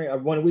STEM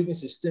training. One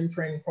weakness is STEM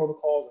training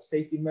protocols and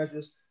safety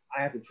measures.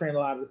 I have to train a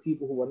lot of the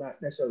people who are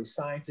not necessarily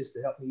scientists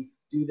to help me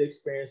do the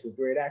experience with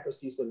great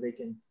accuracy so that they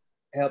can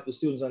help the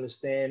students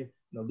understand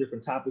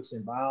different topics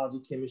in biology,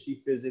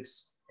 chemistry,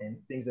 physics, and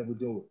things that we're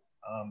doing.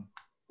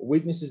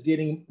 Weakness is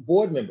getting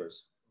board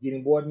members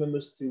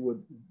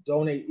to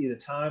donate either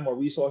time or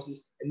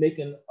resources and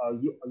making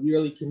a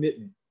yearly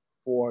commitment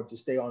to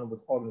stay on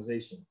with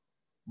organization.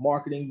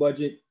 Marketing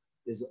budget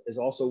is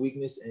also a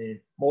weakness, and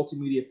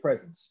multimedia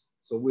presence.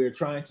 So we're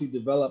trying to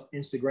develop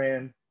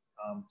Instagram,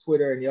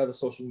 Twitter, and the other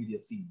social media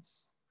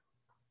feeds.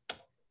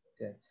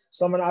 Okay.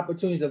 Some of the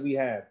opportunities that we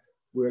have,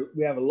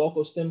 we have a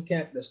local STEM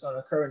camp that's going to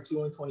occur in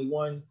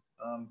 2021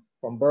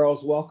 from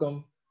Burroughs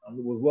Welcome.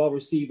 It was well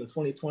received in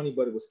 2020,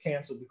 but it was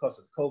canceled because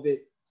of COVID.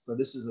 So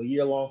this is a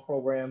year-long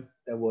program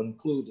that will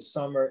include the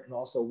summer and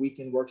also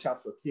weekend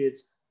workshops for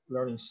kids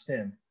learning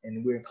STEM.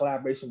 And we're in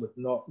collaboration with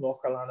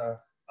North Carolina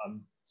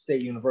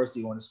State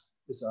University on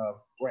this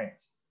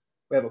grant.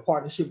 We have a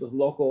partnership with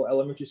local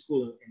elementary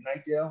school in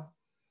Knightdale.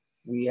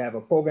 We have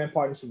a program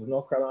partnership with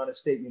North Carolina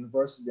State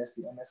University. That's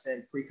the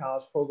MSN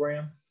pre-college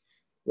program.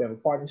 We have a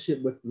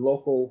partnership with the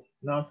local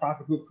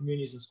nonprofit group,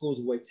 Communities and Schools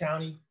of Wake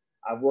County.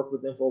 I've worked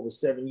with them for over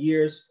 7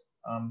 years,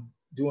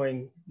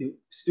 doing the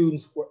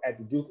students at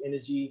the Duke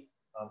Energy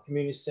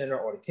Community Center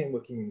or the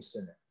Kenwood Community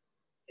Center.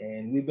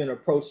 And we've been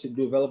approached to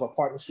develop a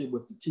partnership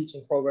with the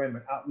teaching program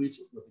and outreach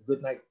with the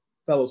Goodnight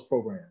Fellows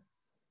program.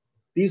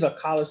 These are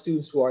college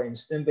students who are in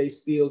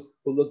STEM-based fields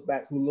who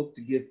look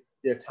to give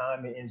their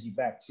time and energy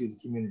back to the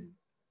community.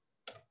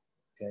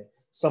 Okay.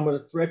 Some of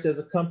the threats as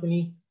a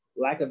company: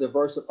 lack of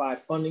diversified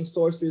funding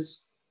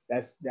sources.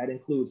 That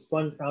includes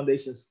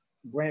foundations,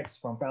 grants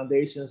from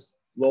foundations,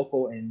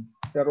 local and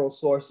federal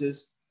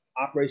sources,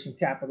 Operation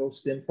Capital,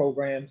 STEM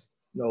programs.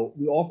 You know,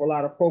 we offer a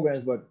lot of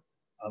programs, but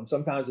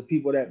sometimes the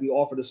people that we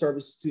offer the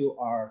services to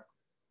are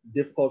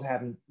difficult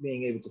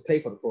being able to pay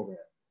for the program.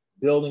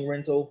 Building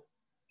rental,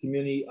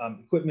 community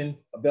equipment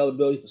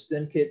availability for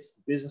STEM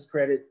kits, business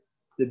credit.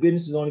 The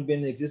business has only been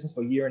in existence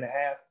for a year and a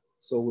half,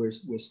 so we're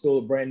still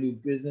a brand new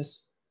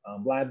business.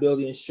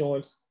 Liability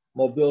insurance,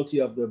 mobility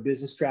of the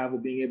business travel,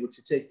 being able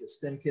to take the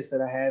STEM kits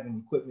that I have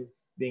and equipment,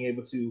 being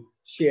able to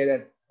share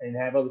that and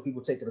have other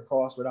people take it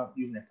across without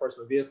using their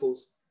personal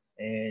vehicles,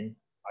 and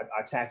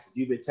our taxes,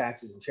 UBIT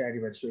taxes, and charity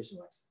registration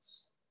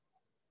license.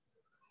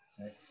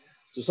 Okay.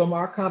 So some of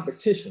our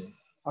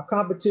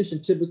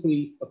competition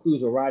typically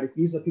includes a variety.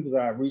 These are people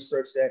that I've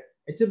researched that,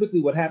 and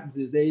typically what happens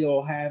is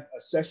they'll have a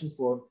session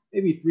for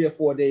maybe 3 or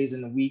 4 days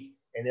in a week,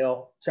 and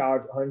they'll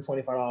charge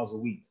 $125 a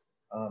week.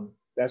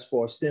 That's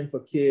for STEM for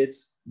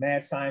Kids.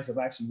 Mad Science have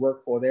actually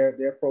worked for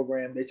their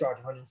program. They charge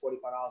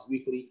 $145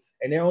 weekly,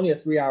 and they're only a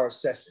 3-hour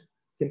session.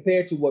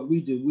 Compared to what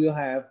we do, we'll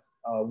have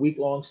a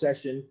week-long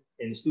session,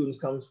 and the students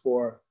comes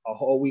for a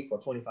whole week for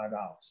 $25.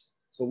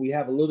 So we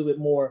have a little bit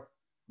more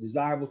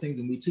desirable things,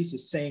 and we teach the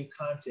same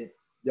content.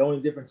 The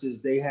only difference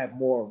is they have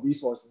more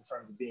resources in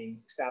terms of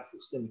being established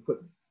with STEM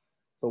equipment.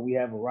 So we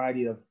have a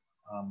variety of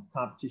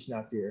competition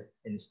out there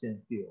in the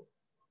STEM field.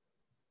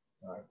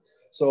 All right.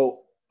 So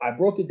I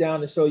broke it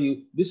down to show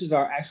you, this is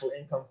our actual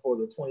income for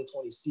the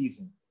 2020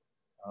 season.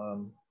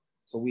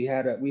 So we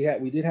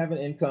did have an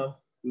income.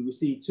 We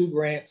received 2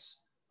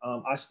 grants.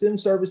 Our STEM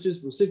services,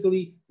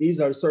 particularly, these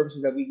are the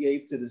services that we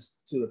gave to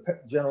the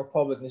general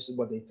public. And this is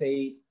what they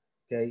paid.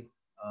 Okay.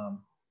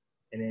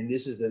 And then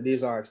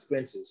these are our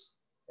expenses.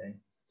 Okay.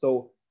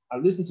 So I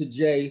listened to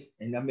Jay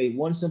and I made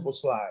one simple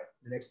slide,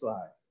 the next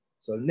slide.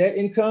 So net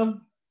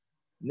income,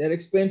 net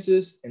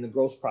expenses, and the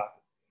gross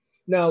profit.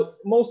 Now,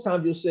 most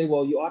times you'll say,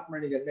 well, you're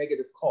operating at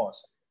negative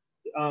cost.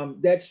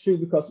 That's true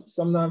because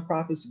some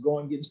nonprofits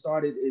getting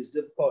started is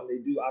difficult and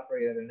they do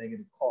operate at a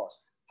negative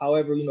cost.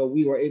 However, you know,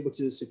 we were able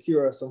to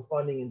secure some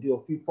funding and do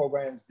a few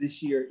programs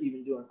this year,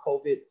 even during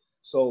COVID.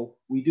 So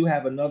we do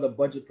have another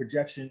budget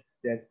projection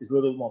that is a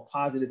little more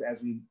positive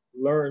as we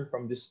learn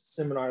from this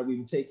seminar that we've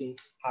been taking,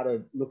 how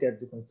to look at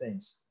different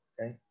things,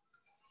 okay?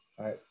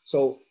 All right,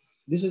 so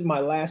this is my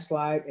last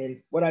slide.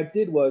 And what I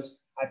did was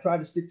I tried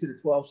to stick to the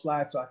 12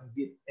 slides so I can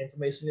get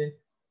information in.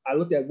 I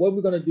looked at what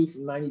we're gonna do for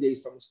 90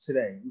 days from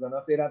today. We're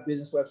gonna update our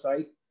business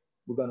website.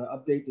 We're gonna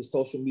update the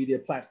social media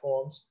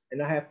platforms.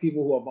 And I have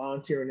people who are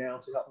volunteering now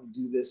to help me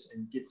do this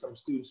and get some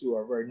students who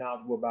are very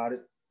knowledgeable about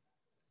it.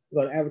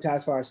 We're gonna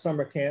advertise for our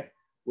summer camp,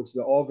 which is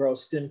the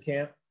all-girls STEM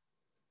camp,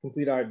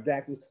 complete our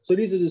didactics. So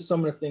these are just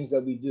some of the things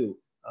that we do.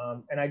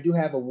 And I do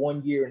have a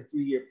 1-year and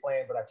 3-year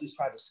plan, but I just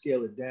tried to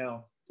scale it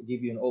down to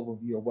give you an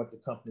overview of what the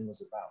company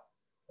was about,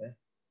 okay?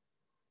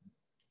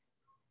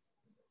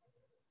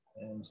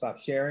 And I'm gonna stop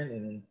sharing,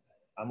 and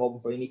I'm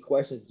open for any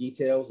questions,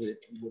 details that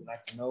you would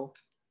like to know.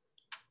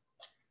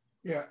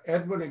 Yeah,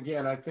 Edwin,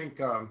 again, I think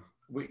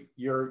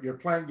your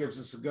plan gives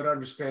us a good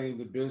understanding of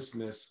the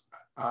business.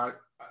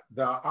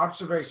 The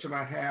observation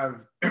I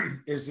have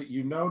is that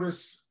you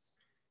notice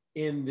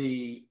in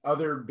the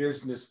other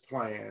business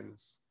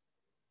plans,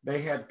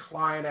 they had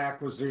client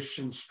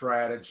acquisition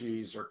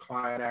strategies or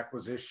client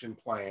acquisition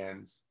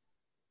plans.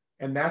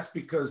 And that's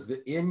because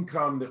the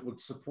income that would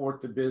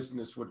support the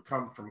business would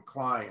come from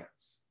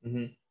clients.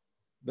 Mm-hmm.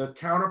 The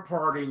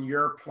counterpart in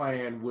your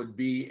plan would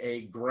be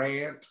a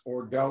grant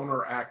or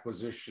donor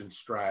acquisition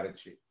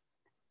strategy.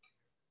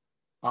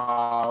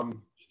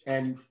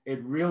 And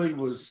it really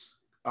was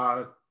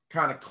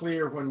kind of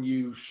clear when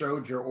you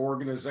showed your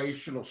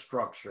organizational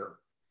structure,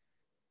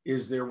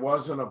 is there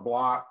wasn't a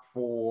block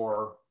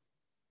for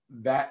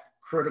that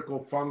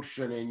critical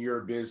function in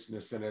your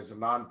business. And as a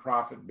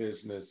nonprofit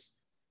business,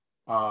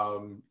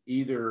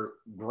 either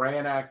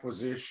grant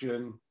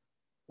acquisition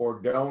or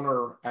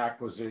donor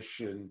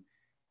acquisition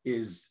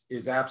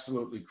is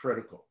absolutely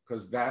critical,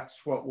 because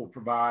that's what will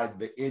provide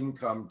the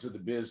income to the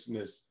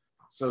business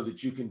so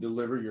that you can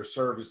deliver your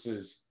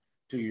services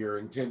to your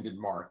intended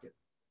market.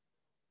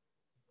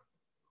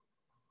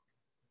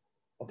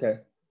 Okay.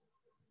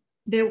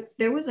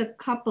 There was a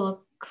couple of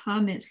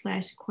comments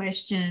 /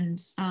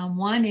 questions.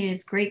 One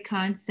is great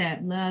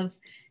concept, love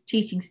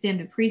teaching STEM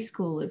to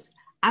preschoolers.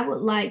 I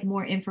would like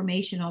more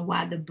information on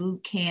why the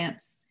boot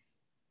camps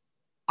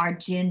are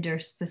gender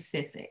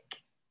specific.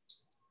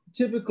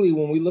 Typically,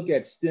 when we look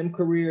at STEM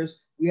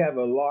careers, we have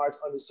a large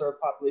underserved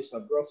population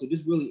of girls who are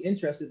just really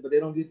interested, but they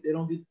don't get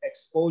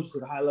exposure to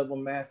the high level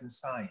math and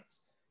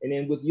science. And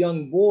then with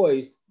young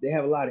boys, they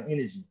have a lot of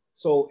energy.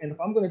 So, and if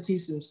I'm going to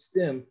teach them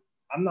STEM,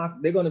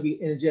 they're going to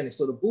be energetic.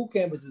 So the boot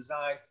camp is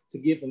designed to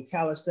give them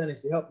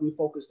calisthenics to help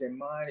refocus their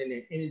mind and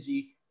their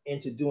energy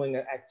into doing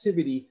an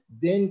activity,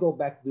 then go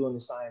back to doing the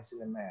science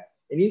and the math.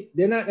 And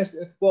they're not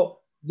necessarily,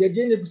 well, they're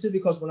gender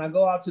specific because when I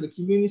go out to the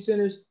community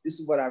centers, these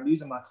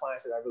are my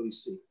clients that I really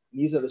see.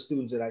 And these are the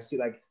students that I see.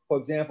 Like, for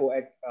example,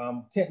 at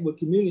Kentwood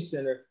Community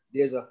Center,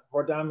 there's a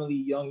predominantly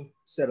young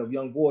set of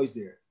young boys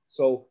there.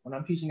 So when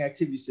I'm teaching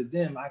activities to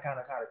them, I kind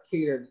of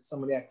cater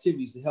some of the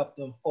activities to help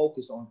them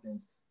focus on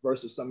things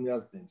versus some of the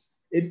other things.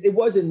 It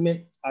wasn't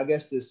meant, I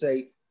guess, to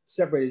say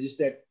separated, just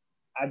that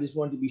I just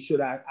wanted to be sure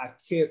that I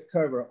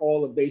cover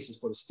all the bases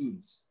for the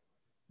students.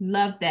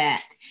 Love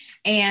that.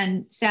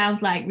 And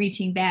sounds like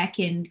reaching back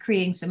and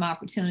creating some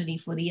opportunity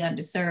for the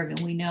underserved. And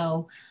we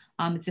know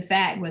it's a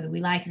fact, whether we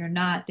like it or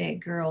not, that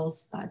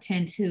girls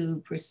tend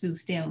to pursue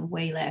STEM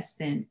way less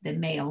than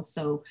males.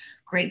 So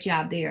great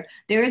job there.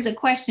 There is a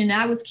question.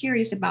 I was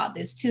curious about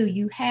this too.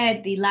 You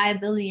had the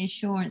liability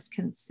insurance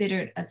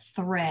considered a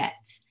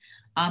threat.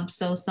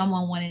 So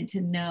someone wanted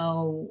to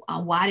know,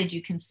 why did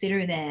you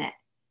consider that?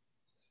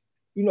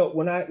 You know,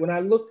 when I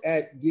looked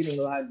at getting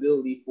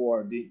liability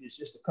for it's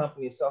just the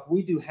company itself,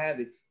 we do have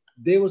it.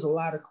 There was a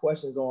lot of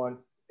questions on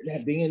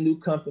that being a new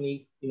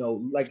company, you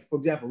know, like for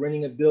example,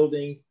 renting a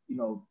building, you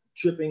know,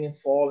 tripping and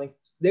falling.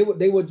 They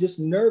were just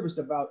nervous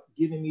about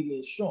giving me the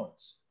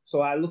insurance.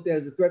 So I looked at it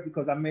as a threat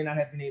because I may not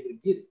have been able to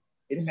get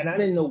it. And I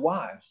didn't know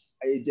why.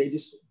 They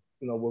just,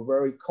 you know, were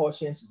very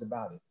cautious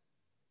about it.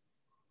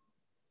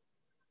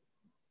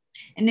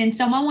 And then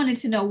someone wanted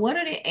to know, what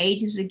are the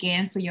ages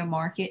again for your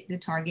market, the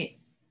target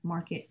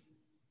market?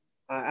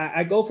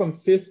 I go from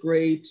 5th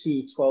grade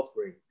to 12th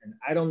grade. And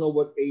I don't know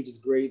what ages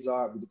grades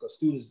are because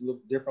students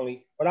look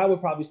differently, but I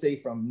would probably say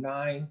from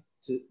 9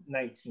 to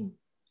 19.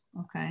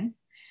 Okay.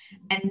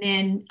 And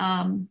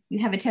then you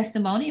have a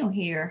testimonial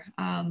here.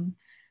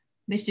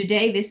 Mr.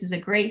 Davis is a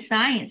great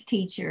science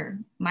teacher.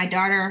 My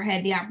daughter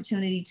had the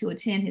opportunity to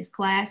attend his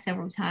class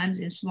several times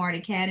in Smart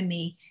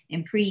Academy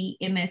and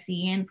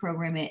pre-MSEN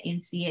program at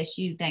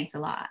NCSU. Thanks a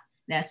lot.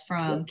 That's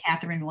from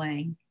Catherine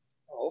Wang.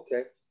 Oh,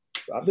 okay.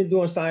 So I've been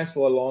doing science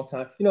for a long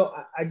time. You know,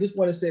 I just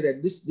want to say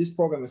that this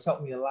program has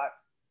helped me a lot.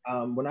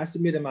 When I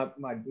submitted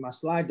my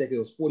slide deck, it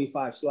was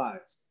 45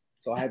 slides.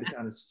 So I had to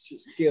kind of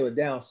scale it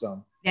down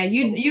some. Yeah,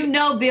 you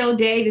know Bill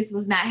Davis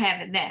was not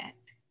having that.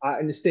 I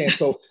understand.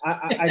 So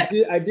I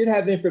did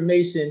have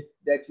information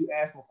that you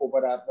asked me for,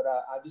 but I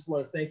just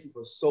want to thank you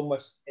for so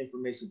much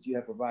information that you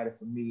have provided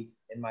for me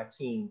and my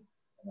team.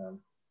 So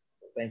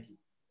thank you.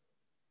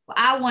 Well,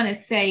 I want to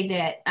say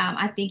that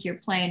I think your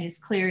plan is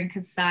clear and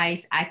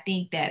concise. I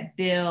think that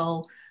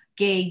Bill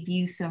gave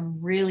you some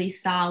really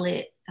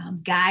solid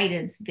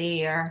guidance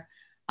there.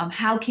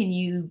 How can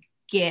you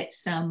get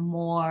some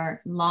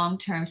more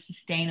long-term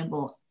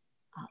sustainable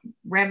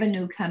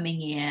revenue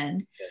coming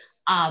in?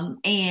 Yes.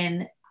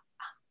 And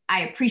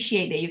I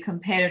appreciate that your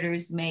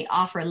competitors may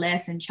offer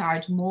less and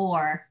charge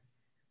more,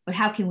 but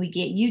how can we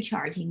get you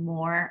charging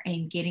more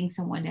and getting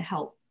someone to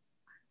help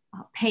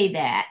pay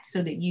that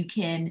so that you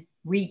can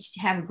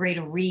have a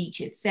greater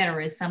reach, et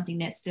cetera, is something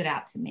that stood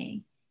out to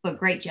me. But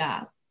great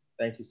job.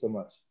 Thank you so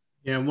much.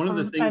 Yeah, one of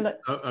the things,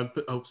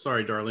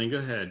 sorry, Darlene, go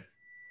ahead.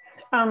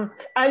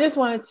 I just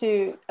wanted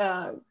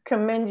to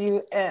commend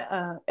you,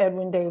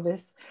 Edwin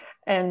Davis,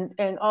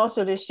 and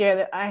also to share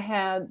that I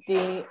had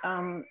the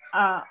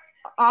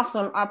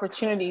awesome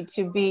opportunity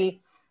to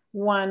be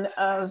one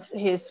of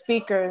his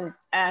speakers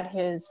at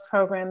his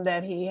program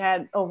that he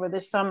had over the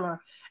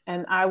summer.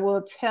 And I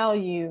will tell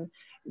you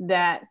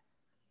that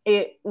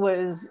it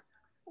was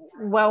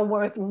well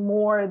worth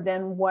more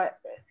than what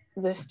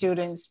the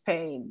students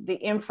paid. The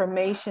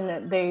information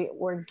that they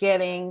were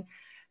getting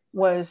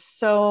was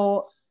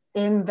so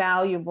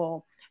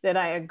invaluable that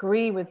I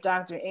agree with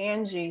Dr.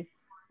 Angie.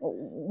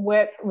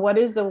 What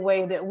is the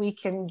way that we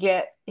can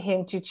get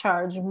him to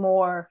charge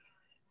more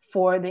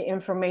for the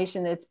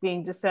information that's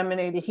being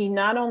disseminated? He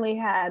not only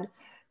had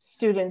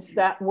students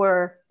that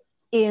were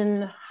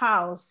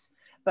in-house,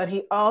 but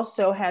he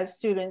also had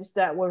students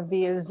that were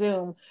via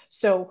Zoom.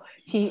 So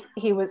he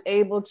was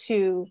able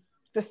to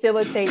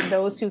facilitate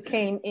those who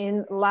came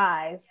in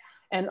live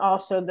and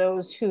also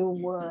those who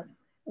were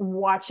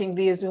watching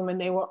via Zoom,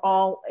 and they were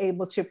all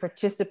able to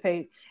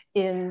participate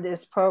in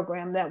this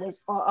program that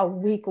was a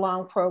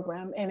week-long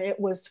program, and it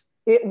was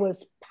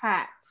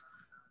packed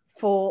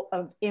full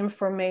of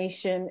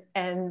information,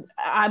 and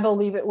I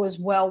believe it was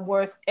well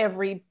worth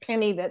every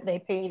penny that they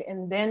paid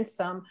and then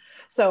some.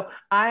 So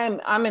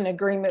I'm in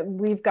agreement.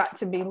 We've got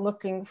to be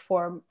looking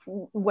for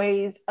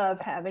ways of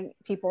having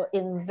people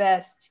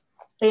invest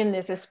in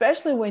this,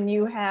 especially when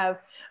you have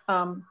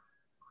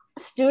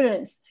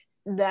students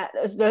that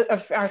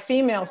are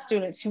female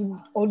students who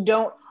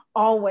don't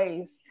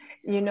always,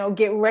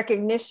 get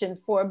recognition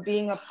for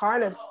being a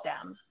part of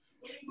STEM.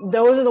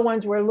 Those are the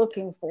ones we're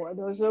looking for.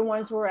 Those are the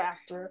ones we're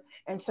after.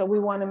 And so we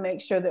want to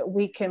make sure that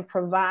we can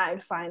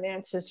provide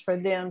finances for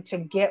them to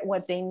get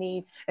what they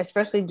need,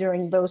 especially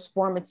during those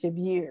formative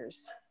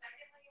years.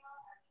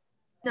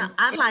 Now,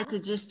 I'd like to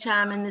just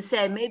chime in and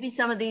say maybe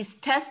some of these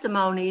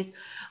testimonies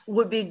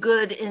would be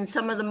good in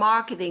some of the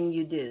marketing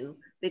you do,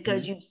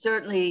 because you've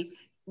certainly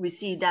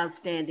received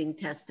outstanding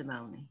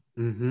testimony.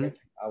 I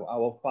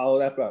will follow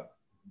that up.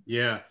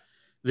 Yeah.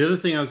 The other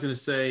thing I was going to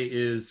say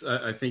is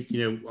I think,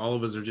 all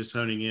of us are just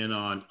honing in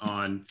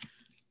on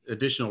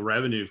additional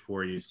revenue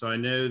for you. So I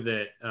know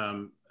that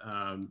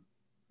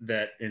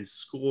that in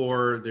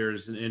SCORE,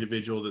 there's an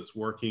individual that's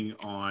working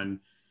on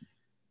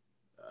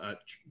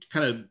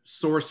kind of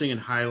sourcing and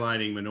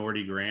highlighting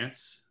minority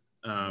grants.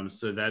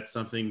 So that's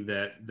something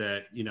that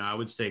I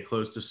would stay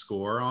close to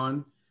SCORE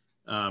on,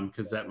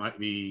 because that might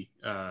be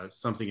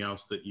something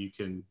else that you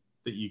can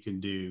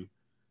do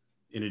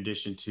in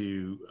addition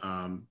to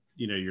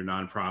your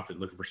nonprofit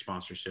looking for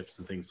sponsorships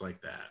and things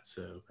like that.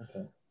 So,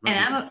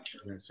 and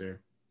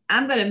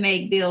I'm going to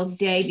make Bill's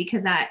day,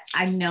 because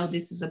I know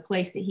this is a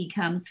place that he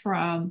comes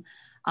from.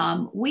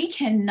 We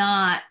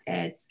cannot,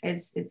 as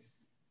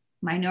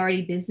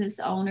minority business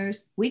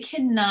owners, we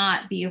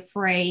cannot be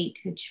afraid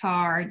to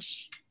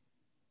charge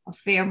a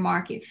fair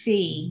market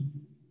fee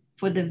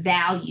for the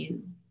value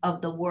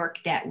of the work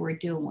that we're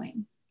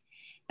doing.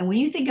 And when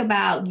you think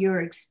about your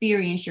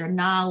experience, your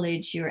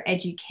knowledge, your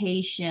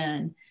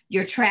education,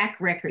 your track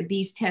record,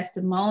 these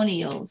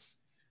testimonials,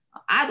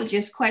 I would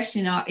just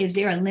question, is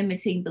there a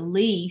limiting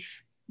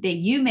belief that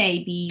you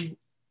may be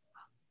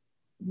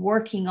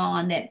working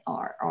on that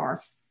are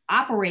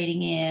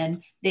operating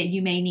in that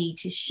you may need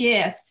to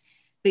shift?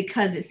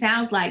 Because it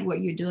sounds like what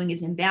you're doing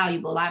is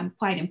invaluable. I'm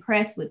quite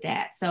impressed with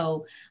that.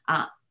 So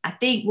I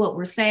think what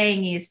we're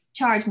saying is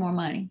charge more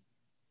money.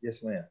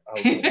 Yes, ma'am.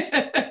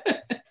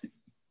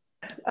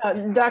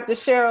 Dr.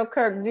 Cheryl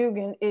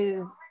Kirk-Dugan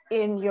is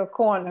in your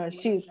corner.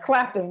 She's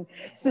clapping,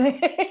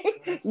 saying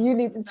you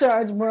need to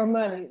charge more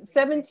money.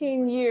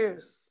 17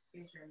 years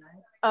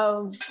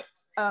of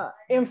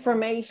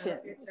information,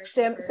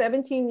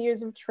 17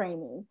 years of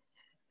training,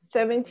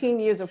 17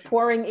 years of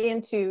pouring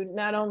into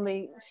not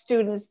only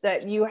students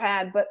that you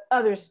had, but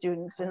other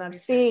students. And I've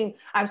seen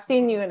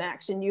you in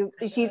action.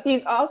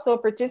 He's also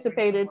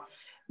participated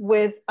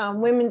with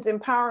Women's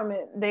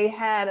Empowerment. They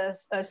had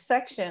a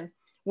section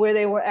where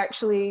they were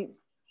actually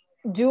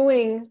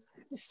doing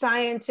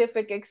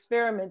scientific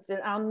experiments.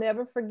 And I'll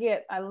never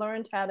forget, I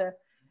learned how to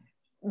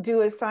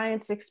do a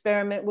science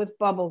experiment with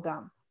bubble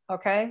gum,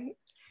 okay?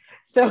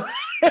 So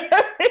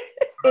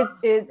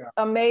it's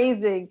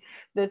amazing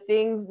the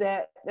things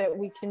that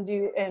we can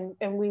do. And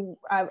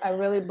I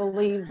really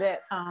believe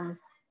that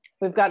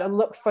we've got to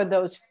look for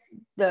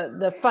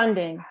the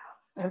funding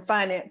and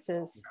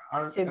finances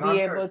to be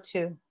able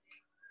to.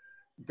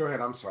 Go ahead,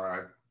 I'm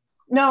sorry.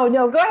 No,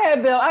 go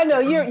ahead, Bill. I know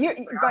you're I'm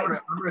going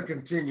to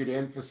continue to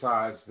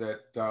emphasize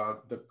that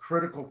the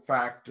critical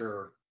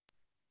factor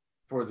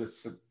for the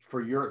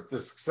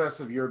success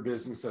of your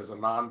business as a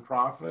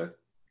nonprofit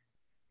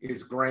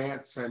is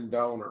grants and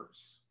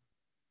donors.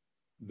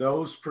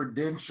 Those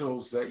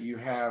credentials that you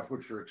have,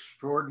 which are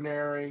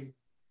extraordinary,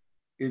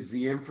 is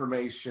the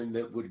information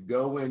that would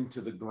go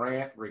into the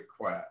grant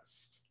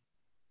request.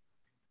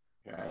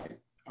 Okay.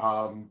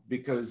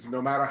 Because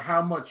no matter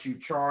how much you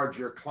charge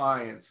your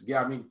clients,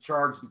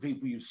 charge the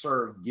people you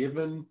serve,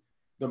 given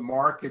the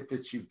market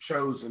that you've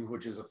chosen,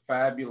 which is a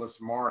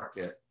fabulous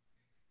market,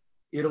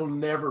 it'll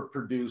never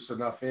produce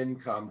enough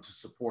income to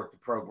support the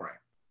program.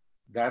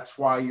 That's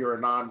why you're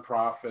a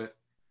nonprofit.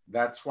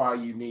 That's why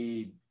you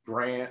need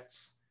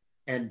grants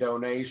and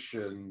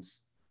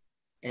donations,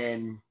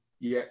 and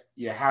you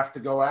have to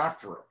go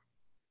after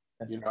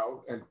them,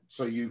 and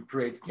so you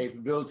create the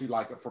capability.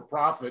 Like a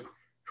for-profit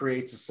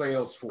creates a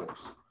sales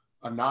force.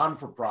 A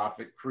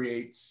non-for-profit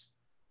creates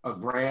a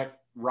grant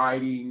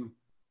writing,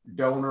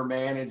 donor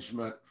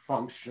management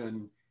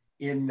function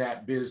in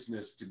that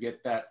business to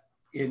get that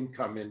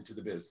income into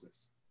the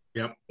business.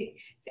 Yep.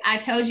 I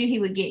told you he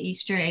would get you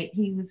straight.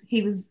 He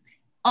was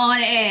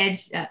on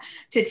edge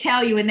to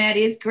tell you, and that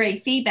is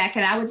great feedback.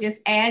 And I would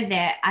just add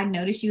that I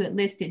noticed you had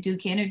listed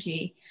Duke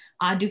Energy.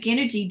 Duke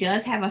Energy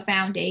does have a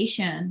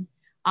foundation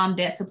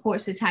that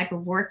supports the type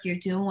of work you're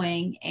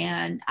doing.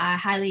 And I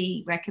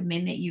highly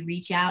recommend that you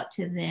reach out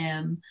to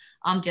them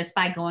just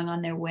by going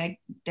on their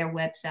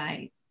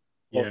website.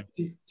 Yeah. Well,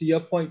 to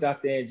your point,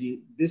 Dr.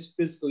 Angie, this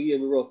fiscal year,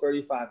 we wrote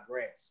 35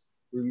 grants.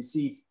 We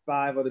received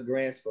 5 of the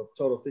grants for a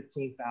total of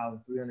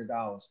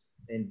 $15,300.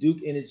 And Duke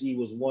Energy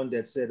was one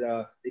that said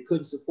they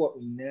couldn't support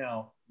me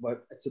now,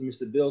 but to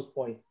Mr. Bill's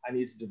point, I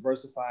need to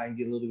diversify and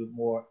get a little bit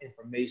more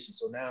information.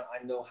 So now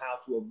I know how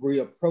to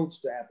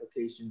reapproach the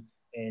application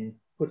and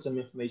put some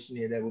information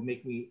there that will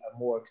make me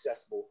more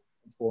accessible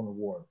for an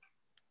award.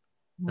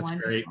 That's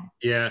wonderful. Great.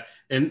 Yeah.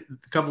 And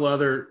a couple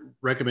other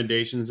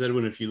recommendations,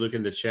 Edwin, if you look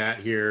in the chat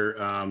here,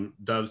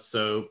 Dove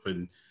Soap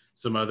and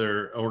some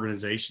other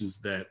organizations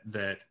that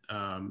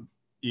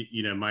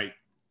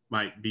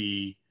might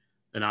be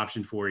an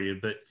option for you.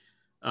 But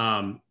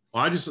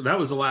that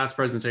was the last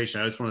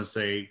presentation. I just want to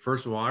say,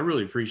 first of all, I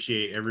really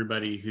appreciate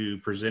everybody who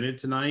presented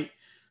tonight.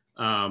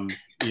 I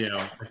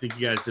think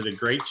you guys did a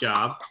great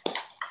job.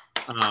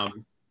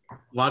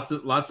 Lots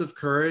of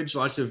courage,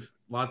 lots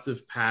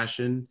of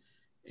passion,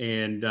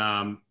 And,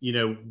 you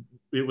know,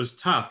 it was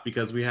tough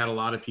because we had a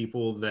lot of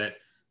people that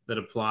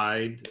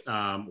applied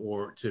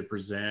or to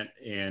present,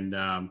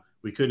 and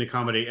we couldn't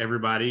accommodate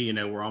everybody. You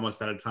know, we're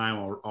almost out of time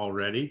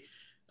already.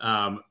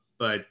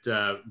 But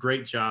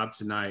great job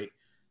tonight.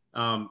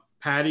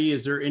 Patty,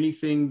 is there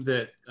anything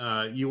that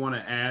you want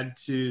to add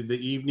to the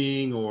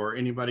evening, or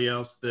anybody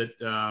else that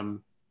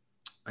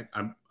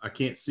I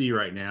can't see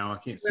right now? I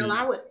can't see.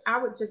 Well, I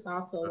would just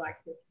also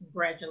like to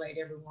congratulate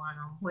everyone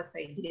on what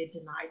they did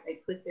tonight.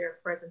 They put their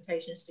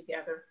presentations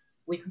together.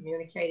 We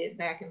communicated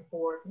back and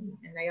forth, and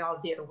they all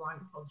did a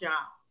wonderful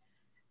job.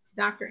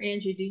 Dr.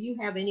 Angie, do you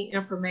have any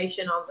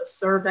information on the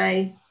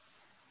survey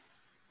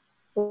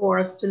for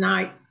us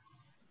tonight?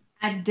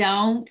 I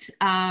don't.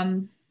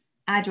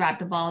 I dropped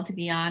the ball, to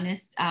be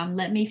honest.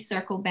 Let me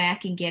circle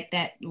back and get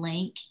that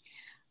link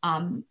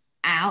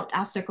out.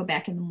 I'll circle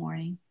back in the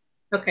morning.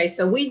 Okay,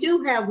 so we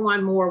do have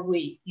one more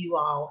week, you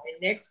all,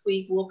 and next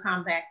week we'll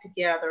come back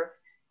together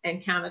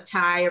and kind of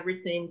tie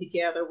everything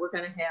together. We're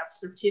going to have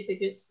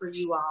certificates for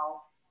you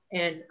all,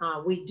 and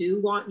we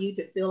do want you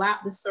to fill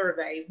out the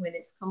survey when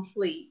it's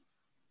complete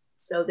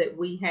so that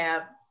we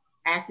have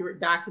accurate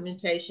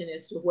documentation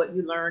as to what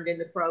you learned in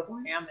the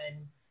program,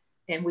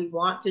 and we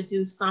want to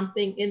do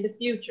something in the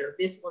future.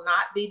 This will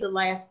not be the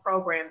last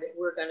program that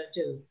we're going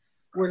to do.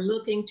 We're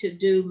looking to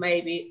do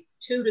maybe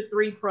 2 to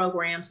 3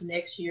 programs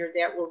next year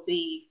that will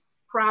be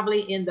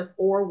probably in the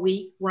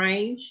 4-week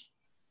range.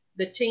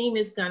 The team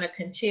is going to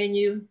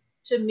continue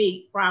to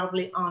meet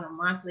probably on a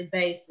monthly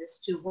basis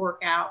to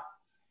work out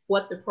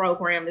what the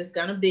program is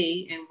going to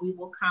be, and we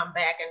will come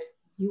back, and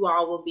you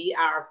all will be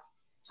our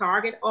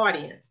target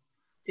audience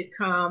to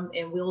come,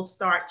 and we'll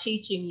start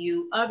teaching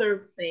you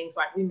other things,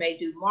 like we may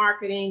do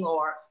marketing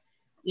or,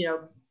 you know,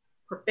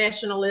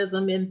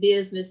 professionalism in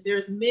business.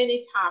 There's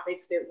many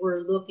topics that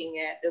we're looking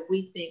at that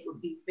we think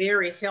would be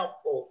very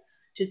helpful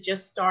to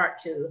just start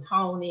to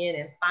hone in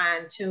and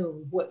fine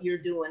tune what you're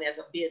doing as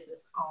a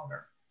business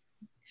owner.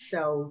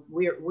 So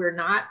we're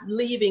not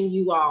leaving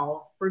you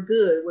all for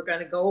good. We're going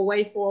to go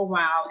away for a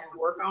while and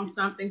work on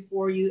something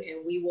for you,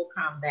 and we will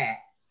come back.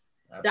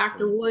 Absolutely.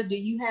 Dr. Wood, do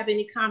you have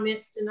any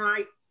comments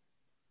tonight?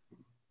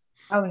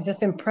 I was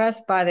just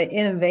impressed by the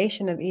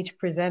innovation of each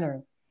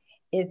presenter.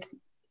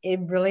 It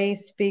really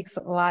speaks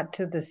a lot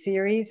to the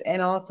series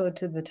and also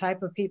to the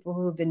type of people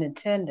who have been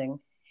attending.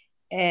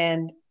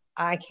 And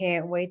I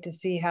can't wait to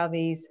see how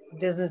these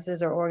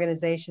businesses or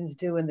organizations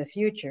do in the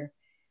future.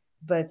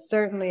 But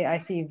certainly I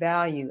see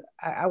value.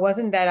 I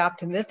wasn't that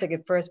optimistic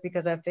at first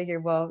because I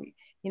figured, well,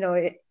 you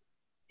know,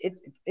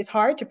 it's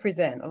hard to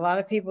present. A lot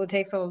of people, it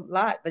takes a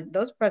lot, but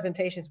those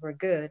presentations were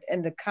good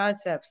and the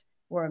concepts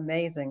were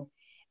amazing.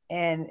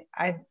 And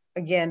I,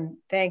 again,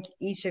 thank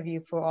each of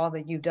you for all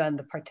that you've done,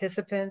 the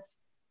participants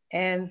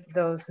and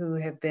those who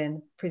have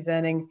been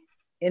presenting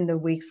in the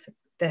weeks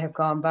that have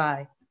gone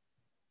by.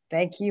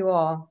 Thank you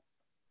all.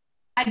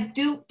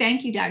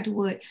 Thank you, Dr.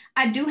 Wood.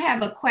 I do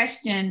have a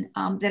question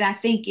that I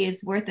think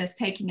is worth us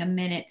taking a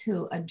minute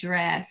to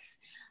address.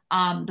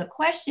 The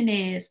question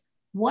is,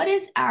 what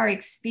is our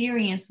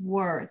experience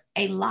worth?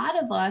 A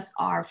lot of us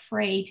are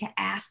afraid to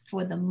ask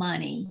for the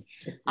money.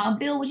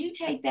 Bill, would you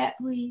take that,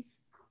 please?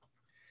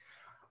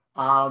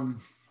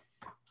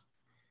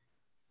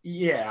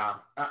 Yeah,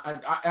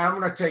 I'm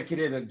going to take it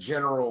in a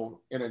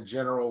general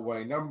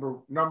way.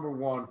 Number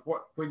one,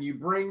 when you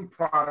bring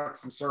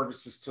products and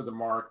services to the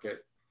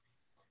market,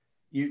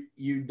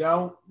 you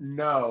don't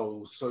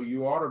know, so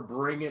you ought to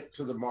bring it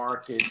to the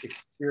market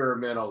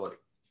experimentally.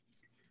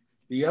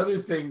 The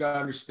other thing to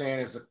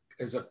understand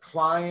is a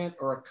client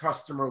or a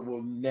customer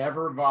will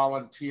never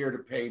volunteer to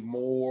pay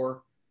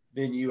more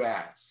than you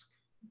ask.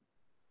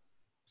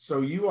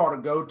 So you ought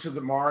to go to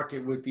the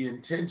market with the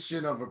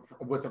intention of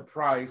with a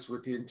price,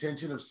 with the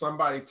intention of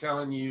somebody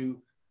telling you,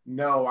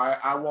 no,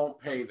 I won't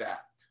pay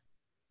that.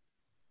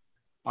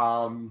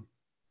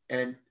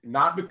 And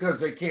not because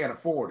they can't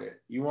afford it.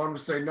 You want them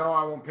to say, no,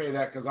 I won't pay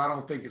that because I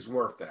don't think it's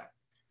worth that.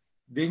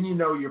 Then you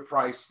know your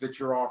price that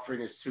you're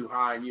offering is too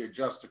high and you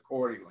adjust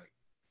accordingly.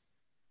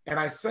 And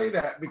I say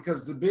that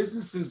because the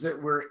businesses that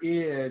we're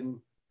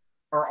in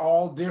are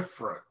all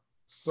different.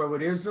 So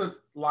it isn't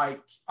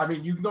like, I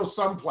mean, you can go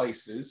some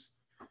places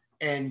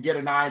and get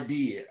an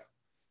idea.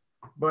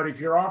 But if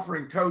you're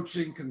offering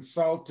coaching,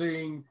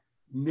 consulting,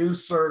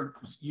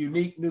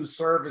 unique new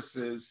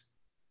services,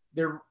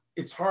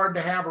 it's hard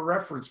to have a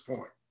reference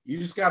point. You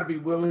just got to be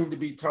willing to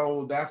be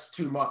told that's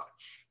too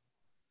much.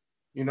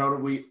 You know,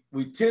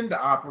 we tend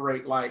to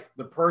operate like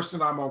the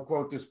person I'm going to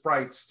quote this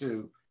price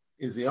to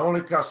is the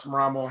only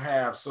customer I'm going to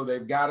have, so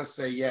they've got to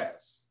say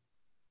yes.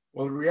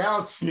 Well, the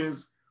reality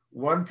is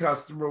one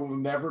customer will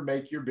never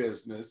make your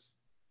business.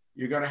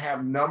 You're going to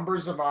have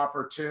numbers of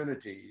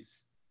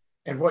opportunities.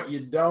 And what you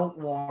don't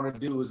want to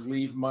do is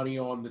leave money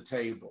on the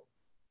table.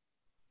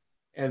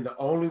 And the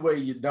only way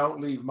you don't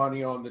leave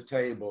money on the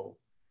table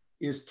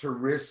is to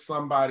risk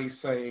somebody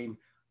saying,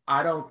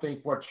 I don't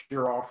think what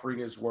you're offering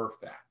is worth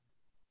that.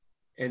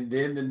 And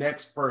then the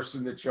next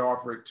person that you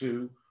offer it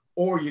to,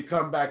 or you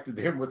come back to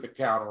them with a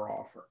counter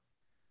offer.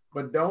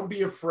 but don't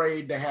be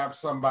afraid to have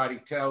somebody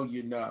tell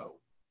you no,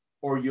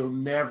 or you'll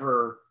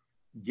never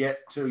get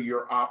to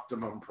your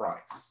optimum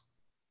price.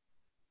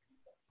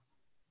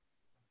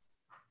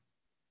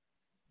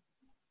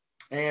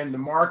 And the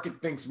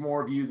market thinks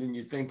more of you than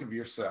you think of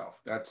yourself.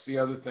 That's the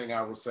other thing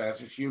I will say. That's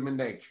just human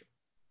nature.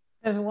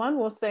 Because one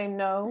will say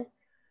no,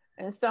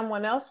 and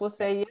someone else will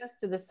say yes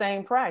to the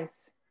same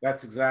price.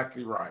 That's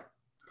exactly right.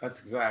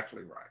 That's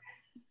exactly right.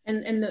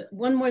 And the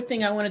one more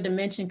thing I wanted to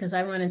mention, because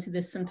I run into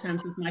this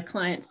sometimes with my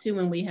clients too,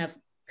 when we have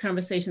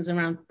conversations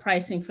around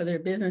pricing for their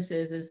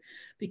businesses, is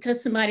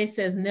because somebody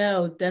says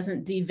no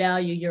doesn't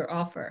devalue your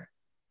offer.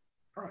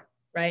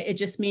 Right? It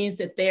just means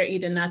that they're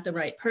either not the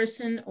right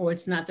person or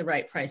it's not the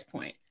right price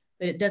point.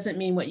 But it doesn't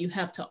mean what you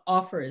have to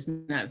offer is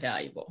not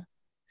valuable.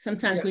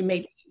 Sometimes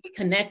we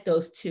connect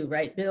those two,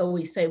 right, Bill?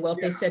 We say, well, if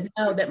they said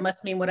no, that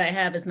must mean what I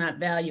have is not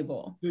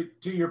valuable.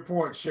 To your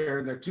point,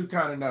 Sharon, there are two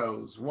kind of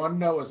no's. One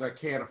no is I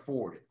can't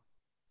afford it.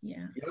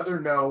 Yeah. The other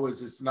no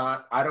is it's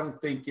not, I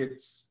don't think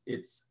it's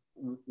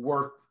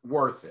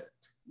worth it.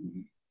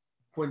 Mm-hmm.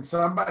 When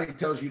somebody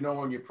tells you no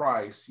on your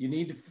price, you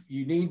need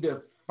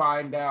to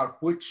find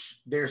out which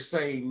they're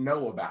saying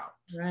no about.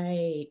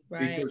 Right.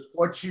 Because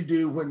what you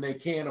do when they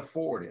can't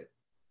afford it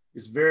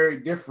is very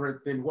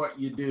different than what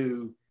you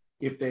do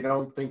if they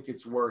don't think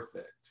it's worth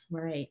it.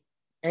 Right.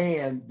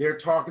 And they're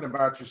talking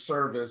about your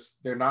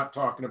service. They're not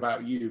talking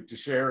about you. To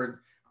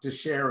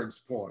Sharon's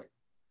point,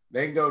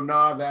 they can go,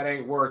 nah, that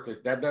ain't worth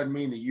it. That doesn't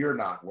mean that you're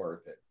not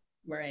worth it.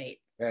 Right.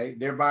 Okay.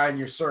 They're buying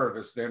your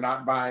service. They're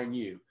not buying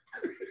you.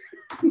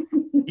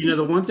 You know,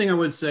 the one thing I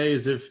would say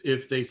is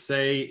if they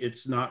say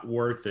it's not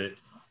worth it,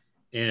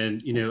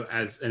 and, you know,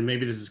 and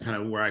maybe this is kind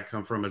of where I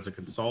come from as a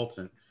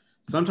consultant,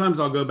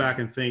 sometimes I'll go back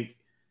and think,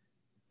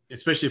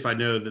 especially if I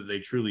know that they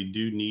truly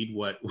do need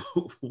what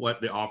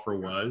the offer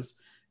was,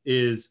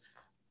 is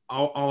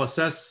I'll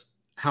assess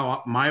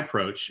how my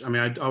approach. I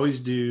mean, I always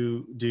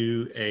do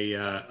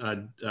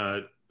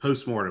a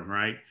postmortem,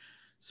 right?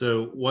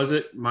 So was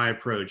it my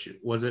approach?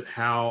 Was it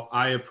how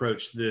I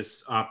approached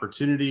this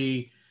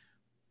opportunity?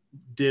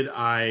 Did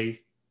I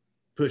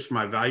push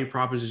my value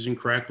proposition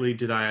correctly?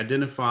 Did I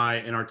identify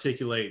and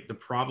articulate the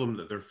problem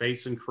that they're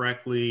facing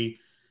correctly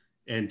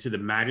and to the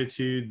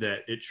magnitude that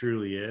it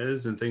truly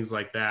is, and things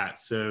like that?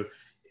 So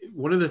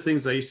one of the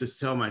things I used to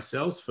tell my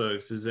sales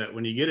folks is that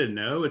when you get a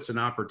no, it's an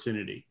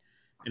opportunity.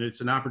 And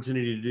it's an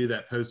opportunity to do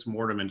that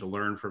post-mortem and to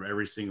learn from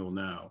every single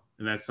no.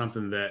 And that's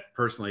something that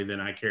personally then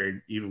I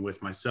carried even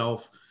with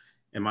myself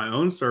and my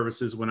own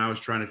services when I was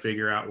trying to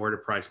figure out where to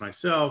price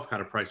myself, how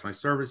to price my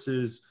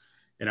services.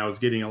 And I was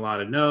getting a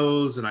lot of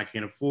no's and I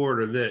can't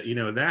afford, or that, you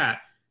know,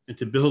 that. And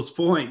to Bill's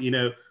point, you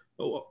know,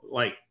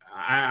 like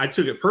I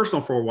took it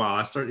personal for a while.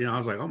 I started, you know, I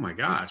was like, oh my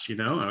gosh, you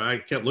know, I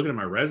kept looking at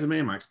my resume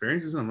and my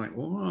experiences. And I'm like,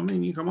 well, I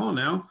mean, you come on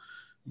now.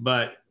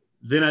 But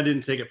then I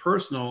didn't take it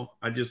personal.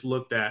 I just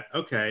looked at,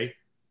 okay,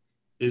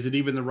 is it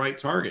even the right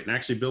target? And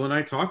actually, Bill and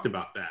I talked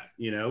about that.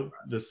 You know,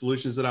 the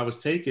solutions that I was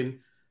taking,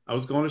 I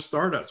was going to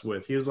startups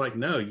with. He was like,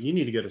 no, you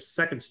need to go to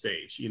second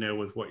stage, you know,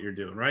 with what you're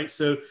doing, right?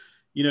 So,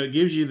 you know, it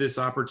gives you this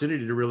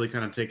opportunity to really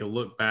kind of take a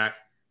look back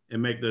and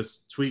make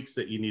those tweaks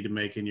that you need to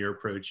make in your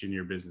approach and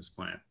your business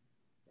plan.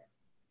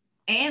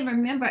 And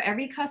remember,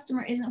 every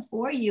customer isn't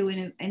for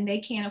you, and they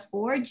can't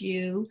afford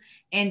you.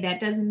 And that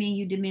doesn't mean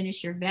you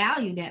diminish your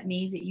value. That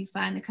means that you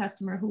find the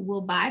customer who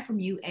will buy from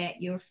you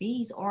at your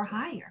fees or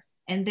higher.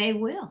 And they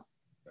will.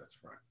 That's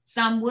right.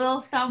 Some will,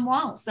 some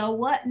won't. So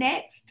what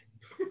next?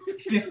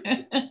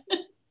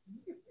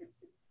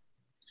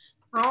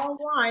 All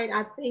right,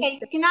 I think. Hey,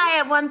 can I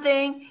add one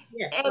thing?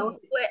 Yes.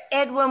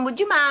 Edwin, would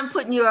you mind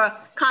putting your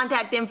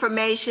contact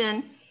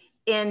information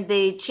in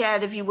the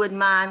chat if you wouldn't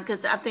mind?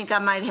 Because I think I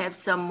might have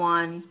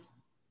someone,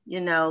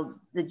 you know,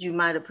 that you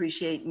might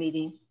appreciate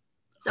meeting.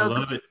 So I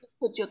love it.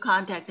 Put your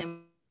contact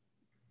in.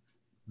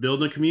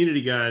 Building a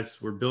community, guys.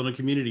 We're building a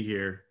community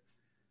here.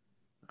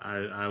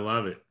 I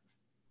love it.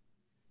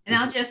 And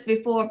I'll just,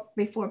 before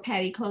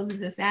Patty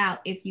closes us out,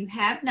 if you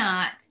have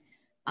not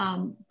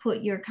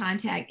put your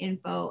contact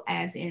info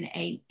as in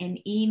an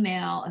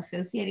email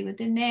associated with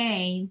the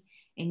name,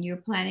 and you're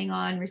planning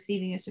on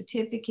receiving a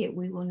certificate,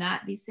 we will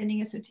not be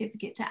sending a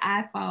certificate to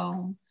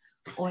iPhone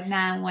or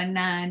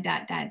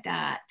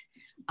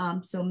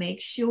 919 ... So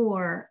make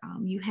sure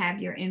you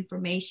have your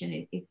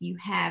information if you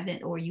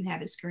haven't, or you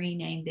have a screen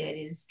name that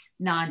is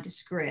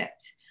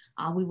nondescript.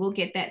 We will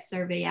get that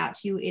survey out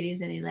to you. It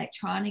is an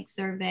electronic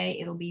survey.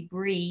 It'll be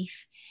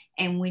brief.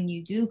 And when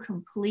you do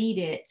complete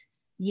it,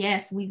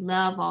 yes, we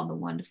love all the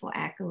wonderful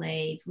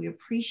accolades. We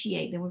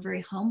appreciate them. We're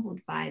very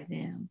humbled by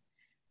them.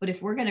 But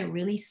if we're going to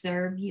really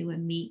serve you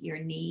and meet your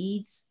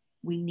needs,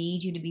 we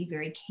need you to be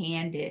very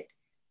candid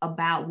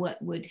about what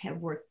would have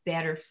worked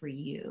better for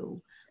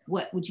you.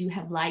 What would you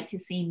have liked to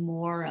see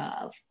more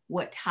of?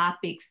 What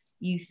topics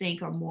you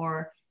think are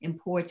more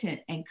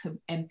important and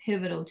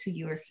pivotal to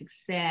your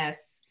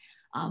success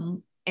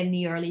in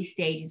the early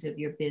stages of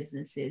your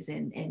businesses.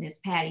 And as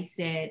Patty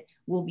said,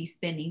 we'll be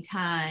spending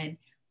time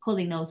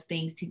pulling those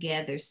things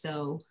together.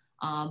 So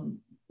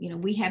you know,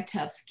 we have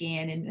tough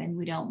skin and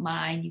we don't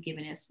mind you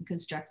giving us some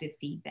constructive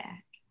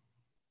feedback.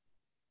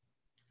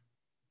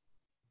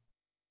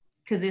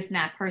 Because it's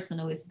not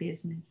personal, it's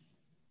business.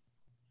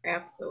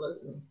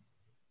 Absolutely.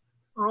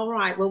 All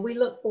right, well, we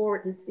look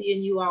forward to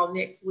seeing you all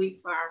next week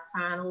for our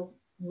final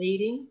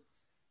meeting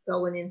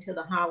going into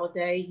the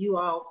holiday. You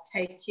all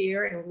take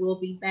care, and we'll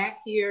be back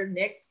here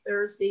next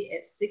Thursday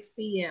at 6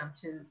 p.m.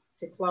 to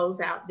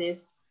close out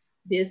this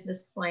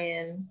business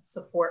plan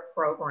support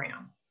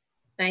program.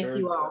 Thank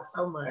you all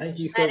so much. Thank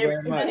you so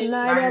very much. Good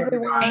night,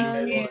 everyone.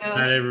 Thank you. Good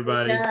night,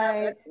 everybody. Good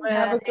night.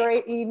 Have a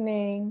great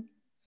evening.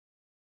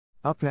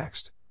 Up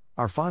next,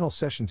 our final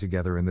session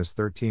together in this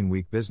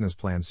 13-week business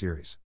plan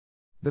series.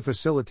 The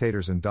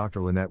facilitators and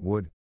Dr. Lynette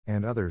Wood,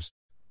 and others,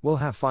 will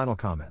have final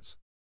comments.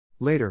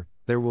 Later,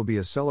 there will be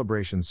a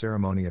celebration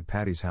ceremony at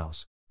Patty's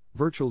house,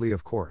 virtually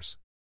of course.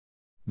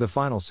 The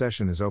final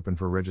session is open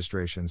for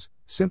registrations.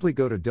 Simply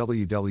go to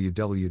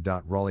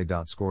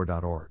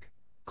www.raleigh.score.org.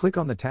 Click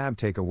on the tab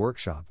Take a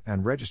Workshop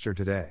and register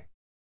today.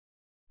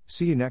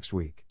 See you next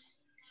week.